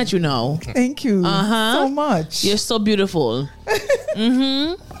 We're looking at you now. Thank you so much. You're so beautiful.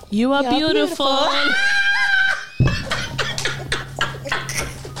 You are beautiful.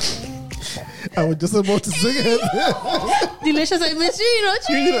 I was just about to sing it. Delicious, I miss you,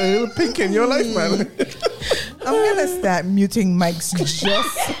 You need a little pink in your life, man. I'm gonna start muting mics just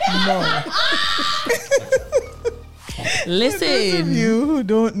now. Listen, For those of you who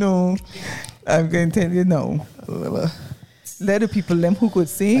don't know, I'm going to tell you now. Let the people them who could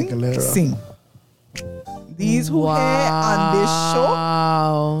sing Aguilera. sing. These who here on this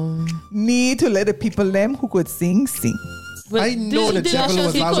show need to let the people them who could sing sing. Well, I know the devil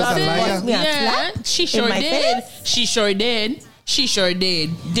was always a liar. Yeah, she sure did. She sure did. She sure did.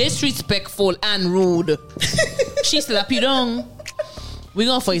 Disrespectful and rude. She slap you down. We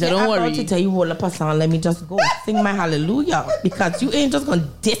gonna fight her, don't worry. I'm about to tell you all up a song. Let me just go sing my hallelujah, because you ain't just gonna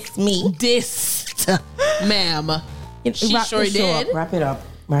diss me. Dissed, ma'am. She sure did. Wrap it up.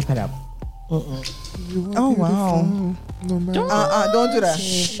 Oh wow! Don't do that.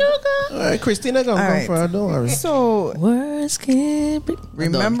 Sugar. All right, Christina gonna come for her. Don't worry. So Words can't be.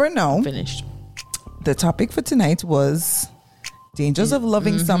 remember now, Finished. the topic for tonight was dangers of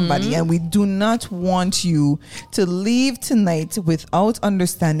loving somebody, and we do not want you to leave tonight without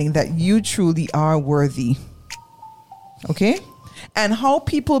understanding that you truly are worthy. Okay? And how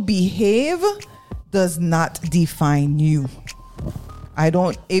people behave does not define you.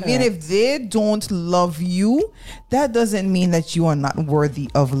 Even if they don't love you, that doesn't mean that you are not worthy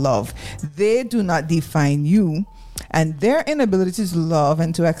of love. They do not define you. And their inability to love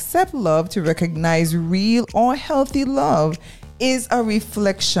and to accept love, to recognize real or healthy love, is a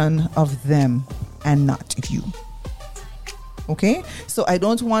reflection of them and not you. Okay? So I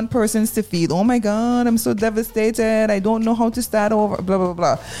don't want persons to feel, oh my God, I'm so devastated. I don't know how to start over, blah, blah,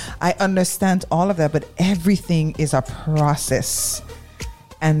 blah. I understand all of that, but everything is a process.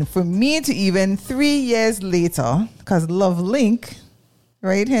 And for me to even 3 years later, because LoveLink,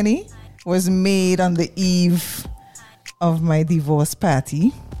 right, Henny, was made on the eve of my divorce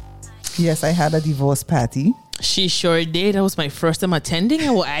party. Yes, I had a divorce party. She sure did. That was my first time attending.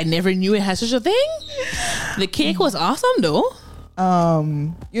 I never knew it had such a thing. The cake was awesome, though.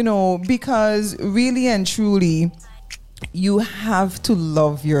 Because really and truly, you have to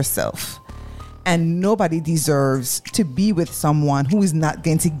love yourself. And nobody deserves to be with someone who is not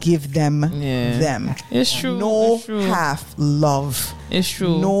going to give them them. It's true. No it's true. half love. It's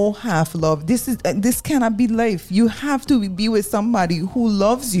true. No half love. This cannot be life. You have to be with somebody who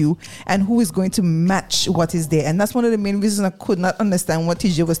loves you and who is going to match what is there. And that's one of the main reasons I could not understand what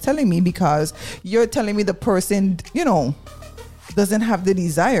TJ was telling me, because you're telling me the person, doesn't have the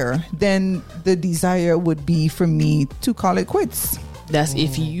desire. Then the desire would be for me to call it quits. That's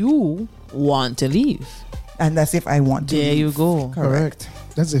if you want to leave. And that's if I want to leave. There you go. Correct.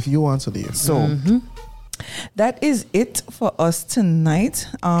 That's if you want to leave. So that is it for us tonight.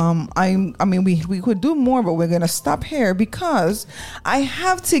 We could do more, but we're gonna stop here because I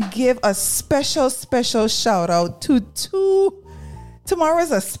have to give a special shout out to two.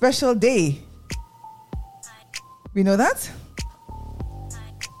 Tomorrow's a special day. We know that?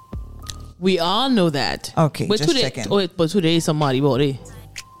 We all know that. Okay, but just today, checking. but today is somebody birthday.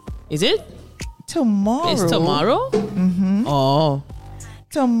 Is it? Tomorrow. It's tomorrow? Mm-hmm. Oh.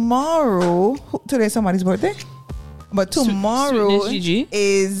 Tomorrow. Today's somebody's birthday? But tomorrow Sweetness GG.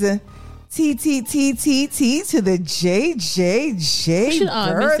 is TTTTT to the JJJ We should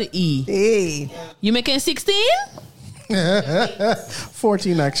miss the E. birthday. You making 16?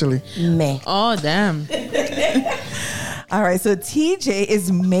 14 actually. Meh. Oh, damn. All right, so TJ is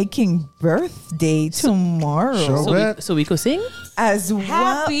making birthday tomorrow. Sure. So bet. we could sing? As well.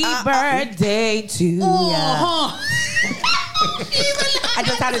 Happy birthday to you. I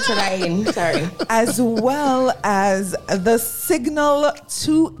just had it trying. Sorry. As well as the Signal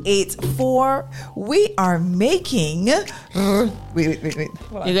 284, we are making. Wait. Hold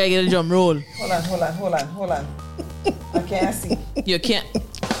on. You gotta get a drum roll. Hold on. I can't see. You can't.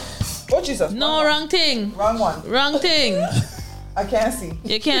 Oh, Jesus. No, wrong thing. Wrong one. Wrong thing. I can't see.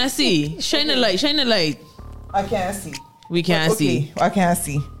 You can't see. Shine the light. Shine the light. I can't see. We can't see. I can't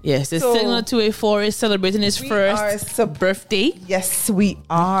see. Yes, the So, Signal 284 is celebrating his we first are birthday. Yes, we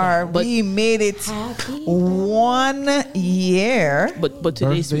are. But- we made it 1 year. But today's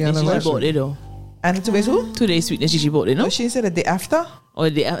Birthday Sweetness Gigi anniversary. birthday though. And today's who? Today's Sweetness Gigi birthday, no? No, she said the day after. Or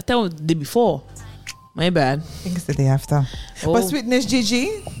the day after or the day before. My bad. I think it's the day after. Oh. But Sweetness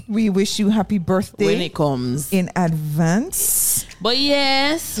Gigi, we wish you happy birthday When it comes. in advance. But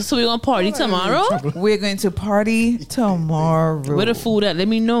yes, so we're gonna party tomorrow. We're going to party tomorrow. Where the food at? Let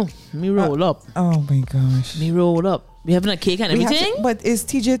me know. Let me roll up. Oh my gosh. Let me roll up. We having a cake and We have everything. to- but it's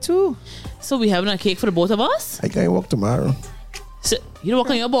TJ too. So we having a cake for the both of us. I can't walk tomorrow. So you don't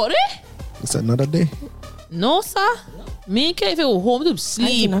work on your body? It's another day. No, sir. Me can't if you home to I do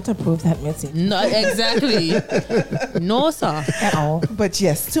sleep. not approve that message No, exactly. No, sir. at all. But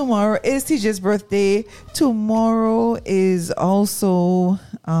yes, tomorrow is TJ's birthday. Tomorrow is also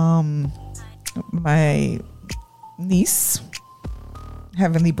my niece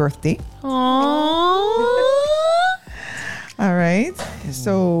heavenly birthday. Aww. All right.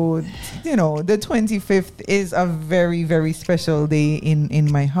 So, the 25th is a very, very special day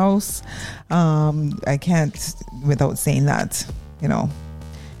in my house. I can't without saying that,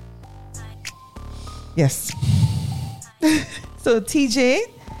 Yes. So, TJ,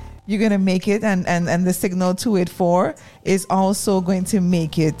 you're going to make it. And the Signal 284 is also going to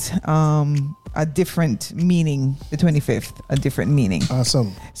make it a different meaning, the 25th, a different meaning.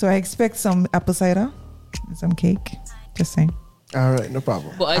 Awesome. So, I expect some apple cider and some cake. Just saying. All right, no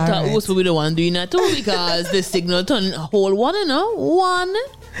problem. But I thought Alright. we was probably the one doing that too because the Signal turned a whole one, one.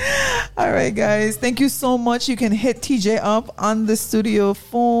 All right, guys. Thank you so much. You can hit TJ up on the studio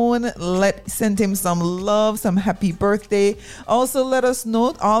phone. Send him some love, some happy birthday. Also, let us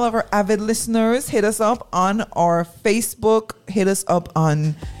know, all of our avid listeners, hit us up on our Facebook. Hit us up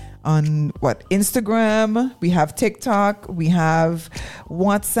on Instagram. We have TikTok. We have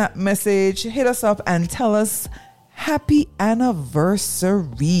WhatsApp message. Hit us up and tell us happy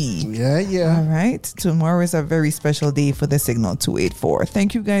anniversary. Yeah. All right. Tomorrow is a very special day for the Signal 284.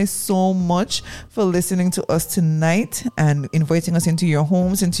 Thank you guys so much for listening to us tonight and inviting us into your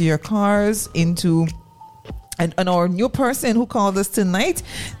homes, into your cars, into and our new person who called us tonight.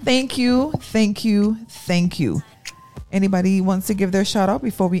 Thank you. Anybody wants to give their shout out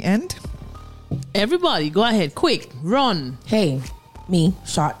before we end? Everybody, go ahead. Quick. Run. Hey, me,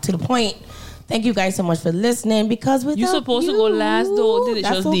 short to the point. Thank you guys so much for listening, because without You're supposed to go last, though.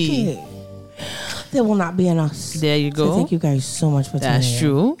 That's okay. There will not be an us. There you go. So thank you guys so much for tuning in. That's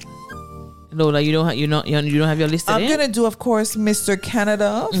true. Lola, you don't have your list today? I'm gonna do, of course, Mr.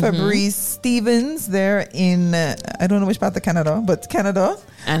 Canada, Fabrice Stevens there in I don't know which part of Canada, but Canada,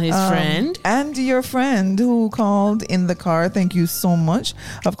 and his friend, and your friend who called in the car. Thank you so much.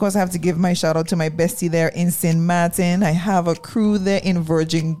 Of course, I have to give my shout out to my bestie there in St. Martin. I have a crew there in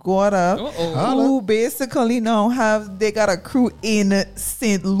Virgin Gorda who basically now they got a crew in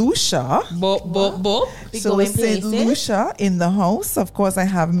St. Lucia. So St. Lucia in the house. Of course, I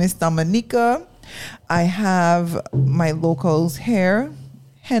have Miss Dominica. I have my locals here,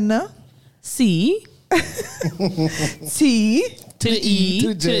 henna, C, T, to the E, to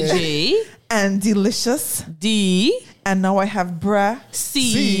the J, and delicious, D, and now I have bra,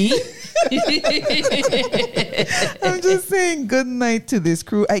 C. I'm just saying good night to this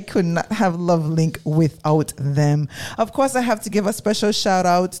crew. I could not have LoveLink without them. Of course, I have to give a special shout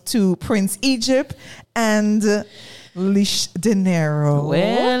out to Prince Egypt and Lish De Niro.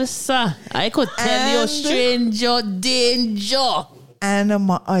 Well, sir, I could tell you, stranger danger. And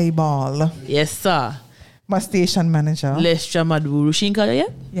my eyeball. Yes, sir. My station manager. Lestra Maduru. She in Kaya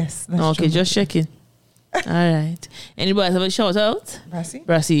yet? Yes. Okay, just checking. All right. Anybody else have a shout out?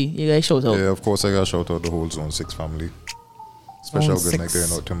 Brassy, you guys shout out. Yeah, of course, I got to shout out the whole Zone 6 family. Special Zone good night 6.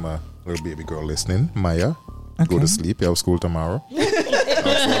 going out to my little baby girl listening, Maya. Go to sleep. You have school tomorrow. Also,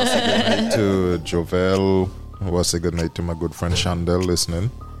 I say good night to Jovel. I want to say good night to my good friend Chandel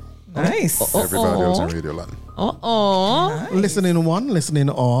listening. Nice. Everybody else in Radio Land. Nice. Listening one, listening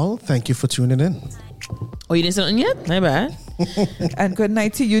all. Thank you for tuning in. Oh, you didn't say nothing yet? My bad. And good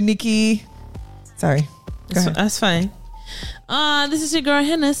night to you, Nikki. Sorry. Go ahead. That's fine. This is your girl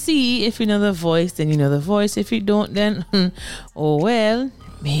Hennessy. If you know the voice, then you know the voice. If you don't, then oh well,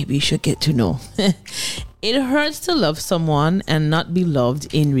 maybe you should get to know. It hurts to love someone and not be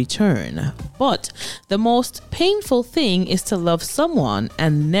loved in return. But the most painful thing is to love someone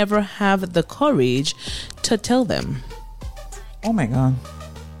and never have the courage to tell them. Oh my God.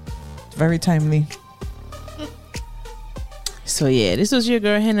 Very timely. So yeah, this was your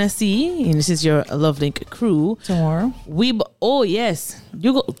girl Hennessy, and this is your LoveLink crew. Tomorrow. Oh yes,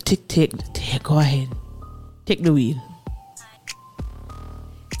 you go. Take. Go ahead. Take the wheel.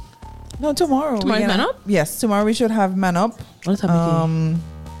 No, tomorrow. Tomorrow's Man Up? Yes, tomorrow we should have Man Up. What's happening?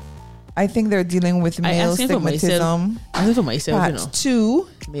 I think they're dealing with male stigmatism. I'm for myself, Part you know. 2.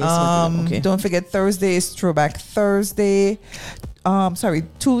 Male stigmatism, okay. Don't forget Thursday is Throwback Thursday.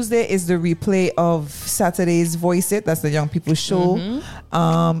 Tuesday is the replay of Saturday's Voice It. That's the young people show.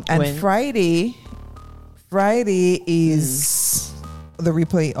 And When? Friday is the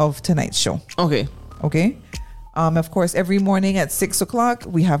replay of tonight's show. Okay. Of course, every morning at 6:00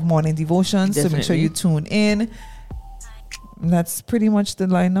 we have morning devotions. So make sure you tune in. That's pretty much the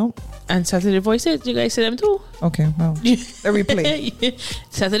lineup. And Saturday Voices, you guys see them too? Okay, well, the replay.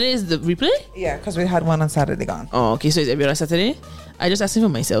 Saturday is the replay? Yeah, because we had one on Saturday gone. Oh, okay. So it's every other Saturday? I just asked for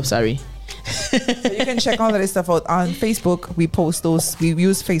myself. Sorry. So you can check all of this stuff out on Facebook. We post those. We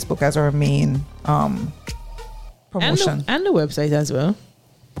use Facebook as our main promotion. And the website as well.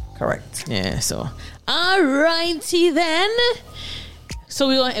 Correct. Yeah, so. Alrighty then. So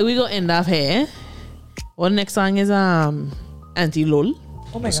we go end up here. Well, next song is Anti-Lol.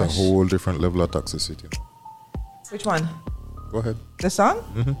 Oh my It's gosh. a whole different level of toxicity. Which one? Go ahead. The song?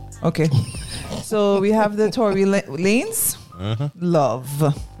 Mm-hmm. Okay. So we have the Tory Lanez.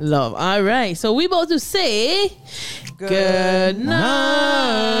 Love. All right. So we about to say good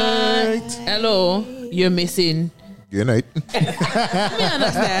night. Hello. You're missing. Good night. Me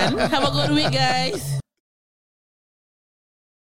understand. Have a good week, guys.